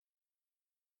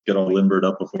get all limbered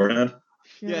up beforehand.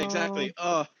 Yeah, exactly.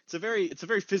 It's a very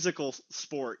physical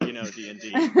sport,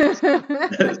 D&D.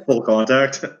 Full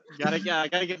contact. I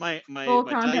gotta get my Full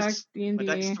my contact dice D&D.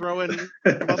 my dice throwing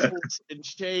muscles in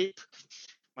shape.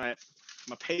 My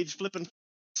page flipping.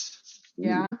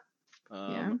 Yeah.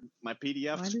 My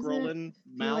PDF Why does it scrolling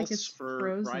feel like mouse it's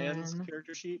for Ryan's frozen?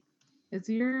 character sheet.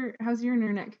 How's your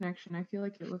internet connection? I feel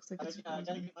like it looks like it's I gotta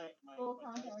frozen. get my Full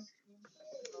contact.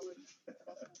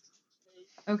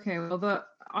 Okay, well the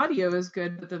audio is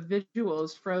good, but the visual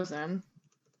is frozen.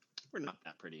 We're not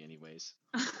that pretty anyways.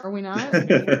 Are we not?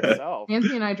 Yourself.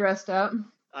 Nancy and I dressed up.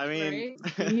 I mean,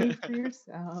 Speak for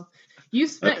yourself. You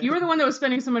were the one that was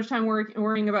spending so much time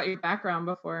worrying about your background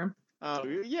before. Oh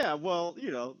yeah, well,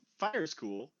 fire's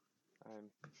cool.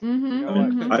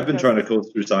 I've been trying to go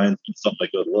through science with some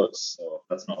like good looks, so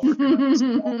that's not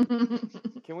working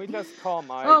out. Can we just call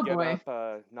my get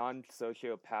up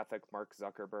non-sociopathic Mark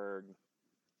Zuckerberg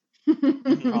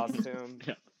costume?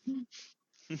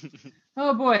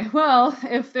 Oh boy. Well,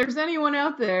 if there's anyone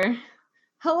out there,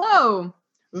 hello!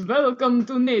 Welcome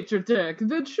to Nature Tech,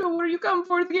 the show where you come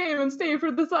for the game and stay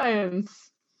for the science.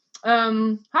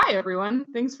 Hi everyone.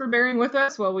 Thanks for bearing with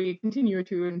us while we continue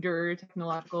to endure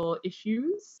technological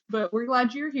issues, but we're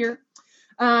glad you're here.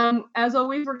 As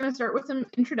always, we're going to start with some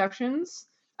introductions.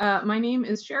 My name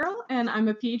is Cheryl, and I'm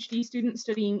a PhD student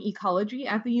studying ecology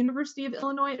at the University of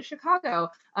Illinois at Chicago.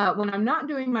 When I'm not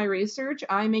doing my research,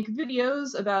 I make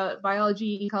videos about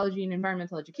biology, ecology, and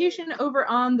environmental education over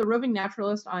on The Roving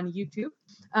Naturalist on YouTube.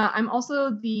 I'm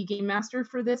also the game master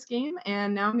for this game,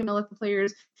 and now I'm going to let the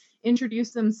players introduce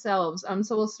themselves.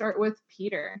 So we'll start with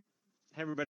Peter. Hey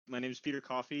everybody, my name is Peter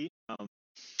Coffey.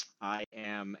 I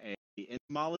am an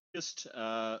entomologist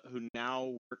who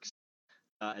now works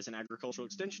as an agricultural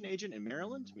extension agent in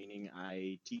Maryland, meaning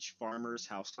I teach farmers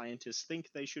how scientists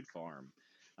think they should farm.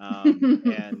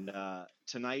 And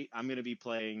tonight I'm going to be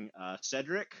playing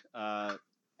Cedric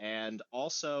and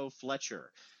also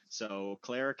Fletcher. So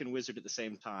cleric and wizard at the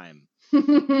same time.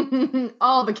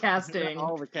 All the casting.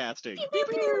 All the casting.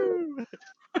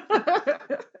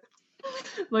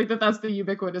 Like that's the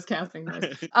ubiquitous casting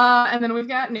list. And then we've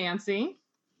got Nancy.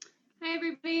 Hi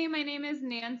everybody, my name is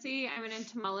Nancy. I'm an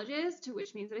entomologist,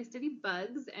 which means that I study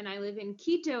bugs, and I live in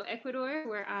Quito, Ecuador,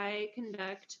 where I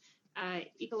conduct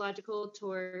ecological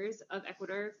tours of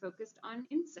Ecuador focused on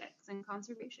insects and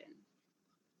conservation.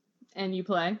 And you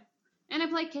play? And I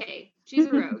play Kay. She's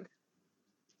a rogue.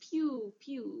 Pew,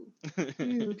 pew.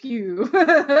 Pew, pew.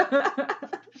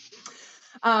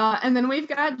 And then we've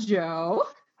got Joe.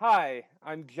 Hi,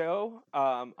 I'm Joe.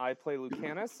 I play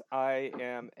Lucanus. I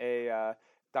am a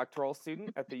doctoral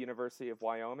student at the University of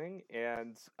Wyoming,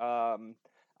 and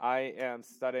I am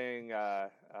studying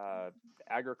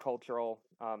agricultural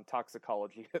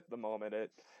toxicology at the moment.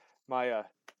 My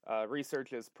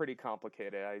research is pretty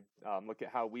complicated. I look at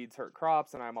how weeds hurt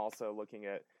crops, and I'm also looking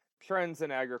at trends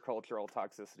in agricultural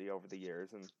toxicity over the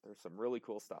years, and there's some really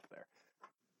cool stuff there.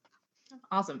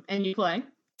 Awesome. And you play?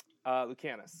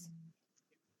 Lucanus.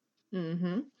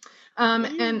 Mm-hmm. I'm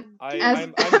the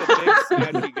big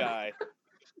smashy guy.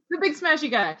 The big smashy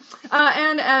guy.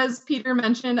 And as Peter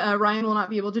mentioned, Ryan will not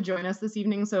be able to join us this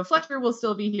evening, so Fletcher will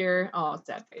still be here. Oh,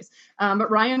 sad face.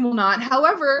 But Ryan will not.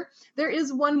 However, there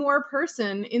is one more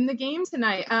person in the game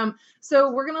tonight.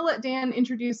 So we're going to let Dan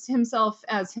introduce himself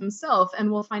as himself,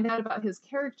 and we'll find out about his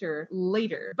character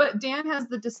later. But Dan has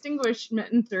the distinguished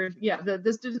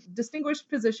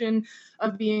position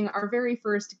of being our very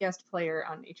first guest player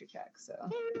on Nature Tech. So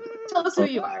tell us who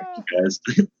you are. Guys.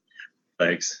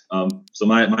 Thanks. So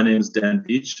my name is Dan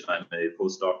Beach. I'm a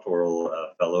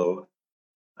postdoctoral fellow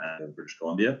at British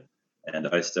Columbia, and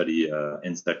I study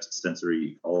insect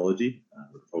sensory ecology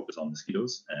with a focus on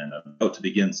mosquitoes, and I'm about to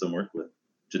begin some work with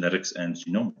genetics and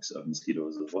genomics of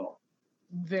mosquitoes as well.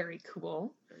 Very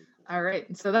cool. All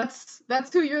right, so that's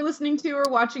who you're listening to or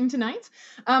watching tonight.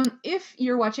 If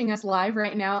you're watching us live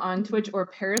right now on Twitch or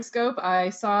Periscope, I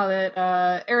saw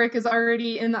that Eric is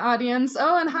already in the audience.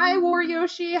 Oh, and hi, War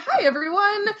Yoshi. Hi,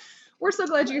 everyone. We're so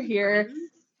glad you're here.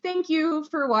 Thank you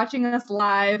for watching us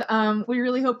live. We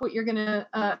really hope that you're gonna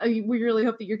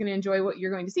enjoy what you're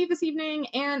going to see this evening.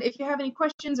 And if you have any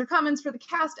questions or comments for the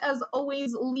cast, as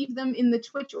always, leave them in the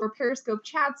Twitch or Periscope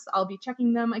chats. I'll be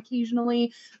checking them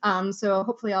occasionally. So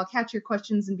hopefully I'll catch your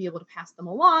questions and be able to pass them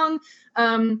along.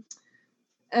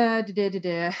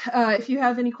 If you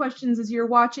have any questions as you're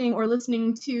watching or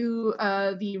listening to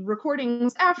the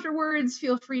recordings afterwards,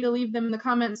 feel free to leave them in the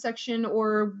comments section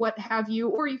or what have you,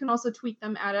 or you can also tweet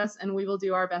them at us and we will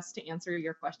do our best to answer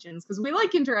your questions because we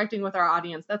like interacting with our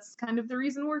audience. That's kind of the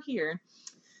reason we're here.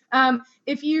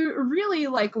 If you really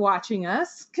like watching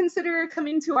us, consider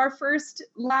coming to our first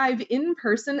live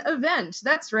in-person event.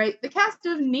 That's right, the cast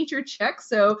of Nature Check,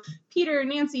 so Peter,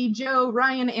 Nancy, Joe,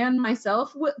 Ryan, and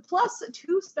myself, plus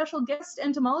 2 special guest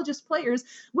entomologist players,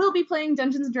 will be playing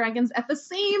Dungeons & Dragons at the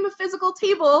same physical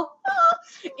table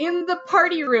in the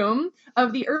party room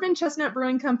of the Urban Chestnut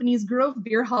Brewing Company's Grove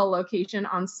Beer Hall location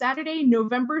on Saturday,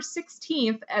 November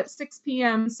 16th at 6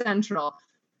 p.m. Central.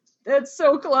 That's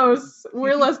so close.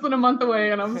 We're less than a month away,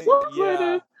 and I'm so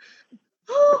excited.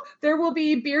 There will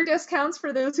be beer discounts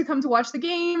for those who come to watch the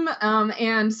game,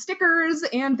 and stickers,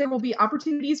 and there will be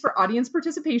opportunities for audience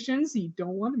participation, so you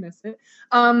don't want to miss it.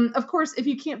 Of course, if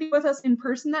you can't be with us in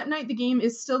person that night, the game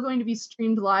is still going to be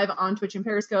streamed live on Twitch and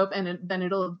Periscope, and then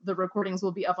the recordings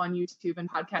will be up on YouTube and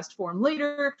podcast form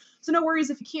later. So no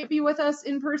worries if you can't be with us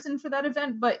in person for that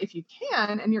event, but if you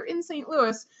can, and you're in St.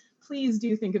 Louis, please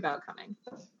do think about coming.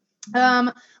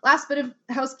 Last bit of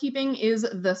housekeeping is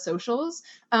the socials.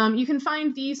 You can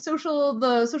find the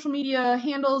social media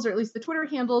handles, or at least the Twitter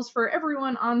handles for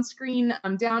everyone on screen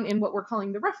down in what we're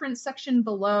calling the reference section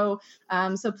below.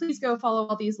 So please go follow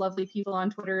all these lovely people on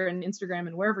Twitter and Instagram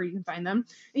and wherever you can find them.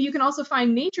 You can also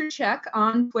find Nature Check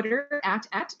on Twitter at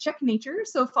CheckNature.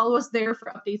 So follow us there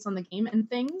for updates on the game and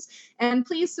things. And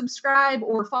please subscribe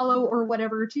or follow or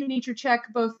whatever to Nature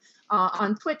Check, both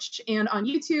on Twitch and on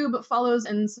YouTube. Follows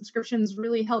and subscriptions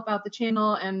really help out the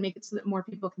channel and make it so that more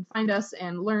people can find us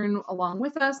and learn along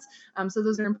with us. So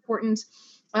those are important.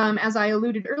 As I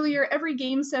alluded earlier, every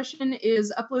game session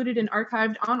is uploaded and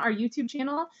archived on our YouTube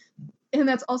channel. And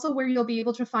that's also where you'll be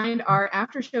able to find our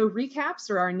after show recaps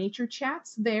or our nature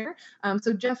chats there.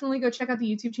 So definitely go check out the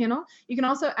YouTube channel. You can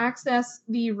also access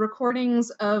the recordings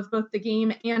of both the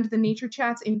game and the nature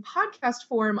chats in podcast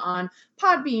form on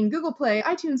Podbean, Google Play,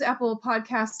 iTunes, Apple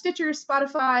Podcasts, Stitcher,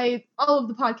 Spotify, all of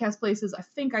the podcast places. I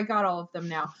think I got all of them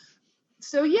now.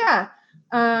 So yeah,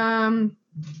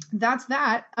 that's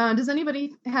that. Does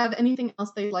anybody have anything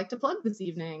else they'd like to plug this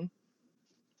evening?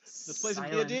 Let's play some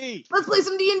D&D. Let's play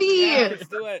some D&D. Yeah, let's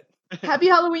do it. Happy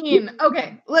Halloween.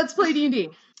 Okay, let's play D&D.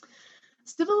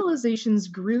 Civilizations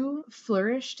grew,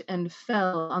 flourished, and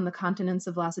fell on the continents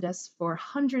of Lacedes for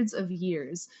hundreds of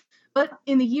years. But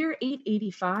in the year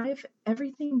 885,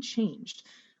 everything changed.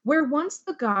 Where once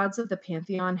the gods of the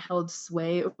pantheon held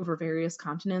sway over various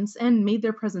continents and made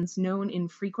their presence known in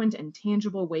frequent and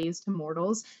tangible ways to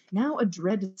mortals, now a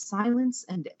dread silence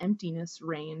and emptiness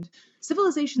reigned.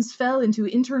 Civilizations fell into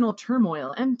internal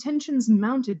turmoil, and tensions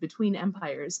mounted between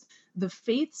empires. The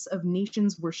faiths of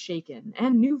nations were shaken,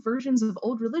 and new versions of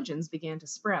old religions began to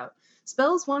sprout.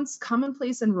 Spells once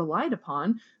commonplace and relied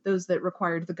upon, those that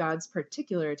required the gods'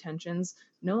 particular attentions,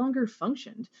 no longer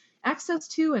functioned. Access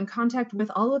to and contact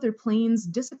with all other planes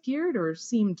disappeared or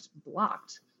seemed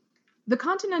blocked. The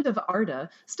continent of Arda,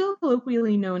 still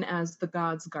colloquially known as the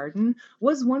God's Garden,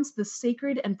 was once the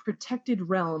sacred and protected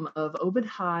realm of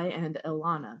Obed-Hai and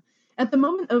Elana. At the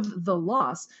moment of the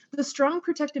loss, the strong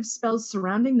protective spells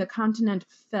surrounding the continent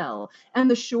fell,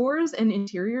 and the shores and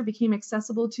interior became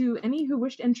accessible to any who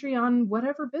wished entry on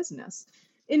whatever business.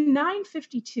 In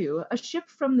 952, a ship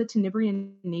from the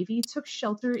Tenebrian Navy took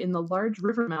shelter in the large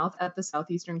river mouth at the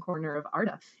southeastern corner of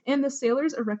Arda, and the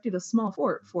sailors erected a small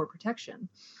fort for protection.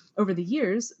 Over the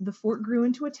years, the fort grew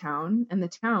into a town, and the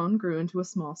town grew into a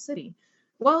small city.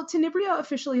 While Tenebria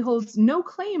officially holds no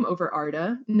claim over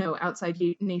Arda, no outside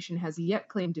nation has yet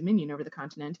claimed dominion over the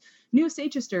continent, New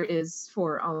Seychester is,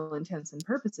 for all intents and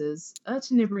purposes, a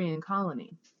Tenebrian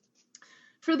colony.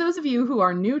 For those of you who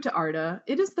are new to Arda,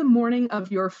 it is the morning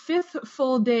of your 5th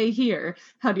full day here.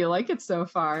 How do you like it so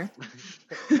far?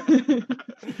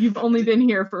 You've only been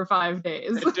here for 5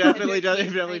 days. It definitely does. It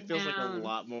definitely feels like a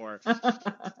lot more.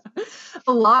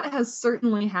 A lot has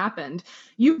certainly happened.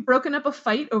 You've broken up a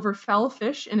fight over foul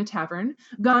fish in a tavern,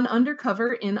 gone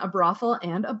undercover in a brothel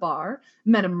and a bar,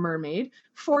 met a mermaid,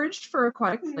 foraged for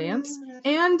aquatic plants,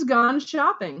 and gone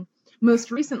shopping.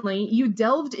 Most recently, you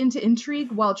delved into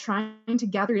intrigue while trying to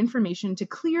gather information to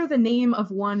clear the name of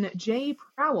one Jay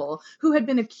Prowell, who had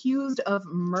been accused of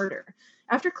murder.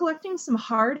 After collecting some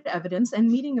hard evidence and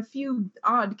meeting a few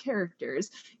odd characters,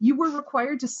 you were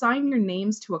required to sign your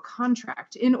names to a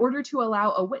contract in order to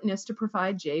allow a witness to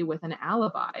provide Jay with an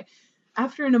alibi.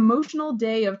 After an emotional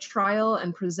day of trial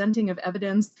and presenting of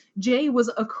evidence, Jay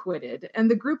was acquitted, and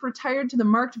the group retired to the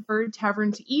Marked Bird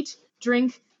Tavern to eat,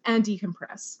 drink, and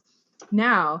decompress.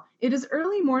 Now, it is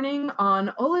early morning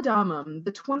on Oladamum,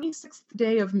 the 26th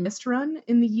day of Mistrun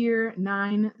in the year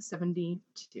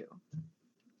 972.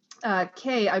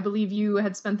 Kay, I believe you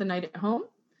had spent the night at home?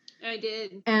 I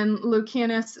did. And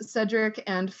Lucanus, Cedric,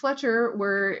 and Fletcher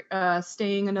were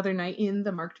staying another night in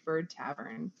the Marked Bird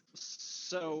Tavern.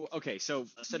 So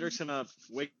Cedric's gonna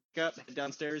wake up, head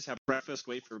downstairs, have breakfast,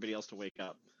 wait for everybody else to wake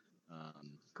up.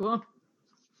 Cool.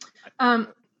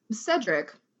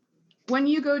 Cedric, when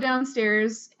you go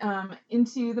downstairs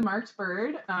into the Marked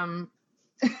Bird,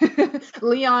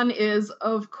 Leon is,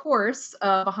 of course,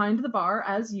 behind the bar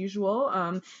as usual.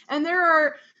 And there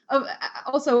are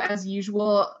also, as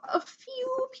usual, a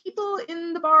few people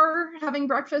in the bar having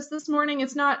breakfast this morning.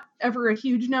 It's not ever a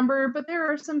huge number, but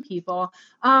there are some people.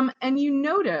 And you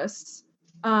notice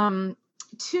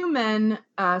two men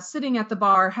sitting at the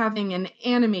bar having an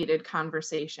animated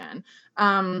conversation.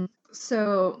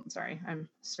 So, sorry, I'm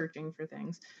searching for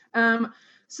things.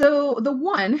 So the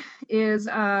one is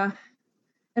a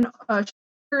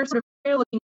sort of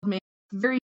fair-looking old man,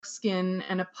 very dark skin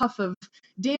and a puff of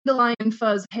dandelion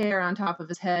fuzz hair on top of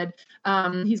his head.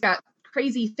 He's got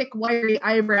crazy, thick, wiry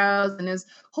eyebrows, and his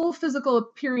whole physical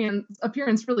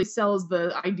appearance really sells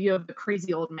the idea of the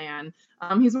crazy old man.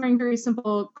 He's wearing very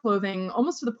simple clothing,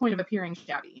 almost to the point of appearing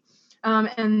shabby.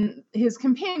 And his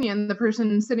companion, the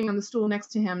person sitting on the stool next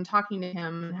to him, talking to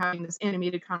him and having this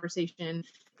animated conversation,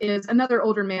 is another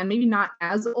older man, maybe not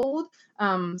as old,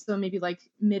 so maybe like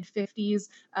mid-50s,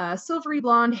 silvery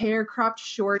blonde hair, cropped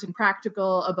short and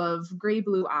practical above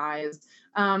gray-blue eyes.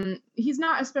 He's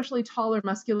not especially tall or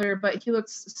muscular, but he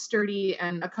looks sturdy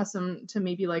and accustomed to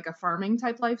maybe like a farming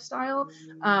type lifestyle,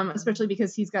 especially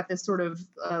because he's got this sort of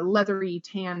leathery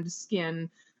tanned skin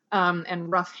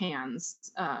and rough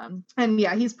hands. And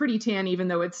yeah, he's pretty tan even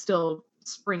though it's still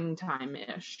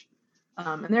springtime-ish.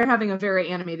 And they're having a very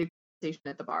animated conversation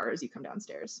at the bar as you come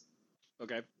downstairs.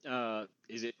 Okay.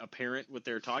 Is it apparent what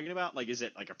they're talking about? Like, is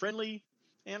it like a friendly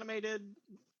animated?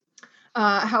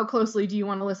 How closely do you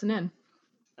want to listen in?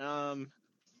 I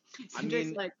Just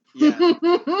mean, like, yeah.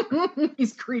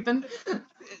 He's creeping.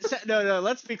 No,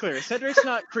 let's be clear. Cedric's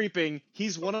not creeping.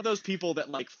 He's one of those people that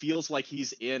like feels like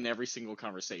he's in every single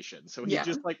conversation. So he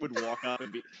just like would walk up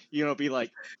and be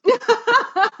like.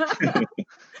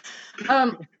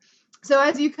 So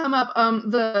as you come up,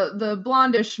 the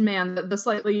blondish man, the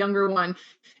slightly younger one,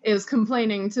 is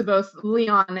complaining to both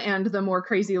Leon and the more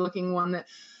crazy looking one that,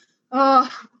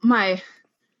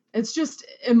 it's just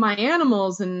my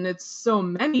animals, and it's so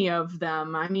many of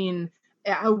them. I mean,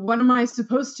 what am I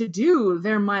supposed to do?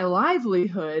 They're my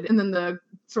livelihood. And then the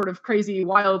sort of crazy,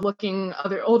 wild-looking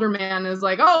other older man is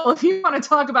like, oh, if you want to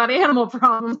talk about animal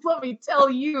problems, let me tell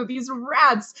you, these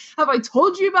rats. Have I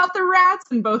told you about the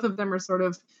rats? And both of them are sort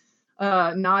of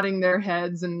nodding their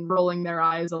heads and rolling their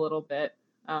eyes a little bit.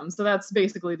 So that's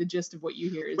basically the gist of what you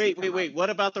hear. Wait. What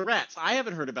about the rats? I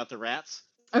haven't heard about the rats.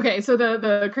 Okay, so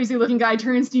the crazy-looking guy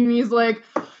turns to you and he's like,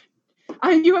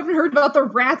 you haven't heard about the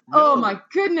rats? No. Oh my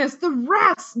goodness, the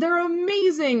rats! They're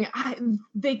amazing!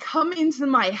 They come into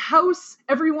my house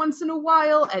every once in a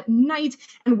while at night,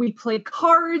 and we play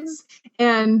cards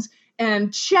and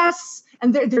chess,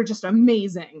 and they're just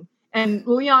amazing. And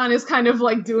Leon is kind of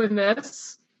like doing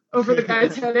this over the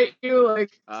guy's head at you,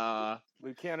 like...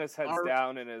 Lucanus heads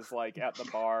down and is like at the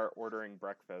bar ordering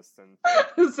breakfast,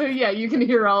 and so yeah, you can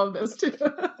hear all of this too.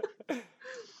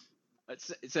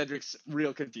 Cedric's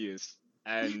real confused,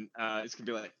 and it's gonna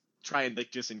be like try and like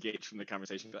disengage from the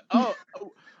conversation. But,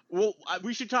 well,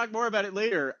 we should talk more about it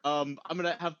later. I'm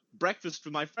gonna have breakfast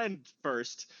with my friend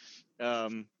first,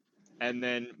 and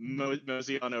then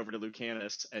mosey on over to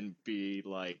Lucanus and be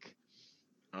like,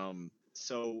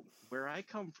 so where I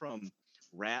come from,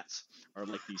 rats are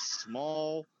like these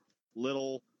small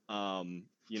little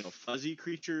fuzzy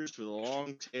creatures with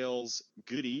long tails,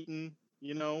 good eating,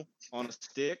 on a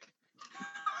stick.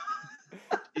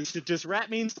 Does rat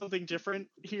mean something different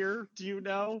here? Do you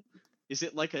know? Is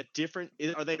it like are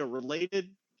they a related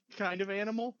kind of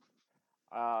animal?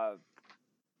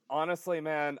 Honestly,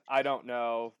 man, I don't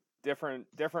know. Different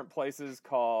places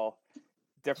call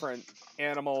different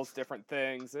animals different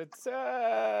things. It's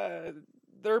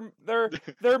they're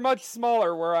much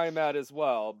smaller where I'm at as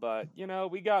well, but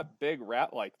we got big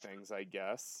rat-like things, I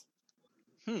guess.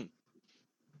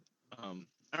 All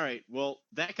right. Well,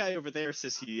 that guy over there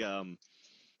says he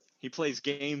plays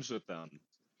games with them.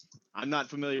 I'm not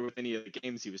familiar with any of the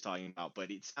games he was talking about, but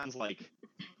it sounds like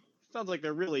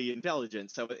they're really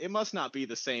intelligent. So it must not be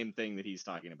the same thing that he's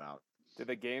talking about. Did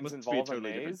the games Must be a involve a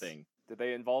totally different maze? thing. Did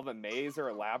they involve a maze or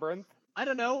a labyrinth? I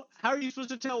don't know. How are you supposed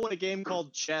to tell what a game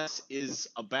called chess is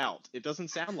about? It doesn't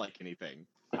sound like anything.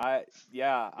 Is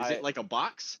it like a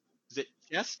box? Is it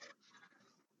chess?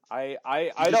 I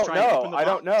don't know. I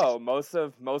don't know. Most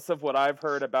of what I've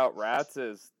heard about rats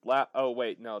is oh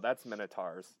wait, no, that's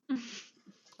minotaurs.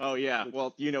 Oh yeah.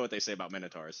 Well, you know what they say about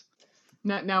minotaurs.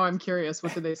 Now I'm curious.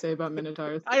 What do they say about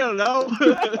minotaurs? I don't know.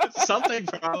 Something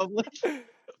probably.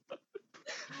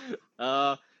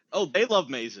 Oh, they love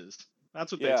mazes.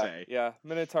 That's what they say. Yeah.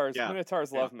 Minotaurs Yeah,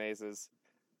 Minotaurs yeah. love mazes.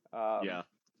 Yeah.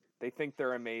 They think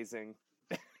they're amazing.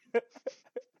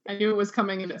 I knew it was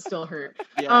coming and it still hurt.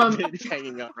 Yeah, it's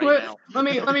hanging up right now.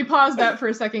 Let me pause that for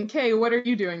a second. Kay, what are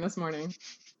you doing this morning?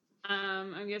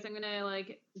 I guess I'm gonna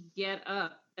like get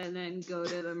up and then go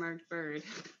to the marked bird.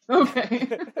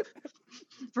 Okay.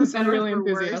 For You sound better or really for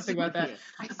enthusiastic worse. about that.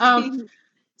 I think.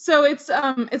 So it's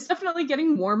definitely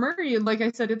getting warmer. Like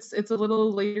I said, it's a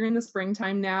little later in the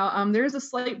springtime now. There's a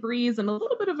slight breeze and a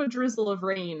little bit of a drizzle of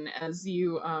rain as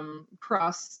you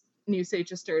cross New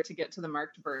Seychester to get to the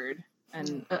marked bird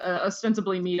and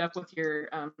ostensibly meet up with your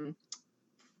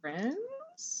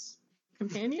friends,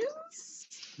 companions,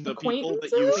 The people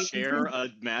that you acquaintances? share a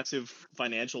massive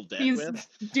financial debt These with.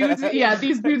 dudes,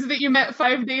 these dudes that you met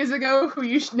 5 days ago, who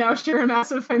you now share a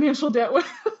massive financial debt with.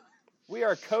 We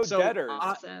are co-debtors.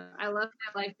 Awesome. I love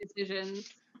my life decisions.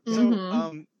 So,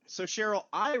 Mhm. so Cheryl,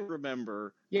 I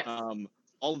remember Yes.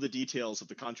 all of the details of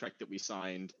the contract that we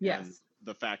signed and Yes.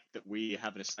 the fact that we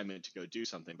have an assignment to go do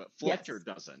something, but Fletcher Yes.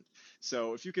 doesn't.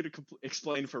 So, if you could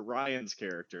explain for Ryan's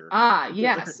character.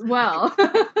 Yes. Well,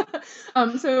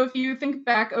 so if you think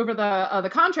back over the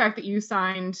contract that you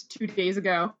signed 2 days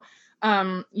ago,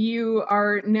 you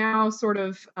are now sort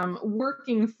of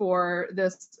working for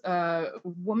this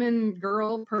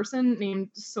girl person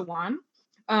named Sawan,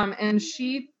 and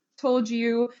she told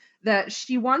you that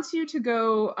she wants you to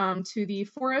go to the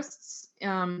forests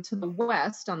to the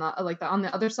west on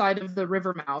the other side of the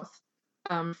river mouth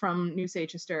from New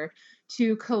Seychester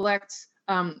to collect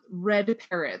red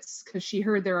parrots, because she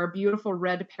heard there are beautiful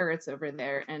red parrots over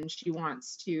there, and she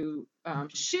wants to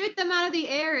Shoot them out of the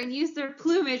air and use their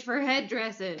plumage for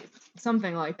headdresses.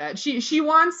 something like that. She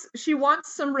wants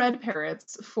some red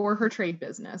parrots for her trade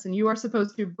business, and you are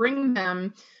supposed to bring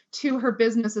them to her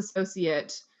business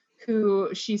associate, who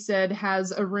she said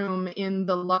has a room in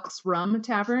the Lux Rum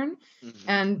Tavern. Mhm.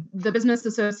 And the business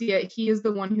associate, he is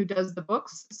the one who does the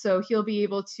books, so he'll be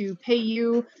able to pay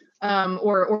you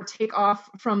or take off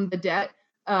from the debt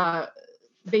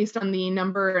based on the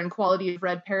number and quality of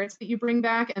red parrots that you bring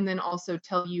back, and then also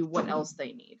tell you what else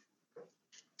they need.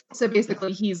 So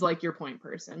basically, he's like your point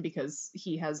person because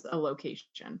he has a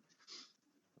location.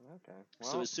 Okay.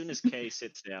 So Well, as soon as Kay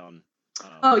sits down.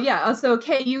 Oh yeah. So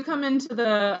Kay, you come into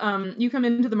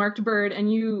the marked bird,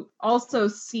 and you also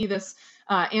see this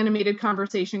animated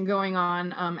conversation going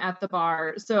on at the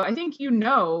bar. So I think you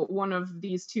know one of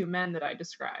these two men that I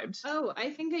described. Oh,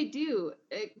 I think I do.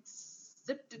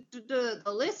 Except the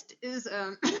list is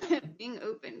being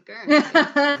opened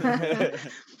currently.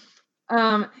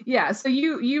 Yeah, so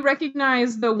you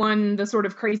recognize the sort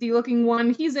of crazy looking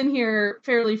one. He's in here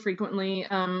fairly frequently.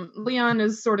 Leon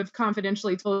has sort of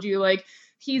confidentially told you, like,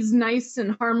 he's nice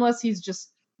and harmless. He's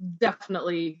just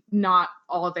definitely not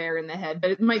all there in the head,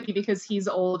 but it might be because he's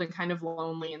old and kind of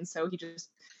lonely, and so he just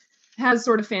has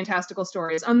sort of fantastical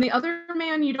stories. The other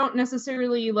man, you don't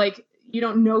necessarily you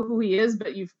don't know who he is,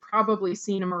 but you've probably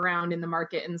seen him around in the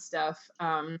market and stuff.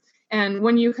 And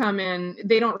when you come in,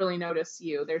 they don't really notice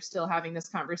you. They're still having this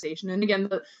conversation. And again,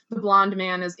 the blonde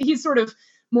man he's sort of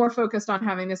more focused on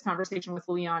having this conversation with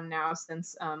Leon now,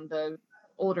 since the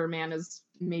older man is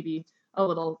maybe a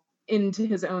little into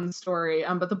his own story.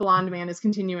 But the blonde man is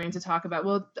continuing to talk about,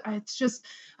 well, it's just,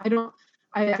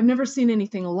 I've never seen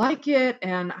anything like it.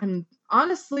 And I'm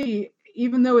honestly,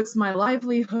 even though it's my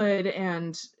livelihood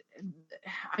and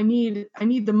I need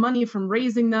the money from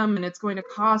raising them, and it's going to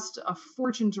cost a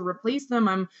fortune to replace them,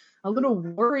 I'm a little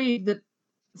worried that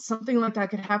something like that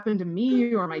could happen to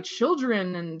me or my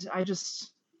children. And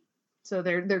so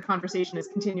their conversation is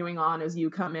continuing on as you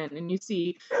come in, and you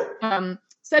see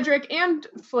Cedric and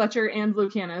Fletcher and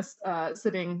Lucanus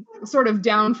sitting sort of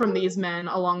down from these men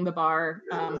along the bar,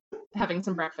 having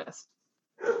some breakfast.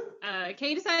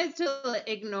 Kay decides to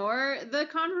ignore the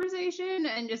conversation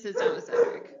and just sits down with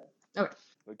Cedric. Okay.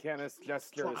 Lucanus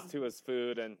gestures to his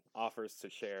food and offers to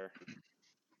share.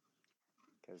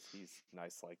 Because he's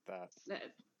nice like that.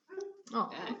 Oh.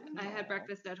 I had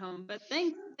breakfast at home, but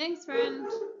thanks, friend.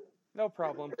 No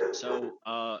problem. So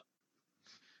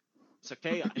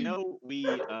Kay, I know we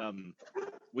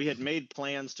had made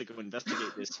plans to go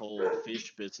investigate this whole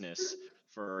fish business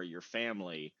for your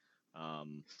family.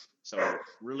 So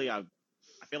really, I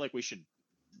feel like we should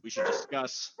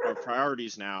discuss our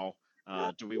priorities now.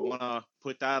 Do we want to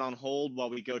put that on hold while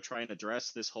we go try and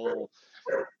address this whole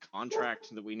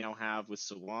contract that we now have with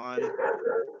Sawan?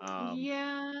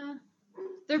 Yeah.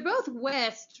 they're both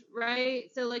west, right?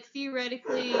 So like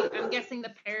theoretically, I'm guessing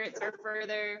the parrots are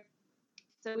further.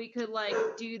 So we could like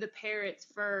do the parrots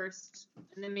first,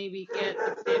 and then maybe get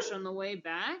the fish on the way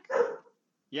back.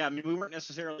 Yeah, I mean, we weren't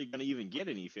necessarily going to even get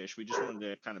any fish. We just wanted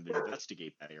to kind of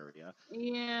investigate that area.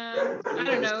 Yeah, I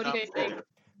don't know. What do you guys think?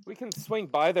 We can swing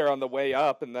by there on the way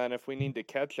up, and then if we need to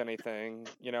catch anything,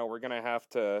 we're gonna have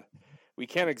to. We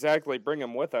can't exactly bring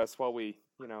them with us while we,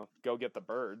 go get the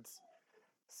birds.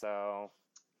 So,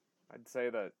 I'd say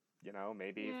that,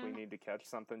 maybe if we need to catch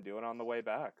something, do it on the way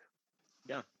back.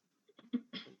 Yeah.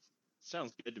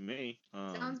 Sounds good to me.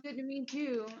 Sounds good to me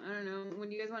too. I don't know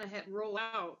when you guys want to roll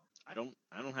out. I don't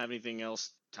have anything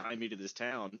else tying me to this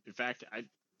town. In fact, I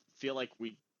feel like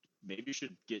we maybe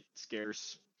should get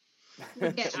scarce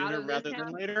Get out sooner of rather this than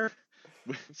town. later,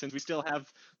 since we still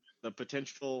have the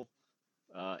potential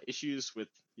issues with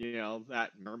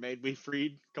that mermaid we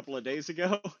freed a couple of days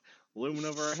ago looming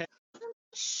over our head.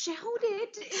 Shout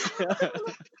it.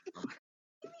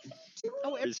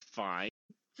 Oh, it's fine.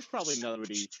 There's probably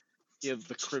nobody of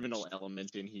the criminal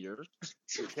element in here.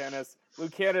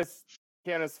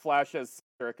 Lucanus flashes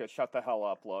Cedric a shut the hell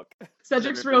up look.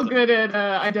 Cedric's real good at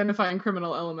identifying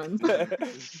criminal elements.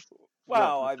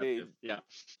 Well, I mean, yeah.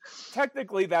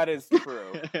 Technically that is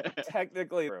true.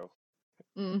 Technically true.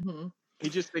 Mm-hmm. He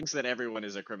just thinks that everyone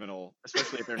is a criminal,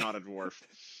 especially if they're not a dwarf.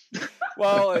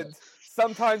 Well, and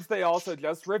sometimes they also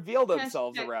just reveal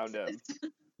themselves around him.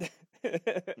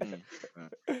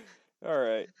 All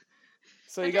right.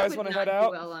 So you guys want to head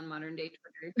out? Well, on modern day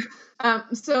Twitter.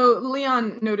 So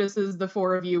Leon notices the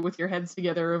four of you with your heads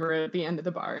together over at the end of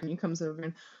the bar, and he comes over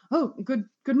and, oh, good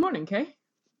morning, Kay.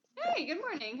 Hey, good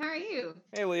morning. How are you?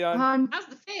 Hey, Leon. How's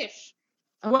the fish?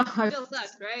 Well, Still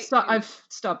sucks, right? I've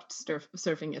stopped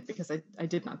surfing it because I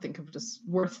did not think it was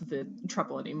worth the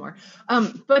trouble anymore.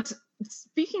 But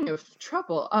speaking of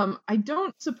trouble, I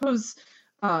don't suppose,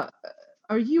 are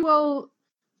you all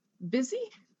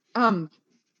busy?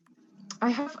 I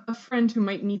have a friend who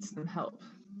might need some help.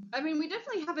 I mean, we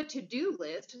definitely have a to-do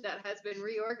list that has been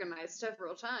reorganized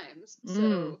several times.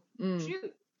 So,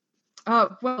 shoot.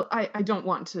 Well, I don't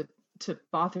want to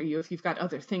bother you if you've got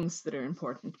other things that are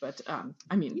important, but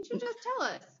I mean, you should just tell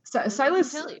us.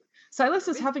 Silas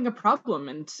is having a problem,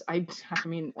 and I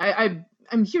mean,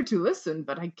 I'm here to listen,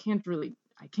 but I can't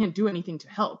do anything to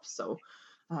help. So,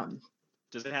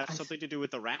 does it have something to do with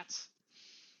the rats?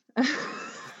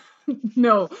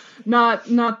 No, not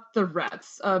the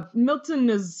rats. Milton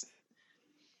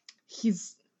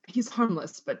he's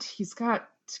harmless, but he's got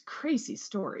crazy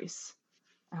stories.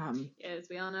 Yes,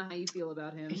 we all know how you feel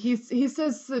about him. He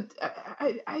says that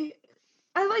I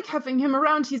like having him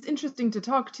around. He's interesting to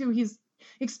talk to. He's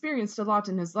experienced a lot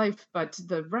in his life, but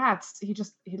the rats,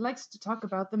 he likes to talk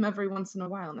about them every once in a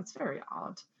while, and it's very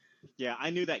odd. Yeah, I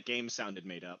knew that game sounded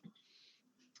made up.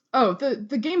 Oh,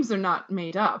 the games are not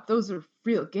made up. Those are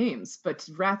real games, but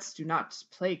rats do not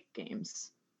play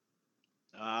games.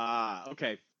 Ah,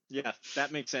 okay. Yeah,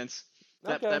 that makes sense.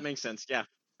 That makes sense. Yeah.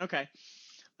 Okay.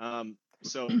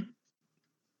 So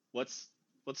what's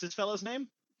this fellow's name?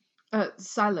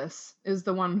 Silas is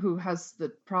the one who has the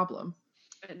problem.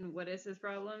 And what is his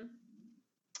problem?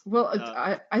 Well,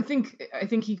 I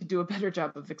think he could do a better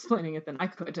job of explaining it than I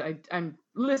could. I'm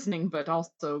listening, but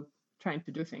also trying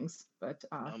to do things. But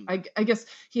I guess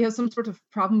he has some sort of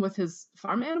problem with his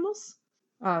farm animals.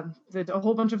 That a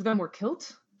whole bunch of them were killed.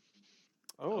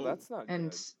 Oh, that's not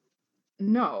and good.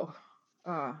 No.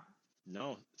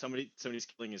 No, somebody's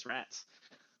killing his rats.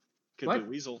 Could What? be a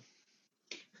weasel.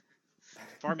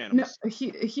 Farm animals. No,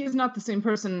 he is not the same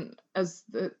person as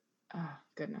the.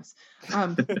 Goodness.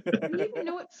 You didn't even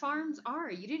know what farms are.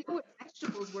 You didn't know what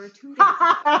vegetables were 2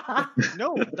 days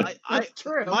No, That's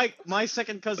true. My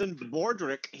second cousin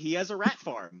Bordrick, he has a rat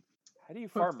farm. How do you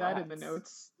farm Put that rats? in the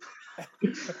notes.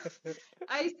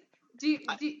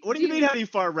 What do you mean? How do you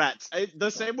farm rats? The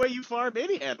same way you farm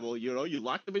any animal. You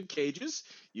lock them in cages.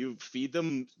 You feed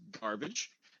them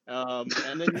garbage, and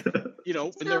then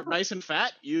when they're nice and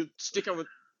fat, you stick a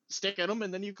stick in them,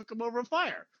 and then you cook them over a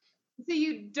fire. So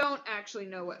you don't actually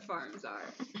know what farms are.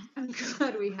 I'm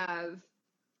glad we have.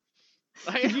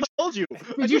 I told you.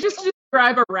 Did you just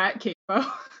describe a rat capo?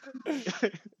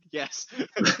 Yes.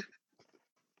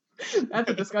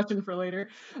 That's a discussion for later.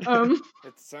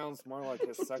 It sounds more like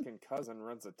his second cousin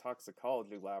runs a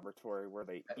toxicology laboratory where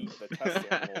they eat the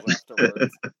test animals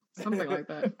afterwards. Something like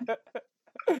that.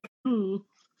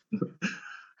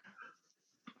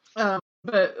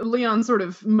 But Leon sort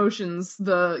of motions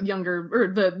the younger, or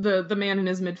the man in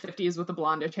his mid-50s with the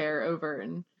blondish hair over,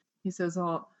 and he says,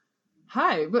 "Oh,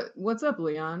 hi, what's up,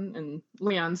 Leon?" And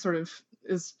Leon sort of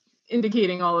is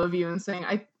indicating all of you and saying,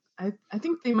 I I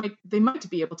think they might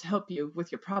be able to help you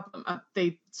with your problem.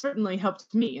 They certainly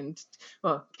helped me, and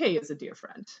well, Kay is a dear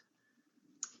friend.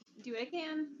 Do I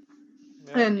can.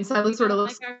 Yeah. And Silas sort of don't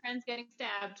looks. like our friends getting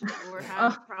stabbed or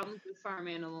have problems with farm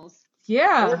animals.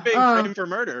 Yeah. Or being framed for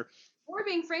murder. Or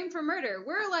being framed for murder.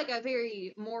 We're like a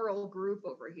very moral group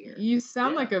over here. You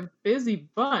sound Yeah. like a busy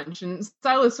bunch. And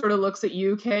Silas sort of looks at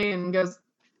you, Kay, and goes,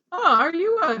 "Oh, are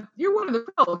you? You're one of the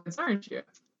Pelicans, aren't you?"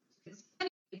 It's funny,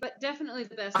 but definitely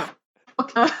the best.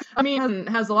 I mean,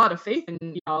 has a lot of faith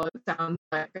in y'all. It sounds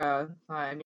like. I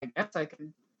mean, I guess I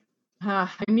could. I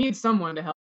need someone to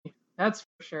help me. That's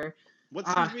for sure. What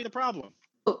seems to be the problem?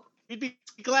 Oh. We'd be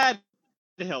glad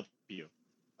to help you.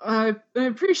 I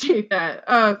appreciate that.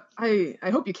 I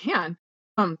hope you can.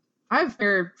 I've been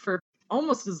here for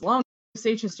almost as long as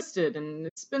H did, and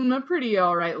it's been a pretty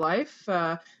all right life.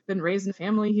 Been raising a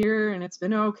family here, and it's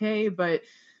been okay. But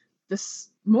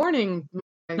this morning,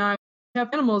 I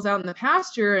kept animals out in the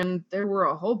pasture, and there were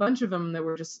a whole bunch of them that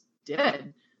were just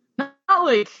dead. Not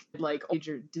like age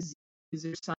or disease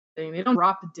or something. They don't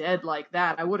drop dead like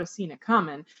that. I would have seen it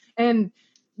coming. And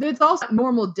it's also a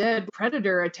normal dead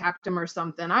predator attacked them or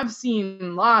something. I've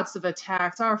seen lots of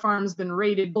attacks. Our farm's been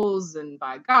raided bulls and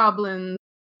by goblins.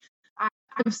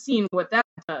 I've seen what that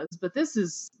does, but this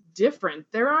is different.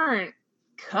 There aren't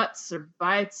cuts or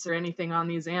bites or anything on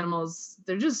these animals.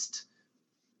 They're just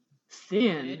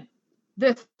thin.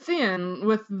 They're thin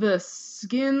with the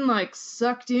skin like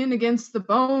sucked in against the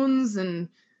bones and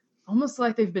almost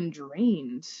like they've been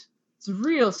drained. It's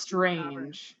real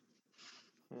strange.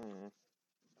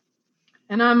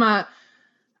 And I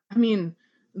mean,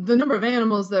 the number of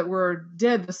animals that were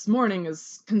dead this morning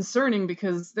is concerning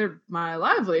because they're my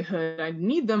livelihood. I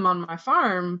need them on my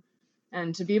farm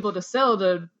and to be able to sell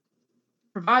to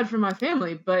provide for my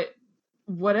family. But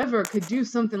whatever could do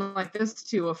something like this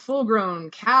to a full-grown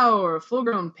cow or a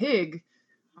full-grown pig,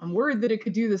 I'm worried that it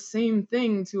could do the same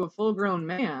thing to a full-grown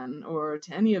man or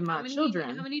to any of my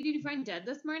children. How many did you find dead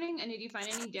this morning? And did you find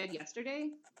any dead yesterday?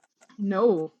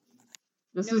 No.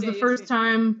 This No was the dead first yesterday.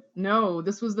 time. No,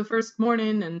 this was the first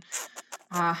morning, and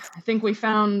I think we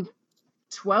found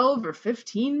 12 or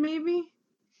 15, maybe?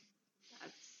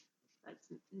 That's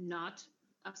not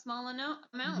a small amount.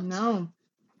 No.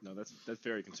 No, that's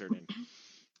very concerning.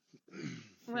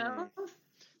 Well,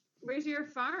 where's your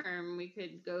farm? We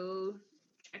could go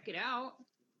check it out.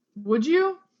 Would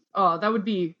you? Oh, that would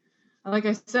be, like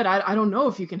I said, I don't know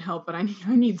if you can help, but I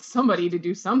need somebody to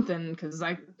do something because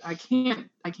I can't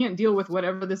deal with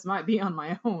whatever this might be on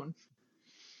my own.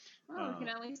 Well, we can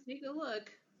at least take a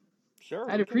look. Sure.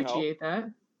 I'd we can help. appreciate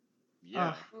that.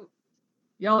 Yeah.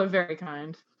 Y'all are very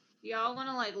kind. Y'all want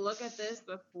to look at this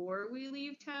before we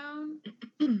leave town?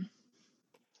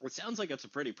 It sounds like it's a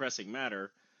pretty pressing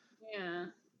matter. Yeah.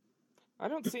 I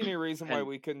don't see any reason why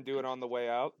we couldn't do it on the way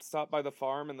out. Stop by the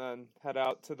farm and then head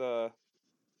out to the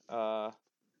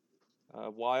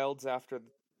wilds after,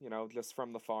 just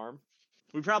from the farm.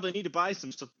 We probably need to buy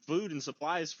some food and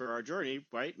supplies for our journey,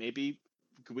 right? Maybe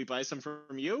could we buy some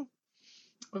from you?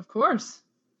 Of course.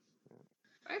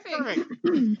 Perfect.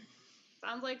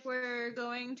 Sounds like we're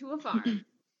going to a farm.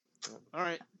 All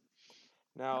right.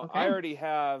 Now, Okay. I already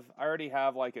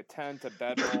have like a tent, a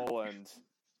bedroll, and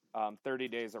 30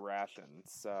 days of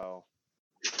rations. So,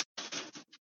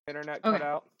 internet cut Okay.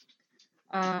 out.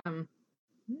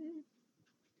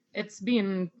 It's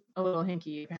being a little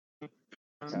hinky.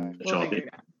 Okay. We'll figure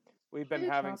it out. We've been Hey,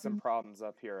 having some Choppy. problems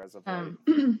up here as of late.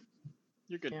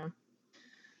 You're good. Yeah.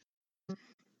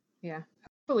 Yeah.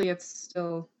 Hopefully it's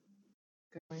still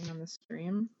going on the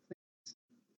stream.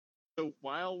 So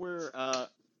while we're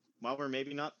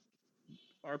maybe not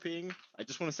RPing, I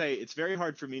just want to say it's very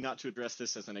hard for me not to address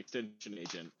this as an extension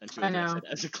agent and to I address know. it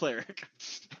as a cleric.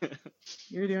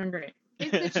 You're doing great.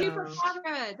 It's the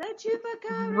chupacabra. The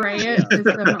chupacabra. Right, Yeah. it's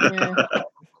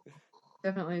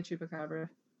definitely a chupacabra.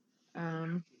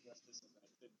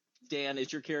 Dan,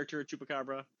 is your character a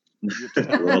chupacabra?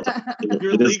 Well,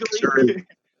 You're it is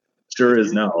sure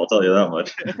is now. I'll tell you that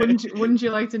much. Wouldn't you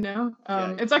like to know?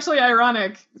 Yeah. It's actually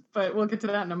ironic, but we'll get to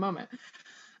that in a moment.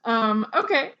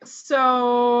 Okay,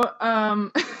 so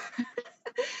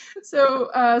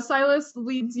Silas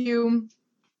leads you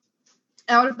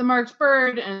out of the marked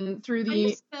bird and through How do you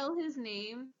the spell his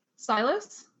name?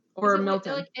 Silas or Is it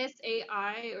Milton. like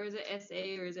S-A-I or is it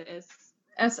S-A or is it S?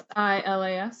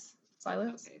 Silas.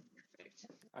 Silas. Okay, perfect.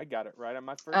 I got it right on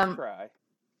my first try.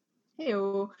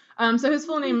 Heyo. So his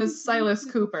full name is Silas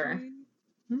Cooper.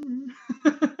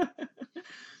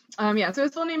 So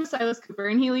his full name is Silas Cooper,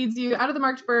 and he leads you out of the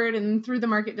marked bird and through the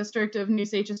market district of New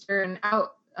Seychester and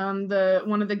out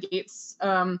one of the gates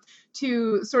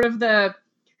to sort of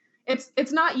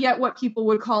it's not yet what people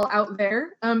would call out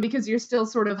there, because you're still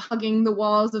sort of hugging the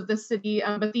walls of the city.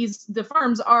 But the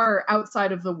farms are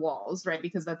outside of the walls, right?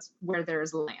 Because that's where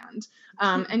there's land.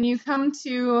 And you come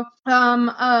to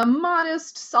a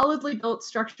modest, solidly built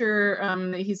structure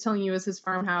that he's telling you is his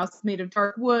farmhouse, made of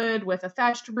dark wood with a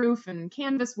thatched roof and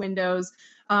canvas windows.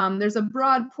 There's a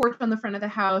broad porch on the front of the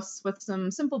house with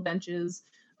some simple benches.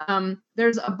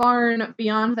 There's a barn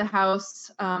beyond the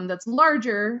house that's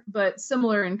larger but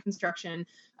similar in construction,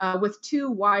 with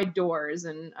 2 wide doors.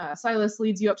 And Silas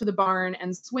leads you up to the barn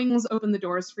and swings open the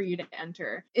doors for you to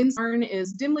enter. Inside the barn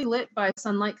is dimly lit by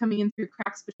sunlight coming in through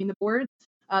cracks between the boards.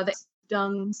 That's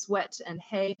dung, sweat, and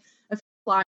hay. A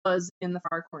fly buzz in the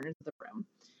far corners of the room.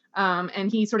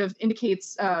 And he sort of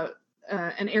indicates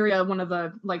an area, one of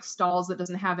the like stalls that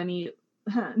doesn't have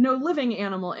no living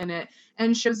animal in it,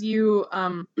 and shows you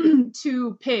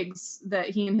 2 pigs that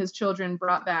he and his children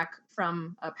brought back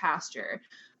from a pasture.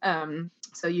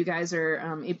 So you guys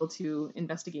are able to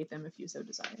investigate them if you so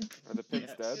desire. Are the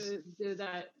pigs dead? Do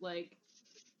that, like...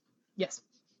 Yes.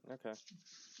 Okay.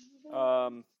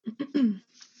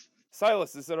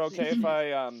 Silas, is it okay if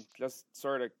I just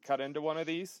sort of cut into one of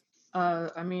these?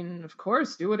 I mean, of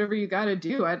course, do whatever you gotta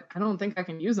do. I don't think I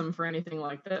can use them for anything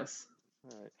like this.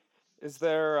 All right. Is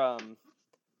there, I'm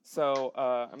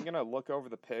gonna look over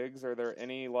the pigs. Are there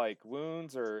any, like,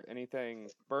 wounds or anything,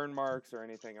 burn marks or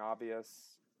anything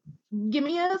obvious? Give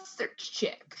me a search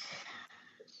check.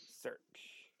 Search.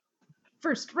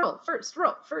 First roll.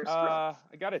 I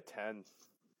got a 10.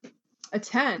 A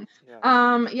 10.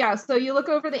 Yeah. So you look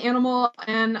over the animal,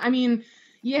 and I mean,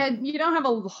 you don't have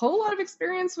a whole lot of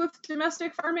experience with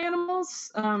domestic farm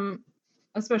animals,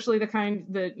 especially the kind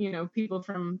that, people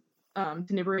from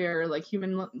Tenebria or like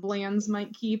human lands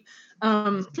might keep.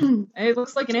 It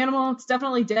looks like an animal. It's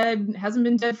definitely dead. It hasn't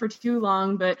been dead for too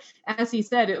long, but as he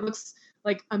said, it looks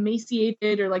like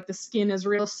emaciated, or like the skin is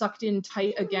real sucked in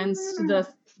tight against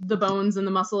the bones and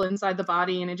the muscle inside the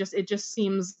body, and it just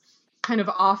seems kind of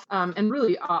off and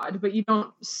really odd. But you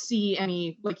don't see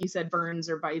any, like you said, burns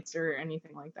or bites or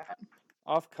anything like that.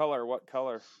 Off color. What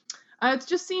color? It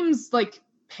just seems like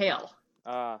pale.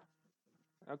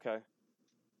 Okay.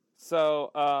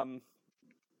 So,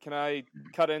 can I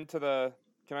cut into the?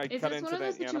 Is this one of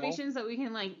those situations that we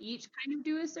can like each kind of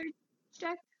do a search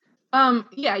check?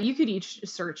 Yeah, you could each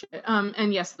search it.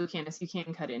 And yes, Lucanus, you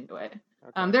can cut into it.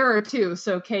 Okay. There are 2,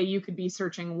 so Kay, you could be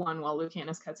searching one while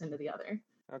Lucanus cuts into the other.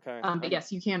 Okay. But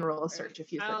yes, you can roll a search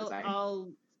if you so desire.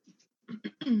 I'll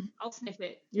sniff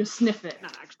it. You sniff it.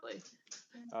 Not actually.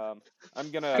 I'm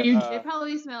gonna. It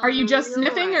probably smells. Are you just real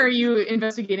sniffing, right. or are you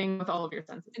investigating with all of your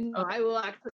senses? No, Okay. I will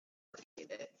actually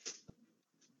investigate it.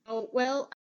 Oh well,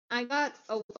 I got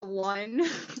a 1.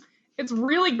 It's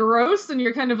really gross, and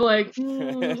you're kind of like, you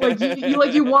want,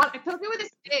 I poke it with a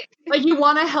stick. like you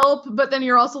want to help, but then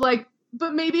you're also like,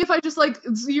 but maybe if I just like,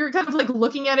 so you're kind of like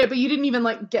looking at it, but you didn't even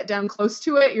like get down close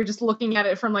to it. You're just looking at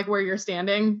it from like where you're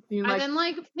standing. You I then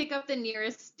like pick up the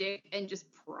nearest stick and just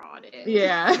prod it.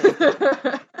 Yeah.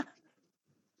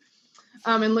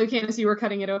 And Lucanus, you were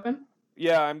cutting it open?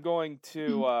 Yeah, I'm going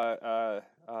to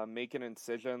make an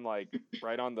incision like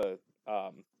right on the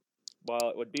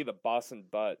well, it would be the boss and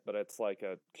butt, but it's like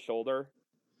a shoulder.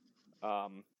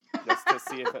 Just to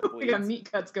see if it bleeds. We got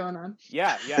meat cuts going on.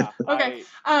 Yeah. Okay.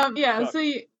 So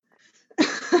you...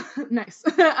 nice.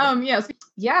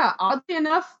 Yeah, oddly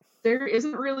enough, there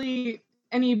isn't really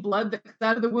any blood that comes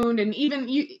out of the wound, and even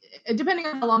you, depending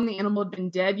on how long the animal had been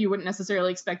dead, you wouldn't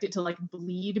necessarily expect it to like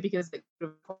bleed because it could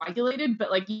have coagulated, but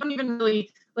like you don't even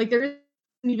really like there isn't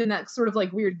even that sort of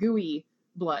like weird gooey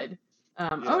blood.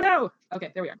 Oh no.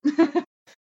 Okay, there we are.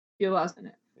 You lost in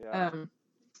it.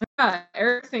 Yeah.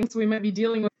 Eric thinks we might be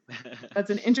dealing with.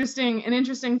 That's an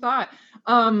interesting thought.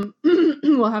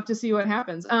 We'll have to see what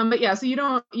happens. But yeah, so you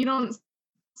don't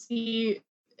see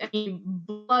any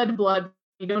blood.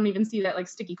 You don't even see that like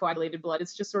sticky coagulated blood.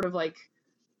 It's just sort of like,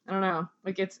 I don't know,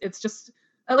 like it's just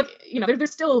like,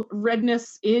 there's still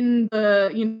redness in the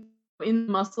in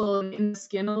the muscle and in the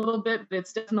skin a little bit, but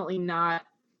it's definitely not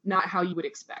how you would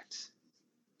expect.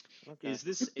 Okay. Is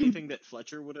this anything that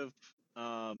Fletcher would have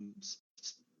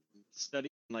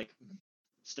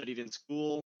studied in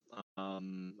school,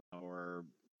 or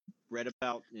read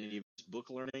about in any of his book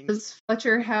learning? Does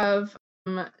Fletcher have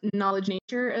knowledge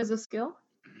nature as a skill?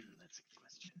 That's a good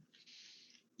question.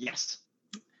 Yes.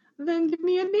 Then give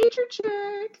me a nature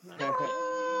check.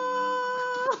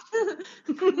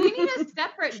 We need a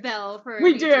separate bell for.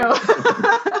 We do.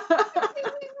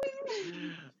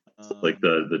 Like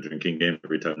the drinking game,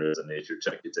 every time there's a nature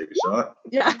check, you take a shot.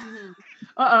 Yeah.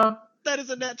 Uh-oh. That is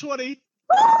a nat 20.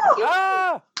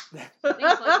 Ah! Thanks,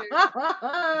 Fletcher.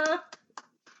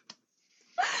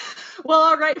 Well,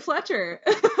 all right, Fletcher.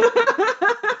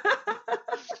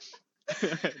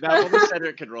 That only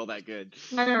Cedric could roll that good.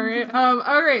 I know, right?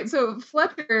 All right, so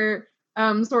Fletcher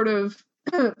sort of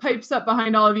pipes up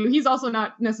behind all of you. He's also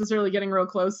not necessarily getting real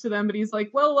close to them, but he's like,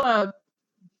 well,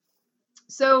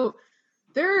 so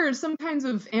there are some kinds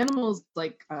of animals,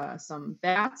 like some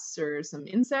bats or some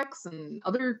insects and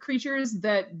other creatures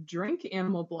that drink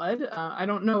animal blood. I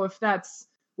don't know if that's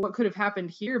what could have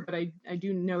happened here, but I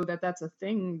do know that that's a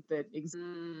thing that exists.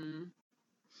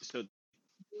 So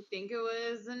You think it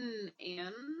was an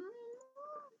animal?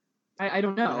 I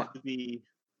don't it know. had to be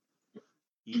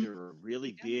either a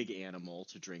really big animal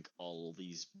to drink all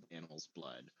these animals'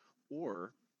 blood,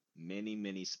 or many,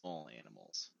 many small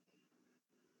animals.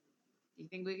 You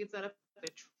think we could set up a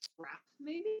trap,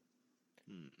 maybe?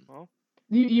 Well,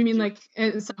 You mean like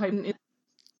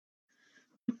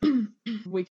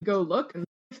we could go look and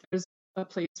see if there's a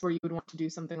place where you would want to do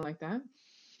something like that?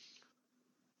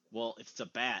 Well, if it's a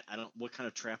bat, what kind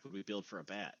of trap would we build for a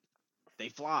bat? They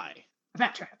fly. A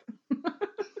bat trap.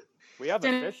 we have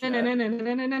a fish net.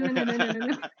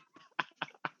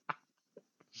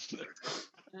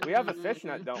 We have a fish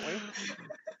net, don't we?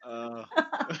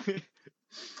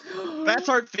 Bats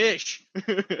aren't fish.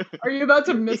 Are you about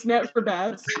to miss net for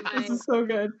bats? This is so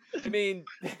good. I mean,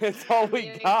 it's all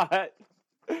we got.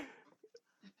 I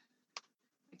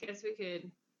guess we could.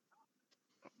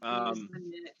 use the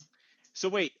net. So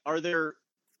wait, are there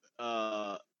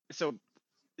so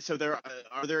there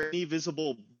are there any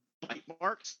visible bite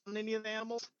marks on any of the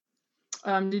animals?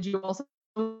 Did you also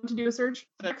want to do a search?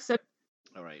 All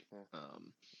right.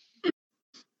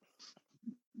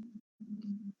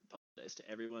 Apologize to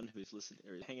everyone who's listening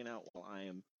or hanging out while I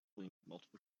am doing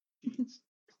multiple sheets.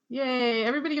 Yay!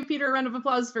 Everybody give Peter a round of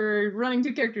applause for running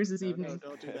 2 characters this evening. No,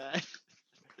 don't do that.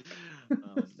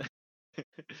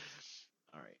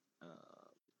 All right.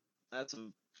 That's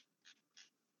a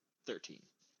 13.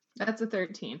 That's a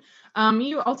 13.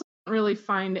 You also don't really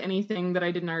find anything that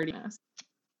I didn't already miss.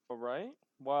 All right.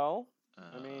 Well,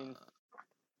 I mean,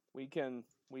 we can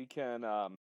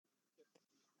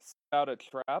set out a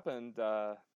trap and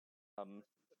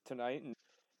tonight and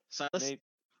Silas?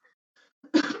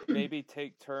 maybe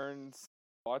take turns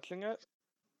watching it.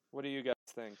 What do you guys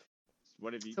think?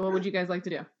 What have you? So what would you guys like to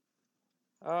do?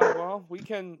 Well, we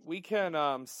can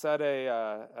set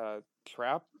a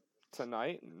trap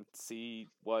tonight and see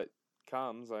what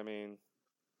comes. I mean,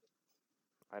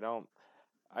 I don't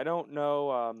know.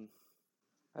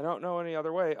 I don't know any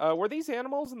other way. Were these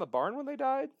animals in the barn when they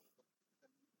died?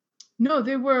 No,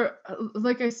 they were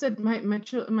like I said. My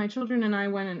children and I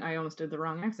went, and I almost did the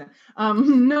wrong accent.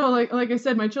 No, like I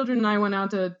said, my children and I went out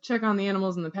to check on the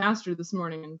animals in the pasture this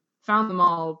morning and found them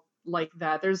all like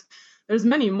that. There's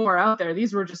many more out there.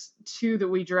 These were just 2 that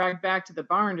we dragged back to the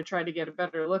barn to try to get a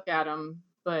better look at them.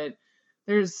 But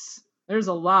there's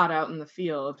a lot out in the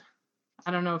field.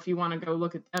 I don't know if you want to go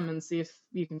look at them and see if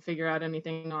you can figure out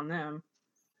anything on them.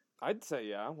 I'd say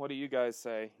yeah. What do you guys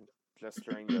say?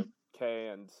 Gesturing to Kay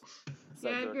and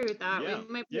Yeah, I Cedric. agree with that. Yeah, We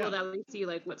might be able to at least see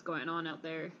like what's going on out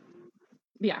there.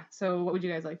 Yeah. So what would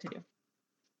you guys like to do?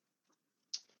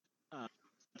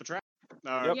 The trap.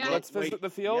 Yep, Yeah. let's visit the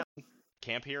field.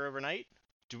 Camp here overnight?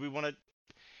 Do we want to?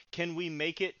 Can we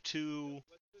make it to?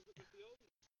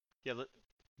 Yeah,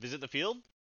 visit the field.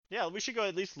 Yeah, we should go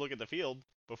at least look at the field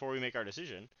before we make our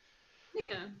decision.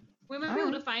 Yeah, we might be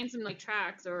able to find some like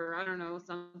tracks or I don't know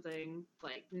something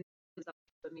like that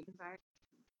we can fire.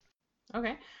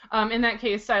 Okay. In that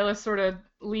case, Silas sort of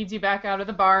leads you back out of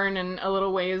the barn and a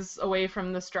little ways away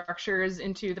from the structures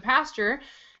into the pasture,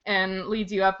 and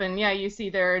leads you up. And yeah, you see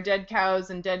there are dead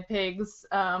cows and dead pigs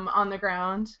on the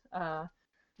ground. Are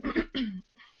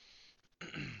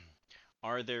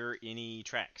there any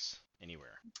tracks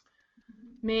anywhere?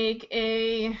 Make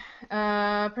a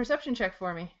perception check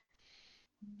for me.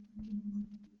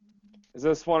 Is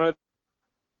this one of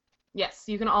Yes,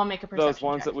 you can all make a perception those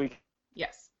ones check. that we?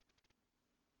 Yes.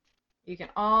 You can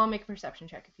all make a perception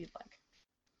check if you'd like.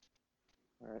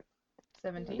 All right.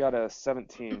 17. I got a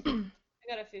 17.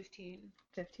 I got a 15.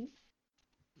 15.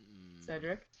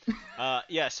 Cedric.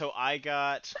 Yeah. So I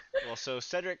got. Well, so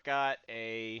Cedric got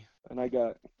a And I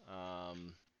got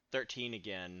 13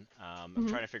 again. I'm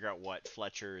trying to figure out what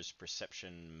Fletcher's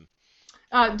perception.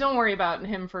 Don't worry about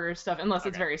him for stuff unless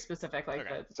it's Okay. very specific like Okay.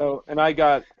 that. so, and I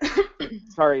got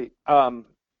sorry,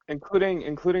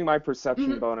 including my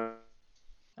perception bonus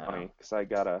because I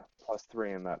got a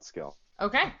 +3 in that skill.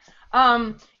 Okay.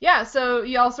 Yeah, so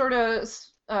y'all sort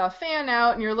of fan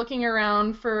out and you're looking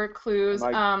around for clues.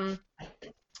 Am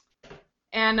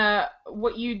And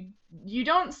what you you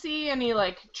don't see any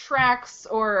like tracks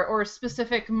or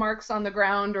specific marks on the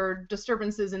ground or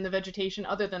disturbances in the vegetation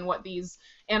other than what these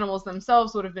animals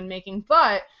themselves would have been making.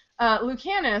 But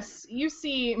Lucanus, you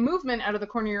see movement out of the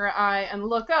corner of your eye and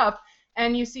look up,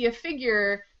 and you see a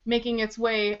figure making its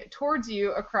way towards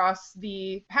you across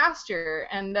the pasture.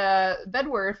 And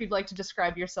Bedwer, if you'd like to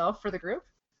describe yourself for the group.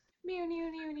 Mew,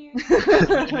 mew, mew, mew.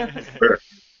 Sure.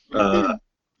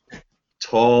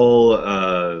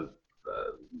 Tall,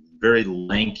 very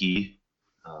lanky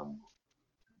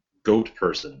goat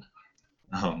person.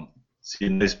 See a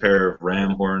nice pair of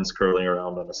ram horns curling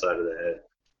around on the side of the head,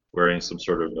 wearing some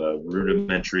sort of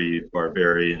rudimentary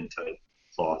barbarian type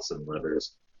cloths and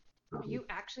leathers. Are you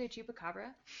actually a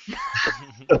chupacabra?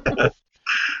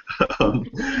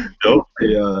 No,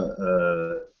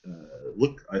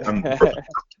 I'm a person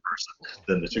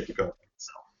than the chupacabra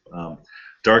itself.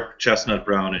 Dark chestnut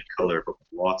brown in color, but with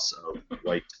lots of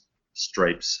white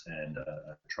stripes and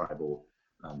tribal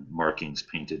markings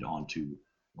painted onto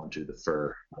the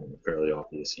fur, fairly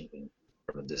obvious even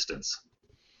from a distance.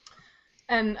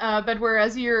 And Bedwer,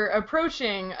 as you're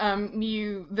approaching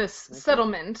this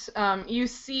settlement, you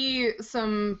see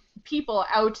some people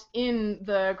out in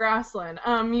the grassland.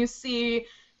 You see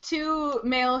 2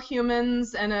 male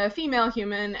humans and a female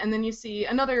human, and then you see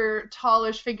another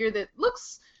tallish figure that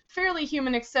looks fairly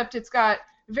human, except it's got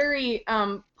very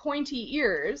pointy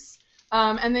ears.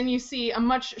 And then you see a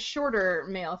much shorter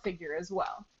male figure as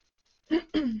well.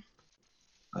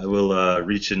 I will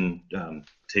reach and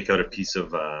take out a piece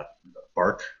of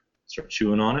bark, start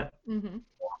chewing on it, Mm-hmm.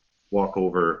 walk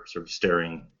over, sort of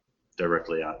staring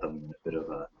directly at them in a bit of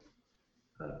a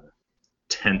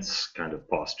tense kind of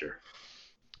posture.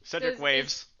 Cedric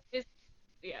waves.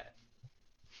 Yeah.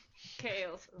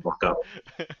 Kale. Walk up.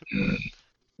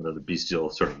 The bestial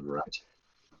sort of grunt.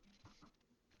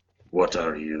 What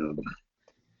are you?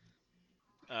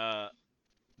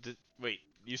 Wait,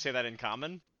 you say that in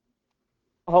common?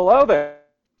 Hello there.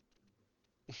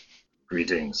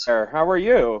 Greetings. How are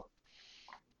you?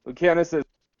 Lucanus is.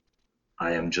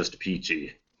 I am just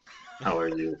peachy. How are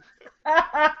you?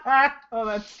 Oh,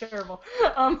 that's terrible.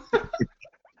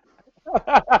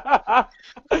 That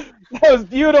was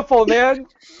beautiful, man.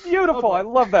 Beautiful. I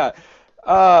love that.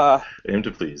 Aim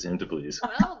to please. Aim to please.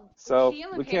 Well, So, she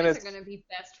and Lucanus- Lucanus are going to be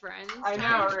best friends. I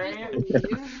know, right?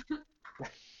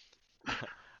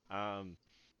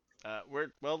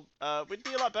 We'd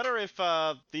be a lot better if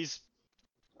these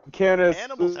Lucanus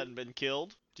animals hadn't been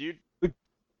killed. Do you?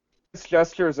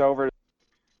 gestures over.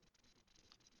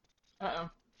 Uh-oh.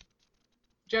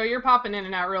 Joe, you're popping in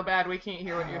and out real bad. We can't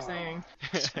hear what you're saying.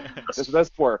 Does this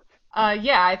work?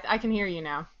 Yeah, I can hear you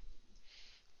now.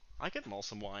 I could mull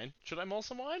some wine. Should I mull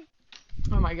some wine?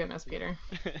 Oh my goodness, Peter.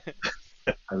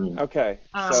 I mean, Okay.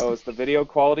 So is the video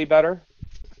quality better?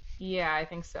 Yeah, I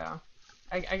think so.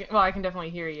 Well, I can definitely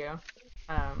hear you,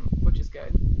 which is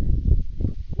good.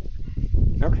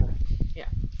 Okay. Yeah.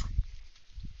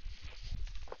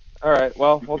 All right.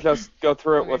 Well, we'll just go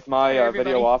through it Okay. with my Sorry,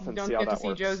 everybody. video off and Don't see how get that to see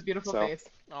works. Joe's beautiful So, face.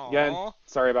 Again, Aww.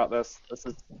 sorry about this.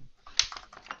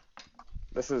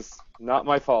 This is not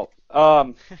my fault.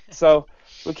 So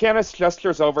Lucanus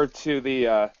gestures over to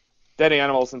the dead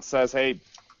animals and says, "Hey,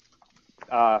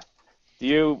 would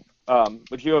you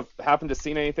have happened to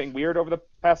seen anything weird over the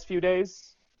past few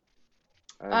days?"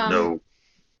 no.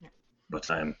 But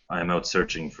I'm out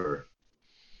searching for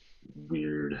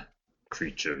weird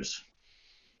creatures.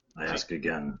 I ask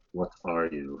again, what are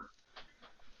you?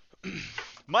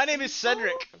 My name is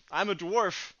Cedric. I'm a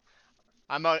dwarf.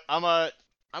 I'm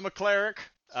a cleric.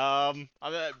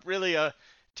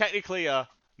 Technically a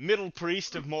middle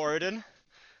priest of Moradin.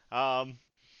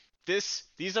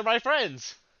 These are my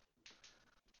friends.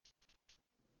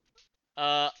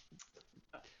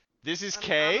 This is I'm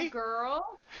Kay. a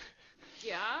girl.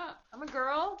 Yeah, I'm a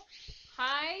girl.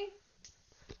 Hi.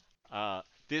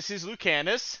 This is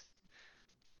Lucanus.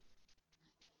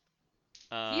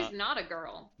 He's not a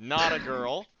girl. Not a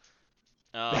girl.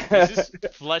 This is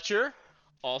Fletcher,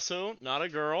 also not a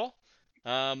girl.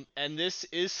 And this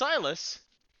is Silas.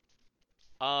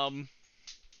 Who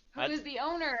is the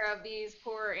owner of these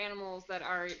poor animals that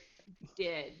are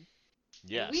dead?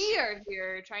 Yes. And we are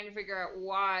here trying to figure out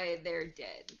why they're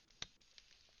dead.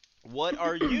 What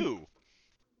are you?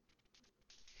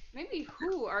 Maybe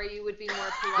who are you would be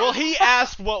more polite. Well, he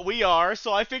asked what we are,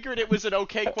 so I figured it was an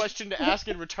okay question to ask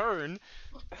in return.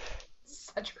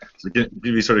 Cedric. So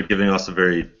be sort of giving us a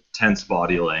very tense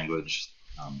body language,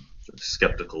 sort of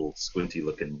skeptical, squinty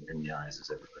look in the eyes as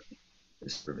everybody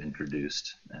is sort of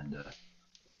introduced, and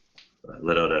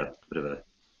let out a bit of a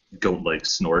goat-like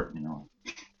snort,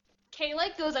 Kay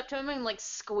like goes up to him and like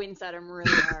squints at him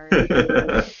really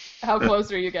hard. How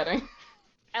close are you getting?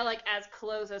 And like as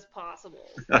close as possible.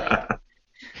 Like,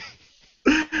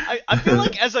 I feel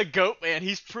like as a goat man,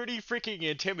 he's pretty freaking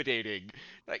intimidating.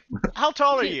 Like, how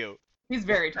tall are you? He's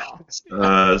very tall.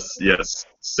 Yes,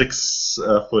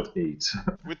 6'8".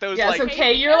 With those Yes, like,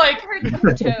 okay, you're like, her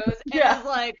toes and Yeah. is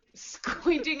like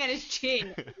squinting at his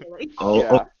chin. Like,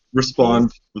 I'll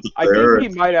respond with a I glare.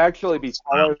 think he might actually be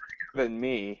taller than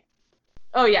me.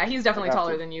 oh yeah, he's definitely I'd have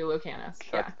taller to than you, Lucanus.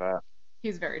 Yeah, Check that.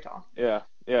 he's very tall. Yeah,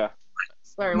 yeah.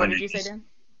 Sorry, My what did you say, name's- Dan?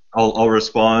 I'll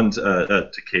respond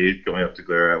to Kate going up to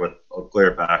glare at. I'll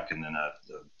glare back and then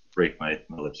break my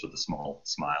lips with a small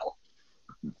smile,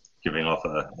 giving off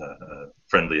a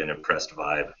friendly and impressed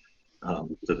vibe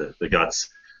to the guts.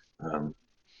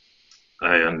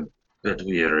 I am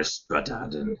Bedwiris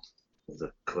Badaden of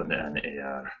the Kunan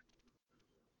Ayar.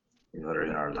 You are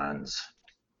in our lands.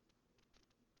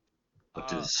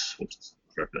 What is the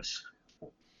purpose?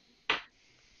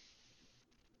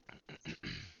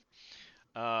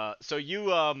 So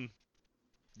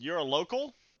you're a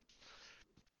local?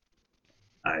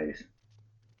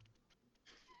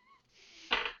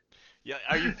 Yeah,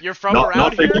 you're from Not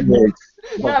around big here? old,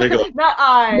 not big old. Not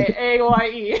I,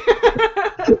 A-Y-E.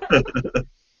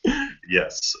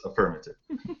 Yes, affirmative.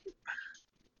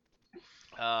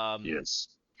 Yes.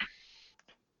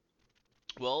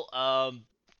 Well,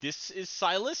 this is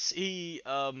Silas. He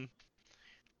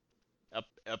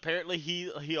apparently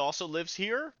he also lives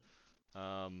here,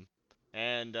 and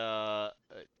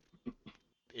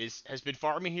has been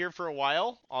farming here for a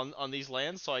while on these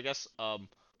lands. So I guess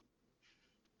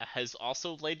has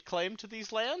also laid claim to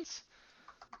these lands.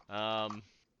 So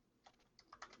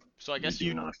I guess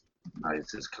do not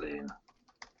recognize his claim.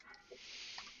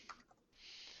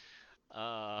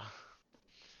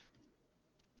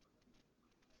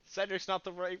 Cedric's not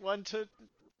the right one to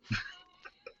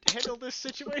handle this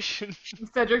situation.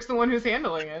 Cedric's the one who's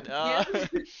handling it. Uh,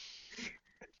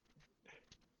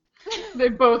 They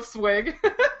both swig.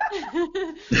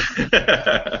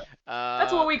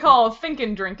 That's what we call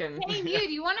thinking drinking. hey, dude,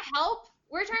 you want to help?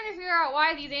 We're trying to figure out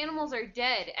why these animals are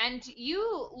dead, and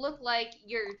you look like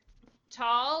you're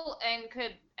tall and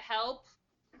could help.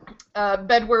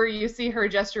 Bedwer, you see her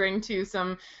gesturing to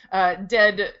some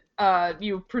dead,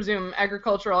 you presume,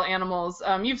 agricultural animals.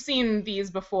 You've seen these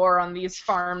before on these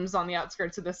farms on the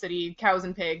outskirts of the city, cows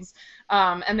and pigs,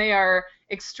 and they are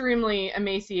extremely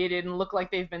emaciated and look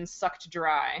like they've been sucked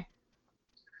dry.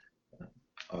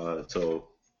 So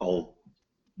I'll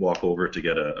walk over to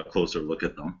get a closer look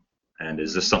at them. And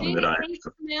is this something that I... They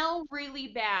smell really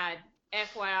bad,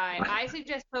 FYI. I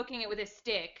suggest poking it with a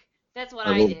stick. That's what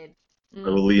I I will- did. I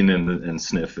will lean in and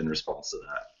sniff in response to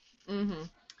that.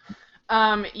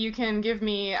 Mm-hmm. You can give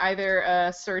me either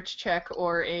a search check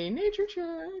or a nature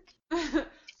check.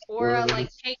 Or like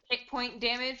take hit point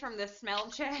damage from the smell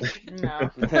check.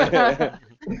 No.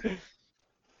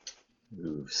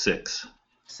 Ooh, 6.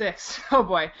 6. Oh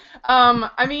boy.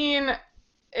 I mean,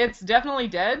 it's definitely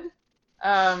dead.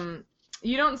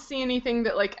 You don't see anything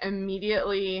that like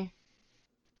immediately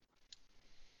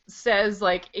says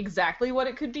like exactly what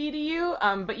it could be to you.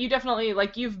 But you definitely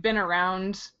like you've been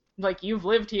around, like you've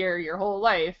lived here your whole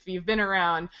life. You've been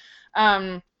around.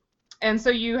 And so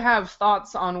you have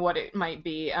thoughts on what it might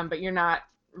be, but you're not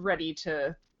ready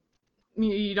to.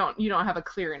 You don't have a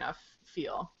clear enough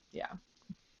feel. Yeah.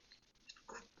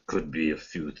 Could be a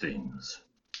few things.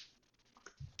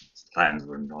 Plans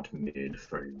were not made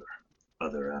for your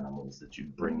other animals that you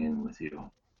bring in with you.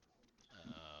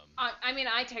 I mean,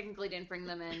 I technically didn't bring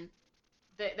them in.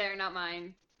 They're not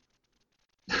mine.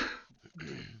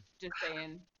 Just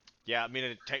saying. yeah, I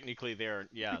mean technically they're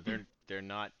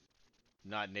not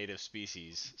native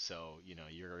species, so you know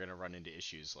you're gonna run into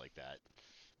issues like that.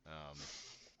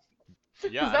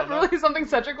 Yeah, Is I that don't know. really something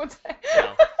Cedric would say?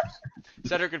 No.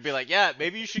 Cedric would be like, yeah,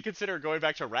 maybe you should consider going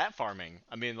back to rat farming.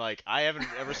 I mean, like, I haven't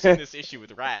ever seen this issue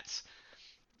with rats.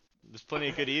 There's plenty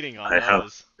of good eating on I have.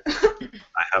 those.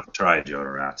 I have tried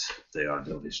your rats. They are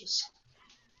delicious.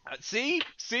 See?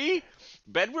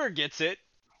 Bedware gets it.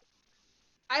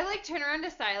 I like turn around to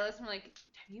Silas and I'm like,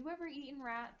 have you ever eaten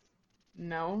rats?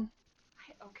 No.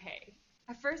 Okay.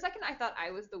 For a second, I thought I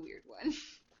was the weird one.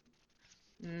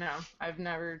 No, I've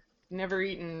never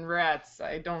eaten rats.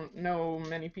 I don't know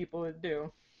many people that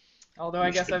do. Although I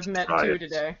You guess should I've met try 2 it.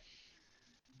 today.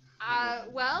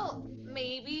 Well,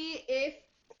 maybe if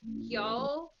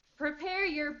y'all prepare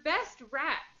your best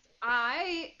rats,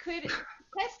 I could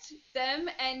test them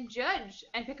and judge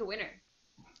and pick a winner.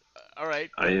 All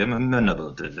right. I am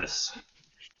amenable to this.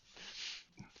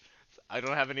 I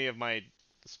don't have any of my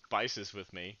spices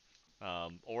with me.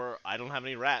 Or I don't have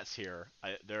any rats here.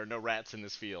 There are no rats in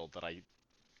this field that I.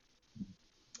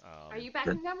 Are you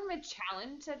backing down from a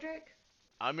challenge, Cedric?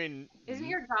 I mean, Isn't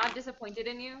your god disappointed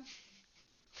in you?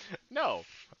 no.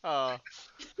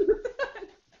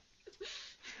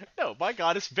 No, my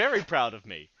God is very proud of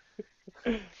me.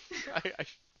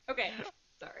 Okay,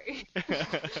 sorry.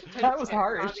 That was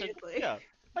harsh. Obviously. Yeah,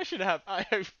 I should have. I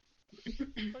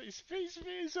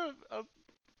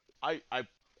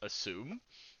assume.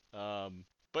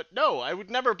 But no, I would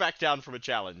never back down from a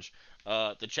challenge.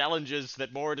 The challenges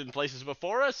that Moradin places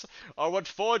before us are what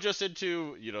forge us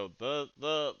into, the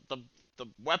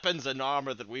weapons and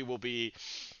armor that we will be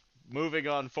moving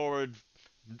on forward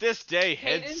this day.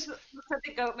 Hence, looks at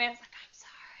the goat man's like,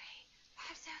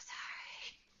 I'm so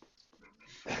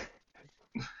sorry.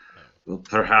 Well,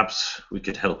 perhaps we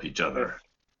could help each other.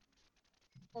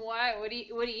 Why? What do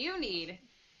you need?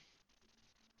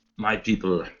 My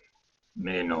people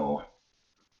may know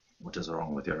what is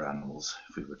wrong with your animals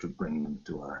if we were to bring them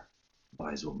to our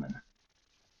wise woman.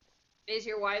 Is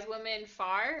your wise woman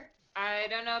far? I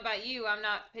don't know about you. I'm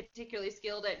not particularly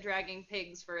skilled at dragging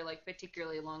pigs for like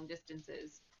particularly long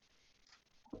distances.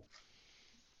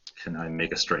 Can I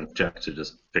make a strength check to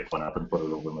just pick one up and put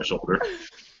it over my shoulder?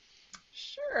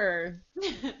 Sure.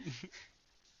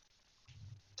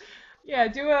 Yeah,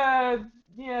 let's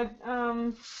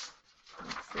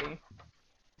see.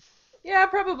 Yeah,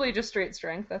 probably just straight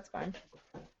strength, that's fine.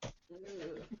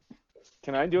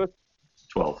 Can I do a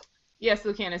 12. Yes,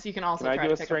 Lucanus, you can also Can I try do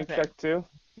to a pick up a strength pig. check too?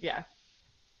 Yeah.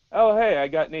 Oh, hey, I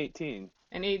got an 18.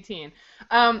 An 18.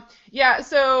 Yeah,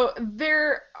 so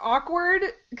they're awkward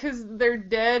because they're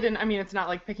dead, and I mean, it's not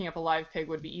like picking up a live pig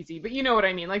would be easy, but you know what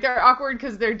I mean. Like, they're awkward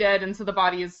because they're dead, and so the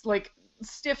body is, like,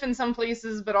 stiff in some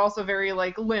places, but also very,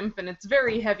 like, limp, and it's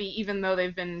very heavy, even though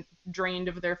they've been drained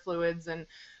of their fluids, and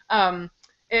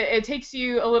it takes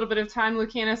you a little bit of time,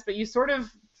 Lucanus, but you sort of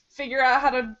figure out how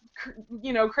to,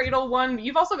 cradle one.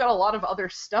 You've also got a lot of other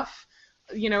stuff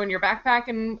in your backpack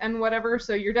and whatever,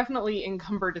 so you're definitely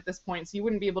encumbered at this point, so you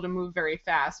wouldn't be able to move very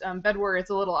fast. Bedwar, it's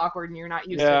a little awkward and you're not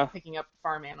used to picking up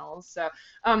farm animals. So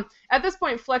at this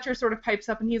point, Fletcher sort of pipes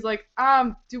up and he's like,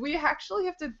 do we actually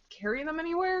have to carry them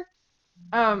anywhere?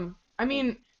 I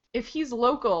mean, if he's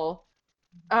local,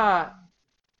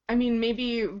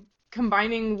 maybe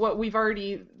combining what we've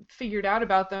already figured out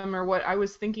about them or what I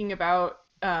was thinking about,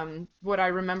 what I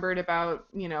remembered about,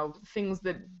 things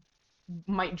that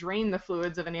might drain the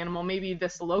fluids of an animal, maybe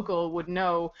this local would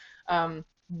know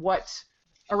what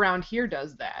around here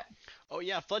does that. Oh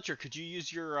yeah, Fletcher, could you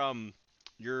use your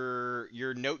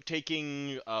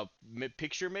note-taking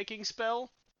picture-making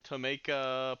spell to make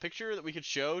a picture that we could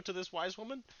show to this wise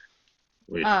woman?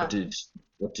 Wait, what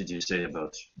did you say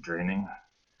about draining?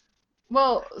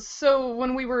 Well, so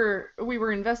when we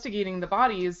were investigating the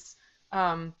bodies,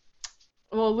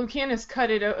 Lucanus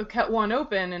cut one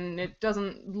open, and it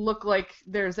doesn't look like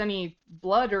there's any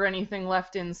blood or anything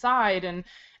left inside, and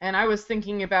I was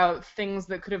thinking about things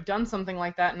that could have done something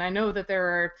like that, and I know that there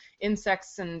are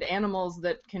insects and animals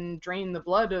that can drain the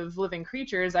blood of living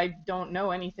creatures. I don't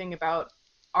know anything about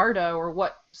Arda or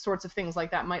what sorts of things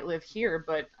like that might live here,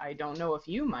 but I don't know if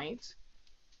you might.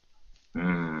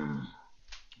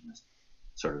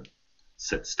 Sort of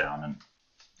sits down and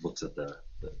looks at the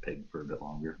pig for a bit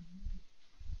longer.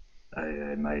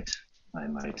 I might.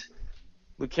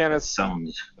 Lucanus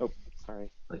sounds sorry.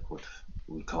 like what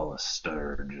we call a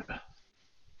sturge.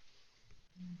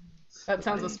 That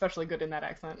sounds especially good in that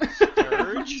accent.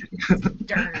 Sturge?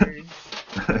 Sturge.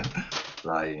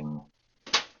 Flying,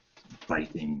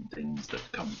 biting things that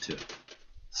come to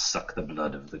suck the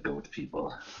blood of the goat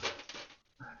people.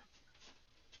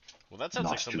 Well, that sounds Not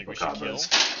like something we should kill.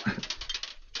 chupacabras.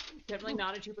 Definitely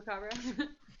not a chupacabra.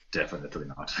 Definitely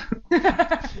not.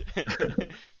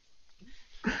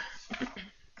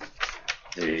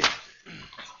 They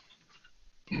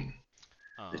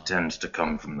tend to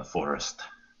come from the forest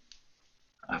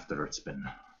after it's been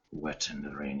wet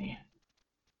and rainy.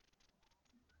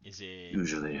 Is it?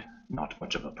 Usually not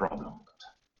much of a problem.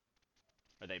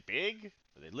 Are they big?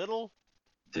 Are they little?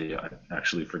 I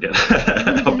actually forget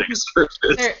how big a sturge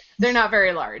is. They're not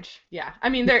very large. Yeah, I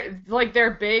mean they're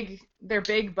big. They're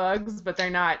big bugs, but they're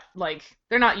not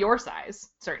your size,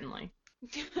 certainly.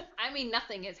 I mean,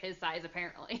 nothing is his size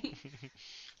apparently.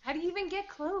 How do you even get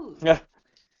clothes? Yeah.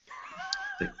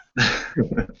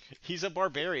 He's a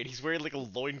barbarian. He's wearing like a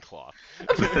loincloth.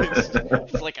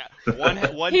 It's like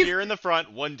one deer in the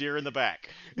front, one deer in the back.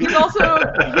 He's also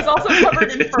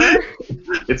covered in fur.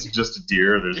 It's just a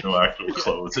deer. There's no actual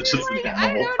clothes. It's just Like, an I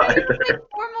animal. don't know, do you have, like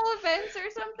formal events or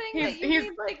something that you He's-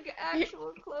 need like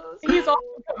actual clothes? He's also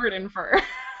covered in fur.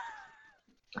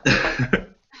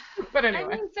 But I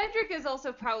anyway. mean, Cedric is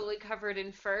also probably covered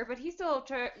in fur, but he still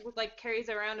carries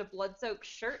around a blood-soaked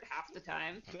shirt half the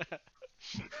time.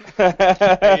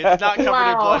 Hey, it's not covered in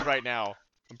Wow. blood right now.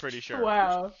 I'm pretty sure.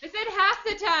 Wow. I said half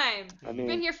the time. I You've been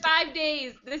mean, here 5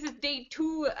 days. This is day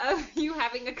 2 of you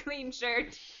having a clean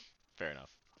shirt. Fair enough.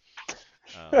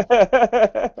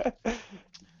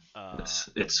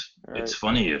 It's Alright.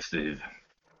 funny if they've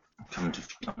come to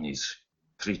feed on these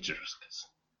creatures, because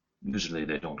usually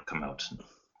they don't come out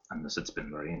unless it's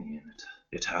been rainy, and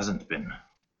it hasn't been.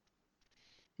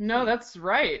 No, that's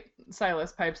right.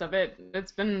 Silas pipes up.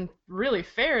 It's been really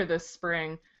fair this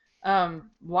spring.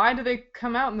 Why do they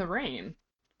come out in the rain?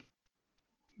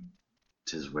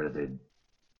 'Tis where they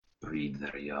breed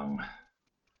their young.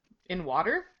 In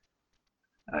water?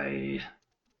 I.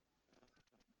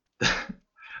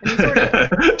 And he sort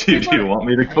of- do you want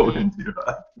me to go into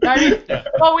that? I mean,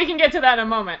 well, we can get to that in a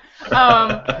moment.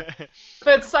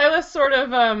 But Silas sort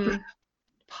of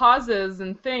pauses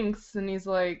and thinks, and he's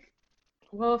like,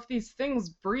 well, if these things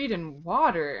breed in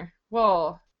water,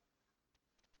 well,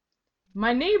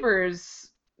 my neighbors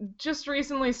just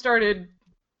recently started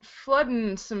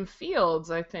flooding some fields,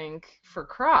 I think, for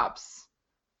crops.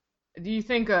 Do you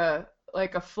think a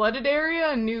flooded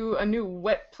area, a new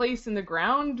wet place in the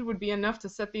ground would be enough to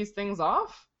set these things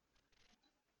off?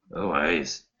 Oh, aye,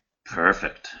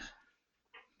 perfect.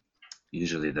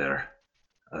 Usually they're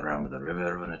around the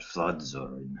river when it floods, or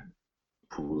in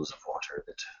pools of water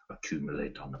that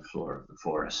accumulate on the floor of the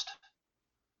forest.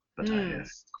 But a flooded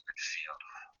field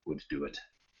would do it.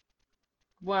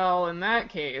 Well, in that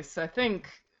case, I think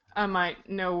I might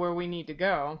know where we need to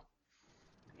go.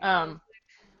 Huh?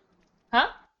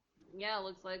 Yeah,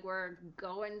 looks like we're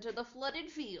going to the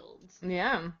flooded fields.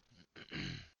 Yeah.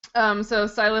 So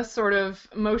Silas sort of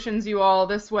motions you all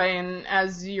this way, and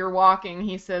as you're walking,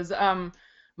 he says,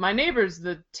 my neighbors,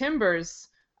 the Timbers,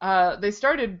 they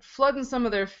started flooding some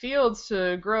of their fields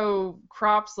to grow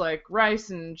crops like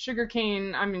rice and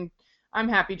sugarcane. I mean, I'm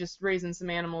happy just raising some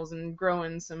animals and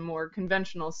growing some more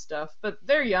conventional stuff, but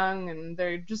they're young and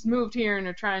they just moved here and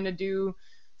are trying to do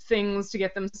things to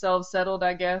get themselves settled,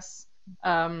 I guess.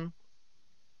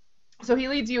 So he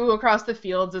leads you across the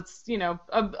fields. It's,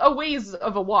 a ways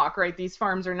of a walk, right? These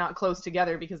farms are not close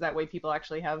together because that way people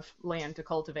actually have land to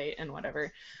cultivate and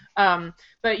whatever.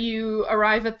 But you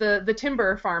arrive at the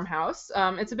Timber farmhouse.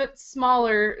 It's a bit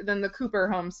smaller than the Cooper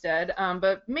homestead,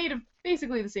 but made of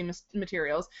basically the same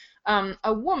materials.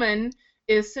 A woman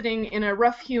is sitting in a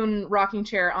rough-hewn rocking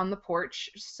chair on the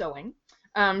porch sewing.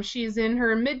 She's in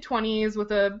her mid-20s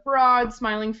with a broad,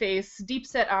 smiling face,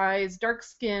 deep-set eyes, dark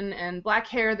skin, and black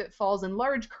hair that falls in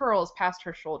large curls past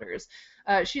her shoulders.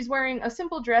 She's wearing a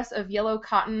simple dress of yellow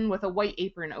cotton with a white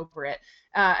apron over it.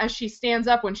 As she stands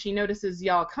up when she notices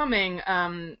y'all coming,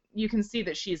 you can see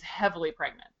that she's heavily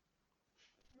pregnant.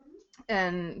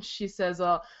 And she says,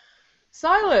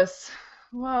 Silas,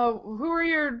 well, who are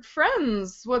your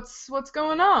friends? What's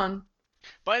going on?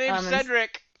 My name's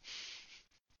Cedric.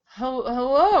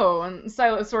 Hello, and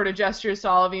Silas sort of gestures to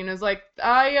all of you and is like,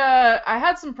 I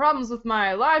had some problems with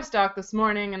my livestock this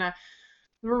morning, and I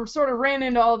sort of ran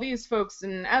into all these folks,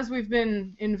 and as we've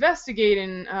been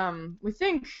investigating, we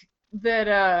think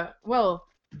that, well,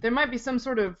 there might be some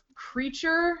sort of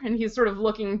creature, and he's sort of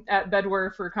looking at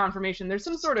Bedwer for confirmation. There's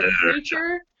some sort of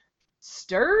creature,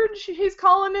 sturge, he's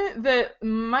calling it, that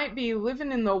might be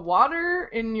living in the water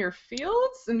in your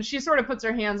fields, and she sort of puts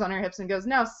her hands on her hips and goes,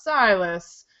 now,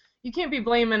 Silas, you can't be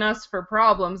blaming us for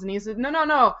problems. And he said,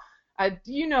 no.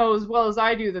 You know as well as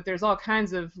I do that there's all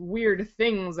kinds of weird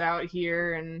things out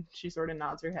here. And she sort of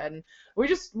nods her head. And we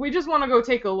just want to go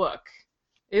take a look.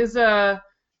 Is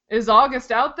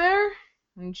August out there?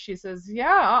 And she says,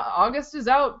 yeah, August is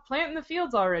out planting the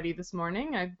fields already this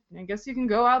morning. I guess you can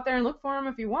go out there and look for him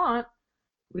if you want.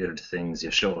 Weird things. You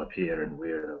show up here and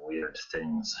weird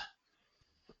things.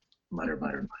 Mutter.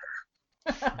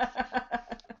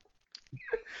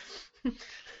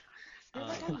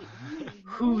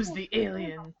 Who's the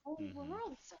alien? Whole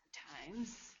world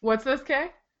sometimes. What's this,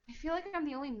 Kay? I feel like I'm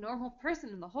the only normal person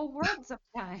in the whole world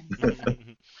sometimes. Where do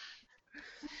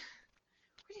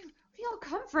y'all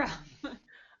come from?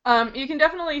 You can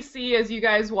definitely see as you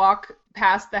guys walk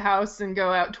past the house and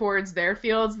go out towards their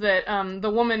fields that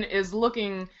the woman is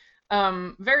looking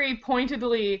very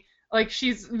pointedly, like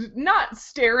she's not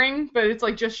staring, but it's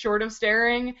like just short of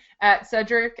staring at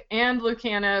Cedric and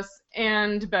Lucanus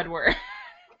and Bedwer.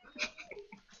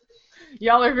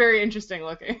 Y'all are very interesting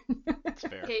looking. That's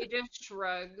fair. Kay just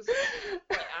shrugs.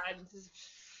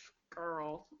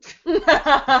 Girl.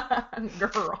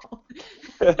 Girl.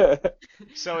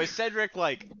 So is Cedric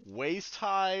like waist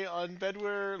high on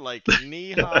Bedware, like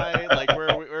knee high, like where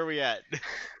are we at?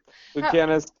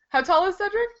 Lucanus, How tall is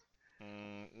Cedric?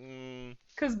 Mm,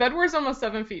 Because Bedware's almost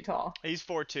 7 feet tall. he's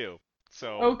 4'2", so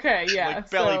Okay, yeah. like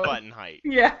belly so- button height.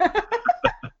 Yeah.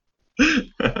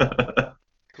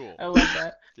 Cool. I love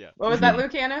that. Yeah. What was that,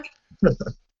 Lucanus?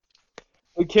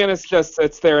 Lucanus just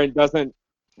sits there and doesn't.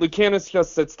 Lucanus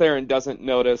just sits there and doesn't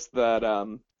notice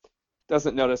that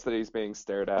he's being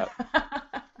stared at.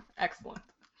 Excellent.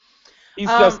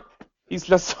 He's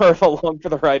just sort of along for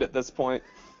the ride at this point.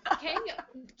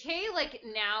 Kay like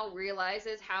now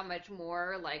realizes how much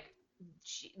more like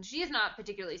she is not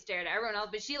particularly stared at everyone else,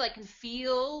 but she like can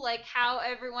feel like how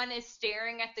everyone is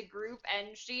staring at the group,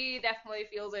 and she definitely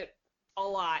feels it a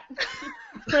lot.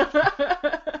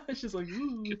 She's like,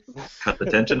 ooh. Cut the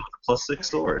tension with a +6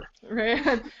 sword.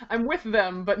 Right? I'm with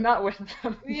them, but not with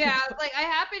them. Yeah, like I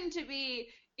happen to be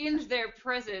in their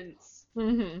presence,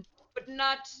 Mm-hmm. but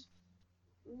not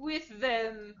with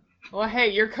them. Well, hey,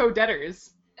 you're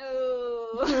co-debtors.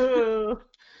 Oh.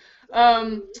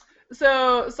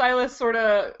 So Silas sort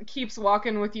of keeps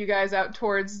walking with you guys out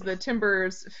towards the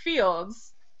Timbers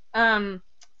fields. And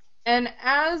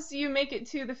as you make it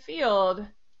to the field,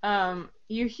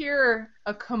 you hear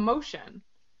a commotion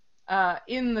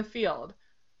in the field.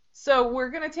 So we're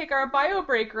going to take our bio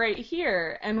break right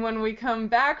here, and when we come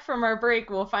back from our break,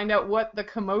 we'll find out what the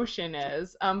commotion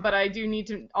is. But I do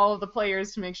need all of the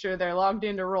players to make sure they're logged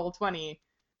into Roll20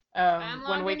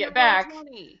 when we get back,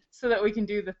 so that we can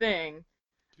do the thing.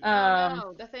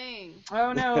 No, the thing.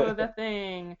 Oh no, the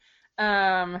thing.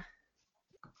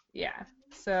 Yeah.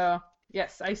 So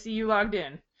yes, I see you logged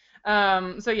in.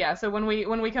 So when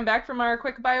we come back from our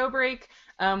quick bio break,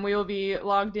 we will be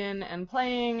logged in and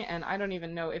playing, and I don't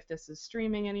even know if this is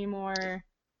streaming anymore.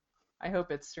 I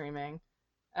hope it's streaming.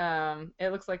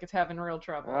 It looks like it's having real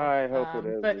trouble. I hope it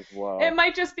is but as well. it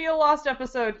might just be a lost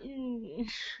episode.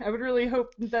 I would really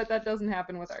hope that doesn't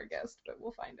happen with our guest, but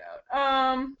we'll find out.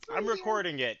 I'm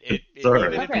recording it. Sorry,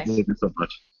 Even if Okay. thank you so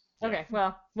much. Okay,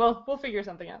 well, we'll figure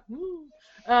something out.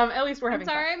 At least we're I'm having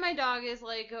fun. sorry, my dog is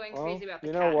like going Well, crazy about the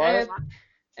you cat. know what?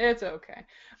 It's okay.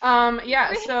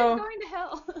 Yeah, It's so going to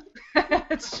hell.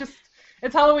 it's Halloween.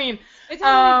 It's Halloween. It's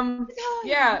Halloween.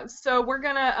 Yeah, so we're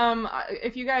gonna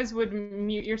if you guys would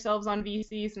mute yourselves on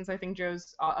VC, since I think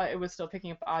Joe's it was still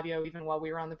picking up audio even while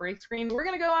we were on the break screen. We're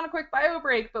gonna go on a quick bio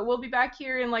break, but we'll be back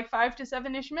here in like 5 to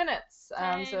 7-ish minutes. 10,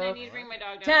 I So need to bring my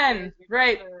dog 10, downstairs.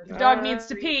 right? The dog needs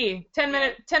to pee.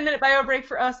 10-minute bio break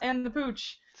for us and the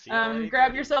pooch. See you at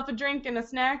Grab 8:30. yourself a drink and a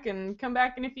snack and come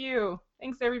back in a few.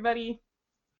 Thanks, everybody.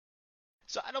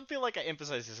 So I don't feel like I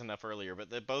emphasized this enough earlier, but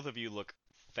both of you look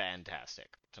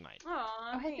fantastic tonight.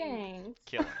 Aw, thanks.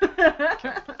 Killing it.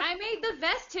 I made the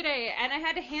vest today, and I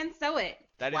had to hand sew it.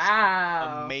 That is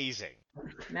Wow. amazing.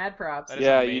 Mad props. That is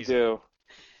Yeah, you amazing. do.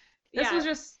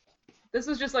 This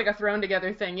was just like a thrown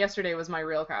together thing. Yesterday was my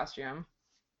real costume,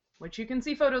 which you can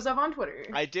see photos of on Twitter.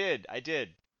 I did.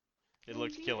 It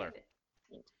looked killer.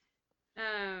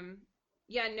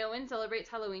 Yeah, no one celebrates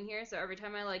Halloween here, so every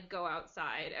time I like go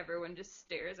outside, everyone just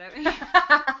stares at me.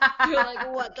 You're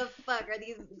like, what the fuck are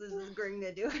this is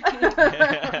Gringa doing?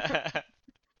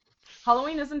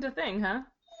 Halloween isn't a thing, huh?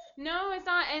 No, it's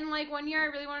not. And like 1 year, I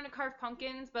really wanted to carve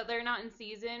pumpkins, but they're not in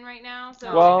season right now,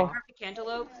 so Well- I carved a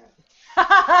cantaloupe.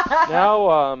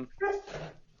 Now,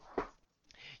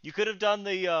 You could have done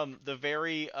the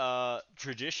very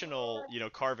traditional,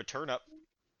 carve a turnip.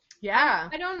 Yeah.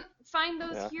 I don't find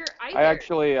those Yeah. here either. I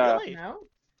actually, Really? No?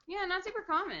 Yeah, not super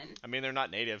common. I mean, they're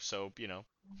not native, so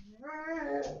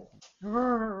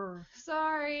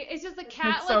Sorry, it's just the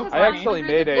cat. It's so like, has I funny. gone actually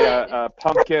under made the a bed.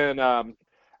 pumpkin.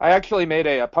 I actually made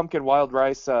a pumpkin wild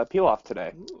rice pilaf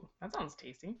today. Ooh, that sounds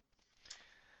tasty.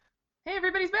 Hey,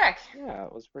 everybody's back. Yeah,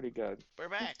 it was pretty good. we're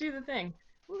Let's back. do the thing.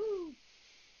 Woo.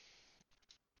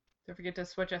 Don't forget to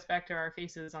switch us back to our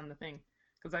faces on the thing,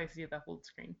 because I see the whole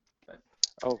screen.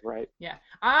 Oh, right. Yeah,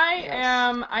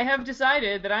 Yes. I have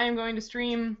decided that I am going to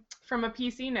stream from a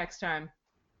PC next time,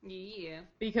 Yeah.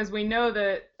 because we know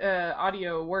that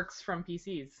audio works from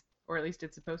PCs, or at least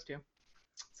it's supposed to.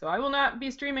 So I will not be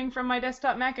streaming from my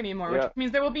desktop Mac anymore, Yeah. which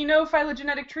means there will be no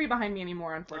phylogenetic tree behind me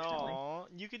anymore, unfortunately. Aw,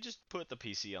 you could just put the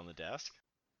PC on the desk.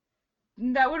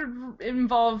 That would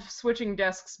involve switching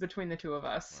desks between the two of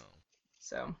us. Oh.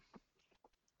 So,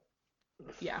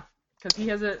 yeah, because he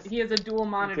has a dual You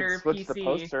monitor could switch PC, the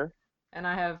poster. and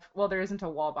I have, well, there isn't a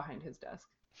wall behind his desk.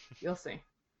 You'll see.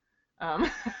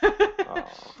 Aw.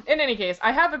 In any case,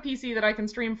 I have a PC that I can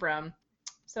stream from,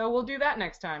 so we'll do that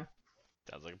next time.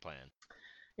 Sounds like a plan.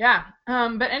 Yeah.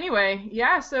 But anyway,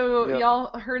 yeah. So Yep.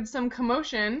 y'all heard some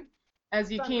commotion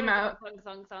as you came out.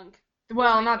 Thunk.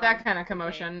 Well, my not that phone? kind of Okay.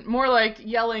 commotion. More like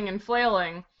yelling and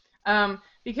flailing.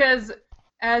 Because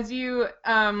as you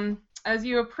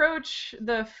approach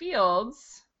the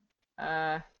fields,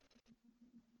 boop,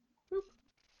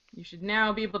 you should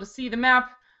now be able to see the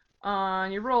map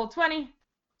on your roll 20,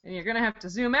 and you're gonna have to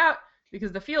zoom out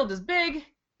because the field is big,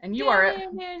 and you are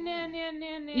at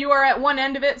one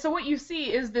end of it. So what you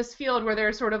see is this field where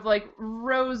there's sort of like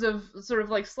rows of sort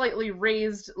of like slightly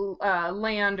raised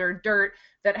land or dirt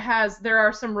there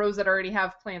are some rows that already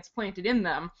have plants planted in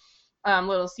them,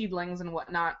 little seedlings and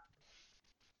whatnot.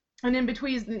 And in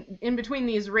between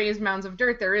these raised mounds of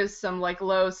dirt, there is some like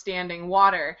low standing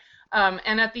water.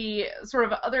 And at the sort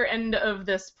of other end of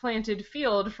this planted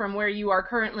field from where you are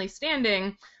currently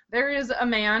standing, there is a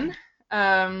man,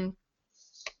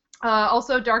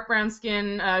 also dark brown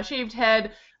skin, shaved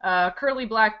head, curly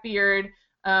black beard,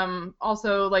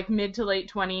 also like mid to late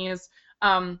 20s.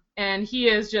 And he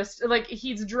is just like,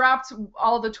 he's dropped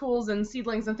all the tools and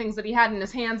seedlings and things that he had in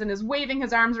his hands and is waving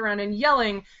his arms around and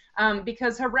yelling,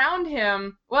 because around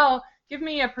him, well, give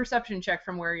me a perception check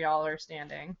from where y'all are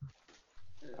standing.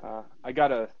 I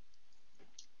got a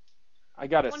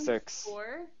 6.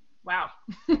 24. Wow.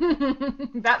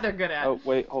 That they're good at. Oh,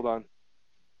 wait, hold on.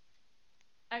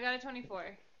 I got a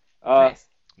 24. Nice.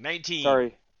 19.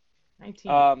 Sorry.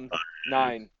 19.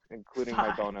 9, including my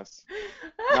Five. bonus.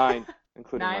 9,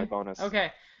 including my 9? bonus.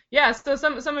 Okay. Yeah, so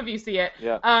some of you see it.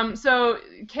 Yeah. So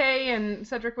Kay and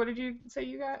Cedric, what did you say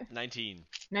you got? 19.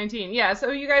 19. Yeah,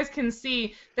 so you guys can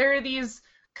see there are these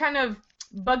kind of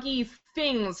buggy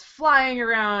things flying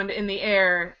around in the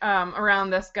air around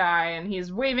this guy, and he's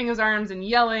waving his arms and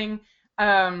yelling.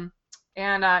 Now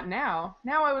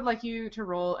I would like you to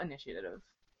roll initiative.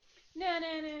 No.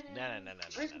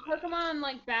 Where's Pokemon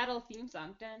like battle theme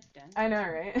song? Dun, dun, I know,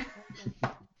 right?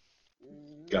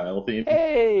 Guile theme.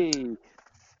 Hey!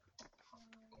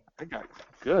 I got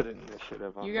good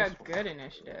initiative on You this got one. good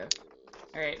initiative.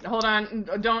 All right, hold on.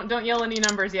 Don't yell any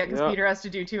numbers yet, because Yeah. Peter has to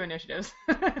do 2 initiatives.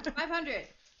 500.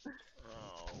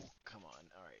 Oh, come on.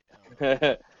 All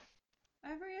right.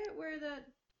 I forget where that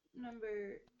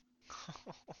number.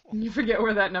 You forget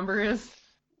where that number is.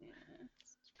 Yeah.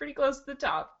 It's pretty close to the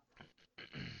top.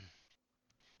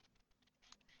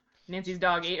 Nancy's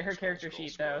dog ate her character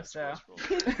sheet, though, so.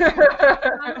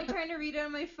 I'm like trying to read it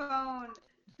on my phone.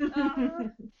 I don't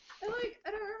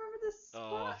remember this.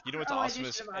 Oh, you know what's awesome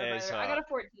is I got a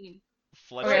 14.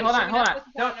 Fletcher. Okay, hold on. Should we not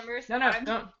put down numbers?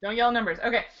 Don't yell numbers.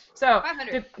 Okay, so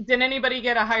 500. did anybody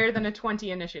get a higher than a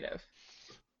 20 initiative?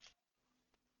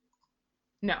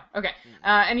 No. Okay.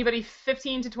 Anybody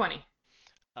 15 to 20?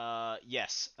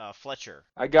 Yes. Fletcher.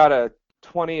 I got a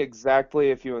 20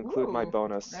 exactly if you include my Ooh.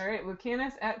 bonus. All right,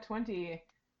 Lucanus at 20.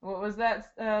 What was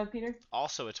that, Peter?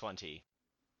 Also a 20.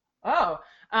 Oh,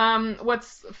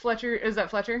 what's Fletcher? Is that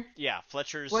Fletcher? Yeah,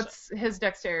 Fletcher's What's his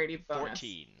dexterity bonus?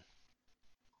 14.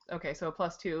 Okay, so a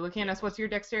 +2. Lucanus, what's your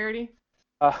dexterity?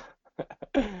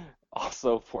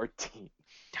 Also 14.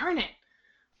 Darn it!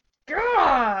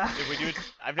 Gah! Did we do it?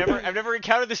 I've never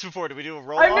encountered this before. Did we do a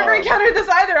roll? I've never encountered this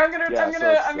either. I'm gonna Yeah,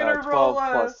 I'm gonna 12 roll.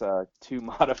 plus 2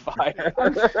 modifier.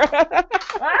 My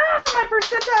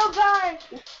percentile die.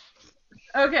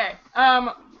 Okay.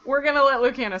 We're gonna let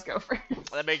Lucanus go first.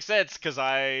 That makes sense because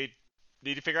I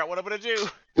need to figure out what I'm gonna do.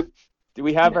 Do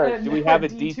we have a D2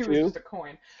 is D2? just a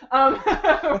coin.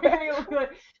 We're gonna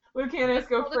let Lucanus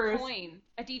go Hold first. a coin.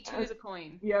 A D2 is a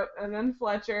coin. Yep, and then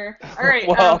Fletcher. All right.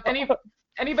 Wow.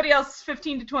 Anybody else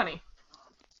 15 to 20?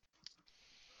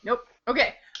 Nope.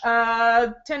 Okay.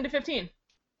 10 to 15.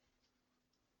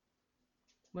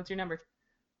 What's your number?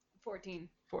 14.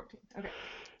 14. Okay.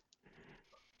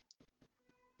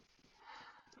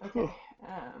 Okay.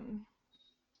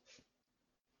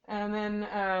 And then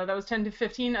that was 10 to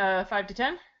 15. 5 to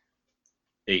 10.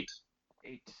 8.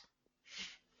 8.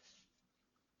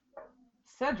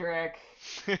 Cedric.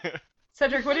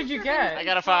 Cedric, what did you get? I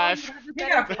got a 5. You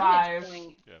got a 5.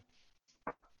 Yeah.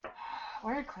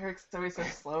 Why are clerics always so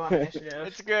slow on initiative?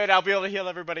 It's good. I'll be able to heal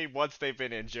everybody once they've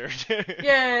been injured.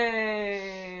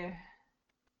 Yay!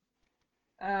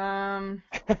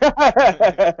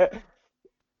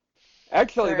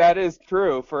 Actually, Sorry. that is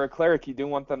true. For a cleric, you do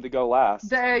want them to go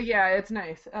last. Yeah, it's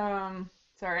nice.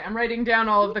 Sorry, I'm writing down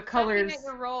all of the colors. Looking at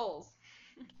your rolls.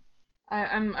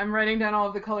 I'm writing down all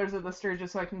of the colors of the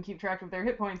Sturgis so I can keep track of their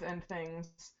hit points and things.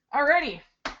 Alrighty,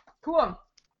 cool.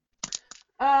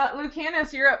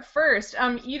 Lucanus, you're up first.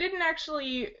 You didn't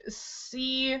actually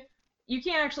see. You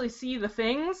can't actually see the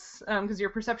things because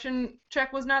your perception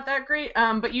check was not that great.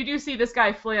 But you do see this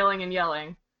guy flailing and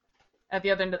yelling at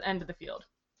the other end of the field.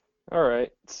 All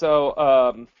right.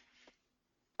 So,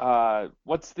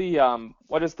 what is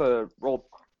the roll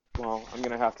Well, I'm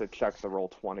gonna have to check the roll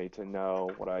 20 to know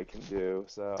what I can do.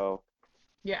 So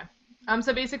Yeah.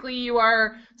 So basically you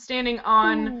are standing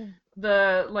on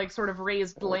the like sort of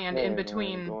raised land in I'm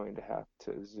between going to have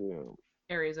to zoom.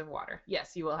 areas of water.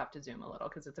 Yes, you will have to zoom a little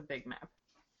because it's a big map.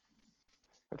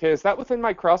 Okay, is that within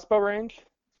my crossbow range?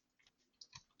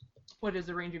 What is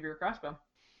the range of your crossbow?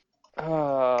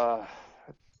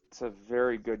 It's a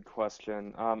very good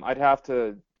question. I'd have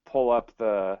to pull up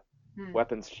the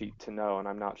weapons sheet to know, and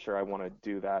I'm not sure I want to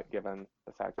do that given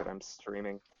the fact that I'm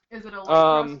streaming. Is it a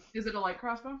light Is it a light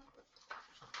crossbow?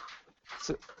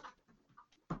 So,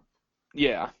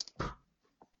 yeah.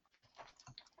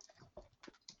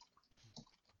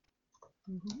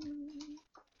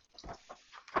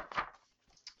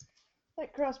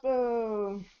 Light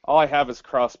crossbow. All I have is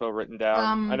crossbow written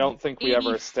down. I don't think we 80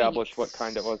 ever established feet. what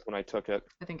kind it was when I took it.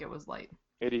 I think it was light.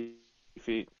 80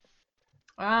 feet.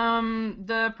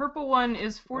 The purple one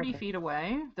is 40 Okay. feet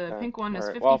away. The Okay, pink one is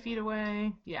alright, 50 well- feet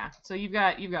away. Yeah, so you've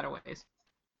got a ways.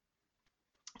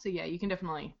 So yeah, you can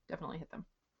definitely hit them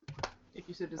if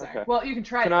you so desire. Okay. Well, you can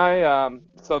try. Can to. I,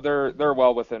 so they're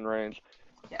well within range.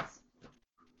 Yes.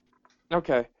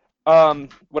 Okay.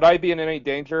 Would I be in any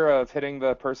danger of hitting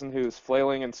the person who's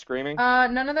flailing and screaming?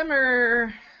 None of them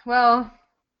are. Well,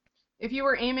 if you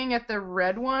were aiming at the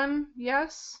red one,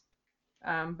 yes.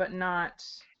 But not.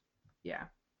 Yeah.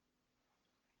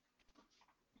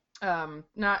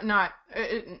 Not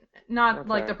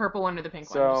like Okay. the purple one or the pink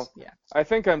one. So- Just- yeah. I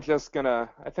think I'm just gonna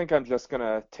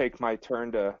take my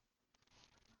turn to.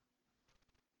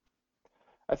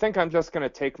 I think I'm just gonna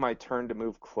take my turn to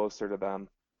move closer to them.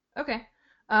 Okay.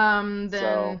 Then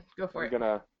So, go for I'm it.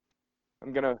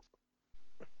 gonna.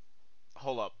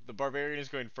 Hold up. The barbarian is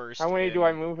going first. How many do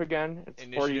and I move again? It's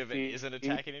 40 Initiative feet. isn't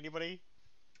attacking anybody.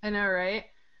 I know, right?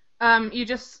 You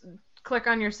just click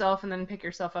on yourself and then pick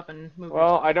yourself up and move. Well,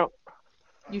 yourself. I don't.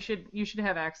 You should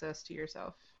have access to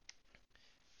yourself.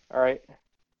 All right.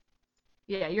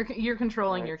 Yeah, you're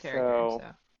controlling Right, your character.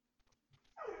 so-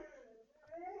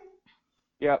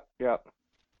 Yep.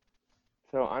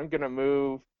 So I'm gonna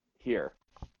move here.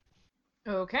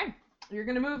 Okay, you're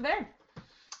gonna move there.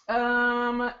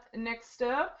 Next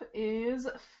up is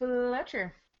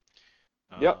Fletcher.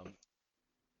 Yep. Um,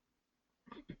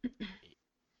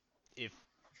 if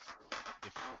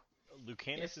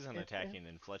Lucanus isn't attacking,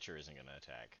 then Fletcher isn't going to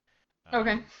attack.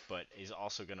 Okay. But is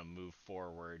also going to move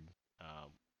forward.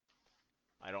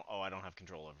 I don't have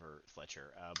control over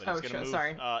Fletcher. But Oh, it's going to sure, move.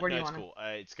 sorry. Where do no, you it's wanna- cool.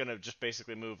 It's going to just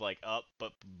basically move like up,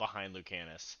 but behind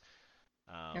Lucanus.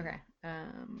 Okay.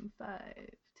 5,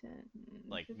 10.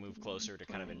 Like 15, move closer to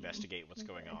kind of 20, investigate what's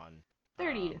going 25, on.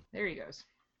 30. There he goes.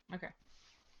 Okay.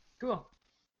 Cool.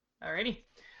 Alrighty.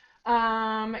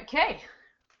 Kay,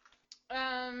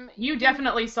 you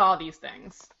definitely saw these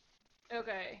things.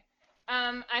 Okay.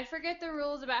 I forget the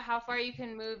rules about how far you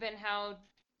can move and how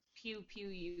pew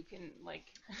you can like.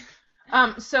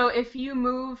 So if you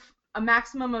move a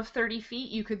maximum of 30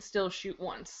 feet, you could still shoot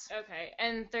once. Okay,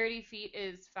 and 30 feet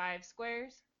is 5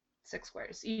 squares. 6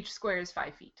 squares. Each square is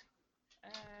 5 feet.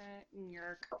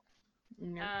 Yerk.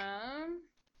 Yep.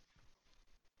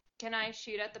 Can I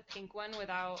shoot at the pink one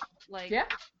without like? Yeah.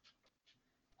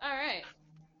 All right.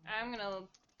 I'm gonna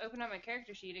open up my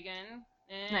character sheet again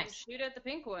and Nice. shoot at the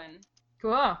pink one.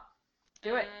 Cool.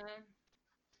 Do it.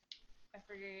 I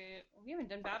forget. We haven't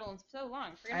done battle in so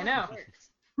long. Forget I how know. this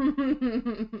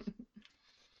works.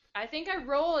 I think I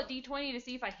roll a d20 to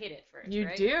see if I hit it first. You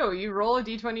right? do. You roll a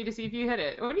d20 to see if you hit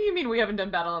it. What do you mean we haven't done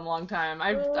battle in a long time?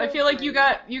 I Oh, feel like you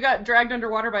sorry. got dragged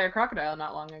underwater by a crocodile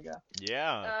not long ago.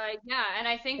 Yeah. Yeah, and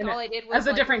I think And all I did was As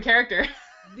a like, different character.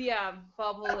 yeah,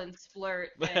 bubble and splurt,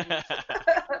 and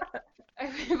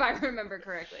if I remember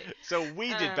correctly. So we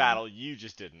did Um, battle. You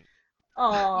just didn't.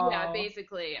 Oh. Yeah,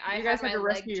 basically. I You guys had had my to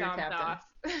leg rescue your chomped captain. off.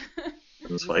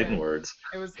 Those fighting words.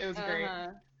 It was great.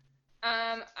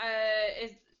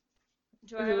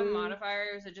 Do I have a Ooh. modifier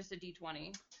or is it just a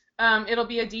d20? It'll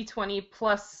be a d20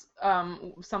 plus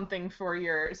something for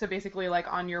your, so basically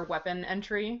like on your weapon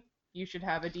entry, you should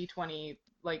have a d20,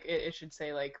 like it should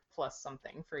say like plus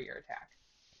something for your attack.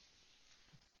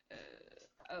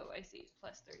 Oh, I see.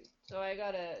 Plus 3. So I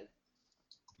got a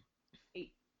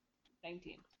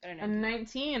 19. Got a A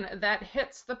 19, that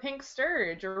hits the pink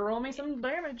sturge. Roll me some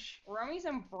damage. Roll me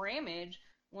some damage.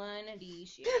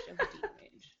 1d6 of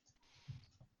damage.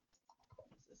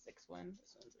 This is a 6 one.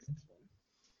 This one's a 6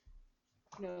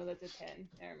 one. No, that's a 10.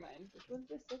 Never mind. Which one's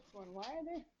the 6 one? Why are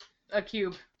they? A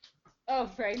cube. Oh,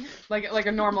 right. Like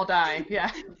a normal die,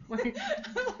 yeah. Where's the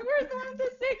one with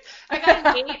the 6? I got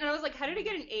an 8, and I was like, how did I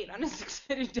get an 8 on a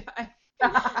 6-sided die?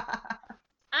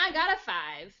 I got a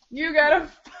 5. You got a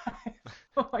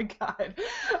 5. Oh my god.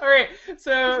 All right.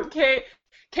 So Kay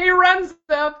runs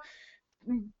up,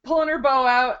 pulling her bow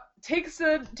out, takes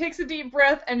a deep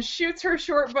breath, and shoots her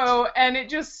short bow, and it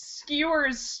just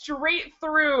skewers straight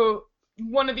through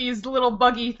one of these little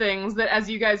buggy things that, as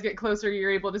you guys get closer,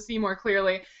 you're able to see more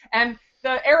clearly. And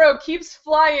the arrow keeps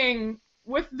flying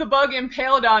with the bug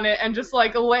impaled on it, and just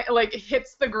like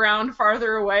hits the ground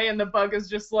farther away, and the bug is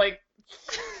just like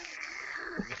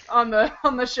on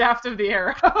the shaft of the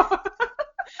arrow.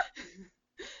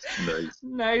 Nice.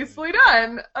 Nicely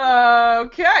done.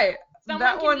 Okay. Someone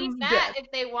That can one's eat that dead.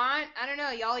 if they want. I don't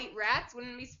know. Y'all eat rats?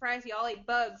 Wouldn't be surprised y'all eat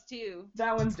bugs too.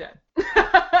 That one's dead.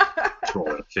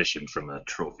 Trolling fishing from a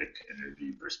trophic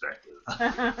energy perspective.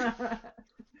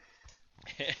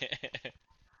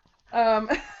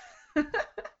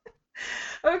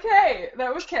 Okay,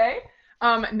 that was Kay.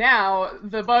 Now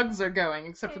the bugs are going,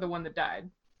 except for the one that died.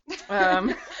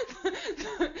 The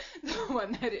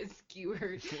one that is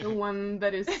skewered. The one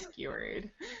that is skewered.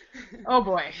 Oh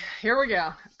boy, here we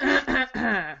go.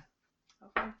 How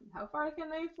far can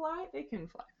they fly? They can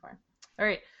fly far. All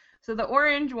right, so the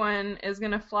orange one is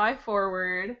going to fly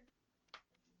forward,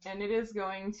 and it is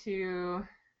going to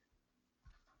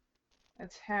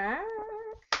attack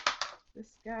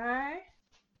this guy.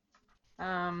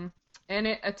 And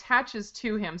it attaches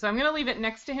to him. So I'm going to leave it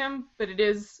next to him, but it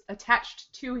is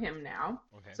attached to him now.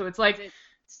 Okay. So it's like... Is it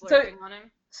slurping on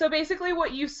him? So basically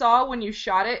what you saw when you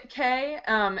shot it, Kay,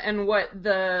 and what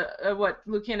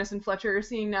Lucanus and Fletcher are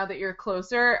seeing now that you're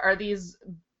closer are these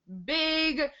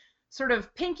big, sort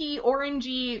of pinky,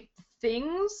 orangey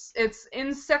things. It's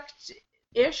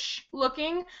insect-ish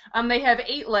looking. They have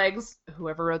 8 legs.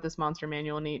 Whoever wrote this monster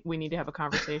manual, we need to have a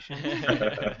conversation.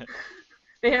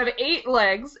 They have 8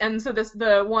 legs, and so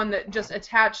the one that just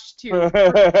attached to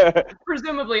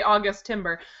presumably August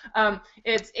Timber.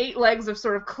 It's 8 legs of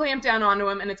sort of clamped down onto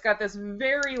him, and it's got this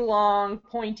very long,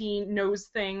 pointy nose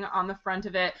thing on the front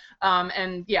of it,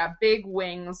 and yeah, big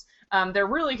wings. They're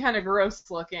really kind of gross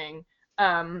looking.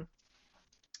 And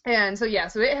so yeah,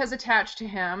 so it has attached to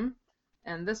him,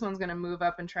 and this one's going to move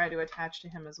up and try to attach to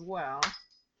him as well.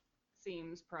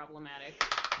 Seems problematic.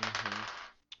 Mm-hmm.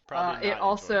 Probably It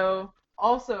not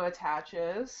also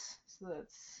attaches, so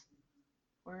that's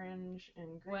orange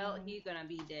and green. Well, he's gonna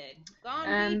be dead. Gonna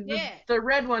And be dead. the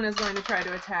red one is going to try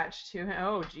to attach to him.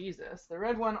 Oh, Jesus. The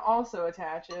red one also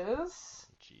attaches.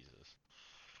 Jesus.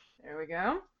 There we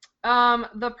go.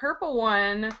 The purple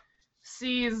one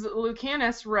sees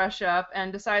Lucanus rush up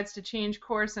and decides to change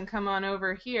course and come on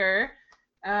over here.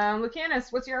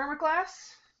 Lucanus, what's your armor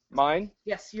class? Mine?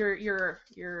 Yes, your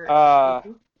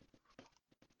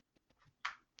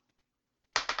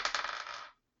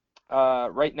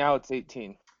Right now it's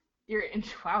 18.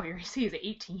 Wow, your AC is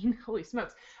 18. Holy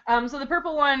smokes. So the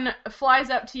purple one flies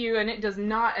up to you, and it does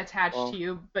not attach to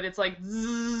you, but it's like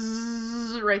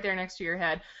zzz, right there next to your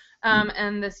head.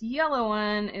 And this yellow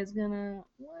one is gonna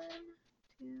 1,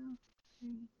 2,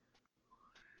 3,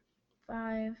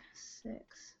 5,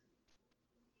 6,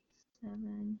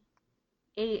 7,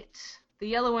 8. The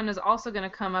yellow one is also gonna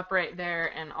come up right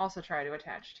there and also try to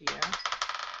attach to you.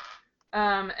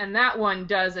 And that one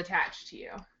does attach to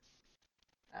you.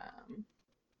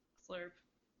 Slurp.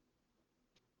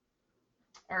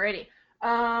 Alrighty.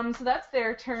 So that's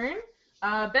their turn.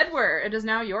 Bedware, it is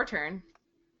now your turn.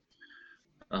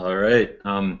 All right.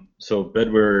 So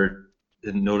Bedware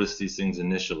didn't notice these things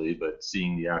initially, but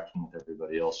seeing the action with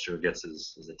everybody else sure gets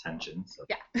his attention. So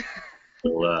Yeah.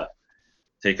 he'll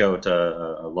take out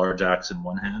a large axe in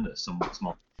one hand, a somewhat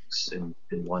small axe in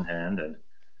one hand, and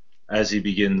as he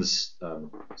begins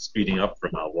speeding up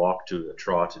from a walk to a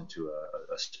trot into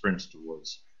a sprint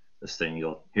towards this thing,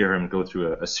 you'll hear him go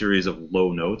through a series of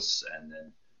low notes and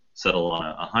then settle on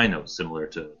a high note similar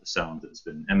to the sound that's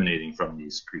been emanating from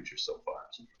these creatures so far.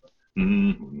 So,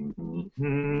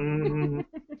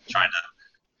 trying to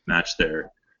match their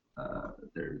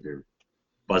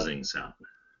buzzing sound.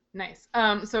 Nice.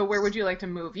 So where would you like to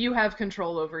move? You have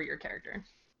control over your character.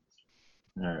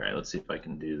 All right, let's see if I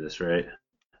can do this right.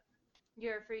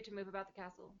 You're free to move about the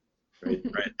castle.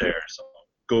 Right there. So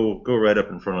go right up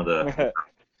in front of the.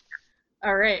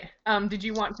 All right. Did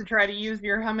you want to try to use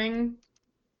your humming?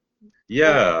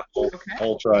 Yeah, Okay.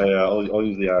 I'll try. I'll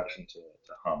use the action to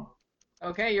hum.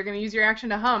 Okay, you're going to use your action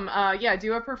to hum. Yeah,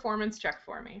 do a performance check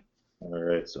for me. All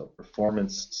right, so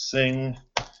performance sing.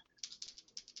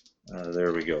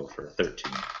 There we go for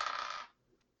 13.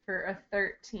 For a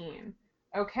 13.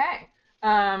 Okay.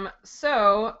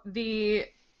 So the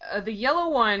yellow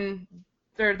one,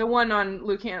 the one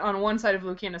on one side of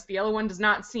Lucanus, the yellow one does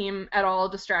not seem at all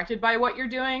distracted by what you're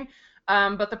doing.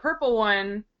 But the purple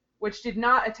one which did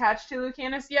not attach to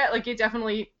Lucanus yet. Like,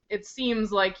 it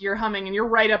seems like you're humming, and you're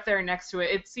right up there next to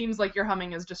it. It seems like your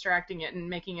humming is distracting it and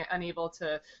making it unable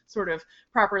to sort of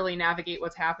properly navigate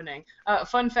what's happening.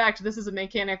 Fun fact, this is a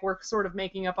mechanic we're sort of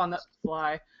making up on the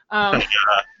fly. Well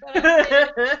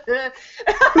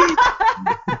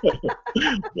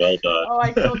done. Oh,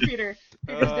 I killed Peter.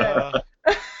 Peter's dead.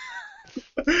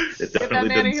 It Get that definitely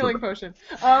man a didn't healing survive. potion.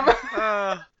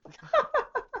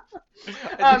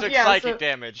 I took Yeah, psychic so-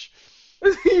 damage.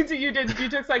 you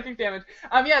took psychic damage.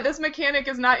 Yeah, this mechanic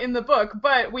is not in the book,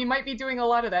 but we might be doing a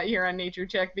lot of that here on Nature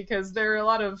Check because there are a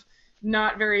lot of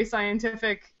not very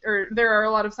scientific, or there are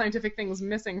a lot of scientific things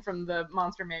missing from the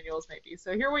monster manuals maybe.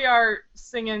 So here we are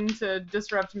singing to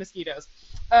disrupt mosquitoes.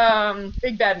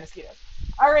 Big bad mosquitoes.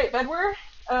 All right, Bedwar.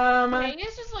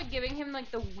 Tanya's just like giving him like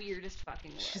the weirdest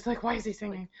fucking look. She's like, why is he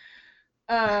singing?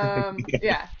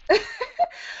 Yeah.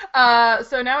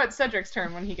 So now it's Cedric's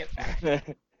turn when he gets back.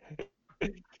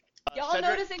 Y'all Cedric-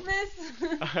 noticing this?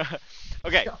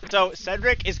 Okay, so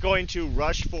Cedric is going to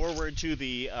rush forward to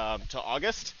the to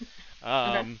August,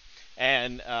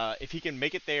 and if he can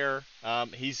make it there,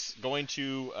 he's going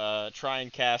to try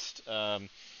and cast.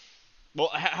 Well,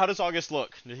 how does August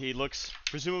look? He looks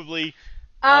presumably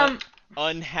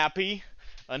unhappy,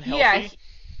 unhealthy. Yeah,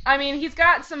 I mean, he's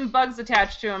got some bugs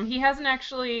attached to him. He hasn't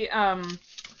actually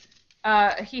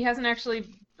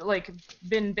like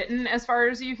been bitten as far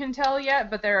as you can tell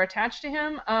yet, but they're attached to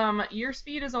him. Your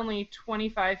speed is only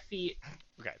 25 feet.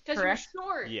 Okay. Because you're Correct.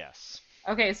 short. Yes.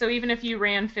 Okay, so even if you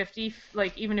ran 50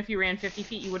 feet,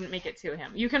 you wouldn't make it to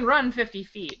him. You can run 50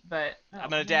 feet, but I'm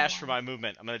gonna dash for my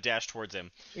movement. I'm gonna dash towards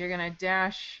him. You're gonna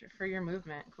dash for your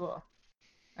movement. Cool.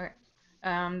 Okay.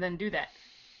 Then do that.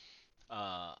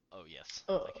 Oh yes,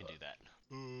 I can do that.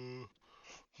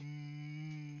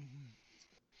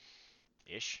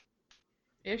 Ish.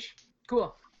 Ish. Cool.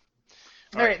 All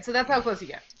All right, so that's how close you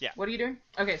get. Yeah. What are you doing?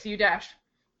 Okay, so you dashed.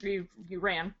 You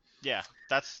ran. Yeah,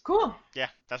 that's Cool.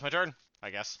 my turn, I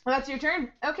guess. Well, that's your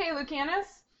turn. Okay,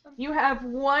 Lucanus, you have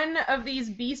one of these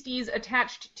beasties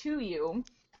attached to you,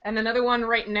 and another one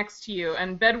right next to you,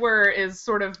 and Bedwar is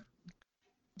sort of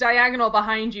diagonal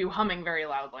behind you, humming very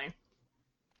loudly.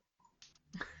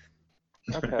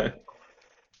 Okay.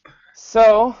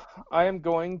 So I am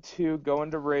going to go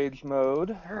into rage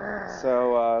mode.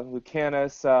 So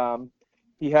Lucanus,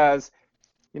 he has,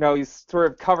 he's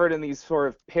sort of covered in these sort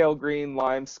of pale green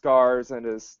lime scars, and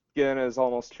his skin is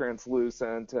almost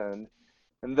translucent. And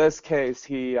in this case,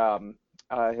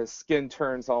 his skin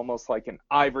turns almost like an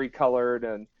ivory colored,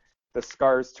 and the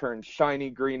scars turn shiny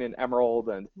green and emerald,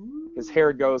 and his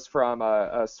hair goes from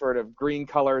a sort of green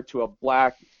color to a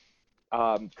black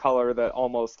color that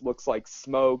almost looks like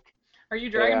smoke. Are you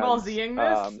Dragon Ball And, Z-ing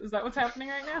this? Is that what's happening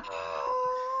right now?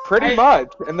 Pretty much.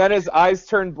 And then his eyes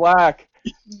turn black.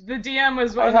 The DM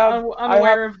was I have-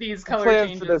 unaware of these color plans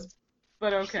changes, for this.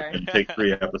 but okay. Take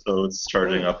 3 episodes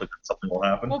charging up, and then something will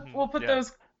happen. We'll put Yeah.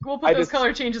 those I those des-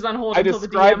 color changes on hold I until the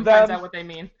DM described finds them. out what they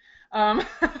mean.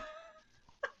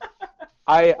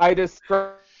 I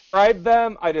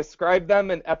described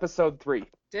them in episode 3.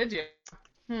 Did you?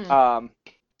 Because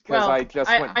Well, I just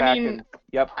went I back mean- and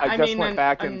yep, I I just mean, went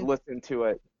back and I'm- listened to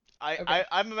it. Okay.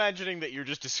 I'm imagining that you're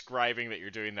just describing that you're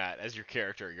doing that as your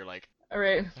character. You're like, All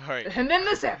right. all right, And then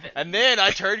this happened. and then I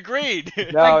turned green.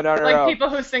 No, like people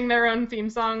who sing their own theme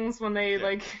songs when they Yeah.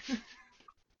 like.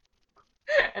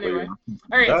 Anyway,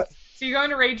 all right. That- So you go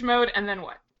into rage mode, and then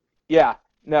what? Yeah,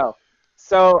 no.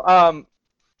 So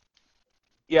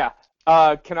yeah.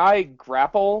 Can I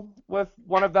grapple with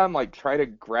one of them? Like try to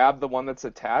grab the one that's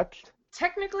attached?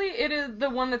 Technically, it is the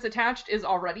one that's attached is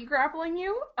already grappling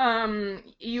you.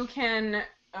 You can.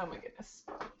 Oh my goodness.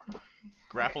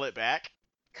 Grapple it back.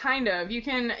 Kind of. You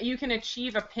can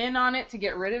achieve a pin on it to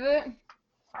get rid of it.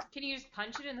 Can you just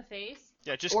punch it in the face?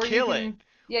 Yeah, just Or you kill can- it.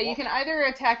 Yeah, you can either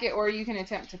attack it or you can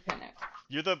attempt to pin it.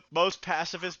 You're the most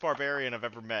pacifist barbarian I've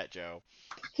ever met, Joe.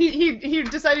 He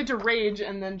decided to rage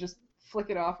and then just flick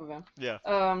it off of him. Yeah.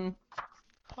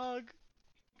 Hug.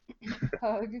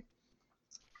 Hug.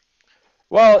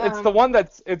 Well, it's the one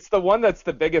that's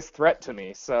the biggest threat to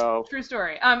me. So True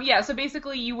story. Yeah. So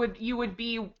basically, you would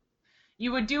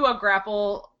do a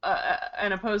grapple,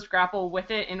 an opposed grapple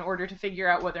with it in order to figure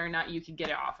out whether or not you could get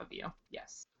it off of you.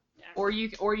 Yes. Yeah. Or you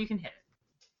can hit it.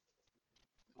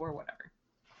 Or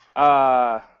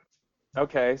whatever.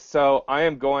 okay, so I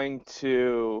am going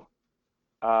to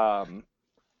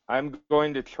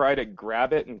try to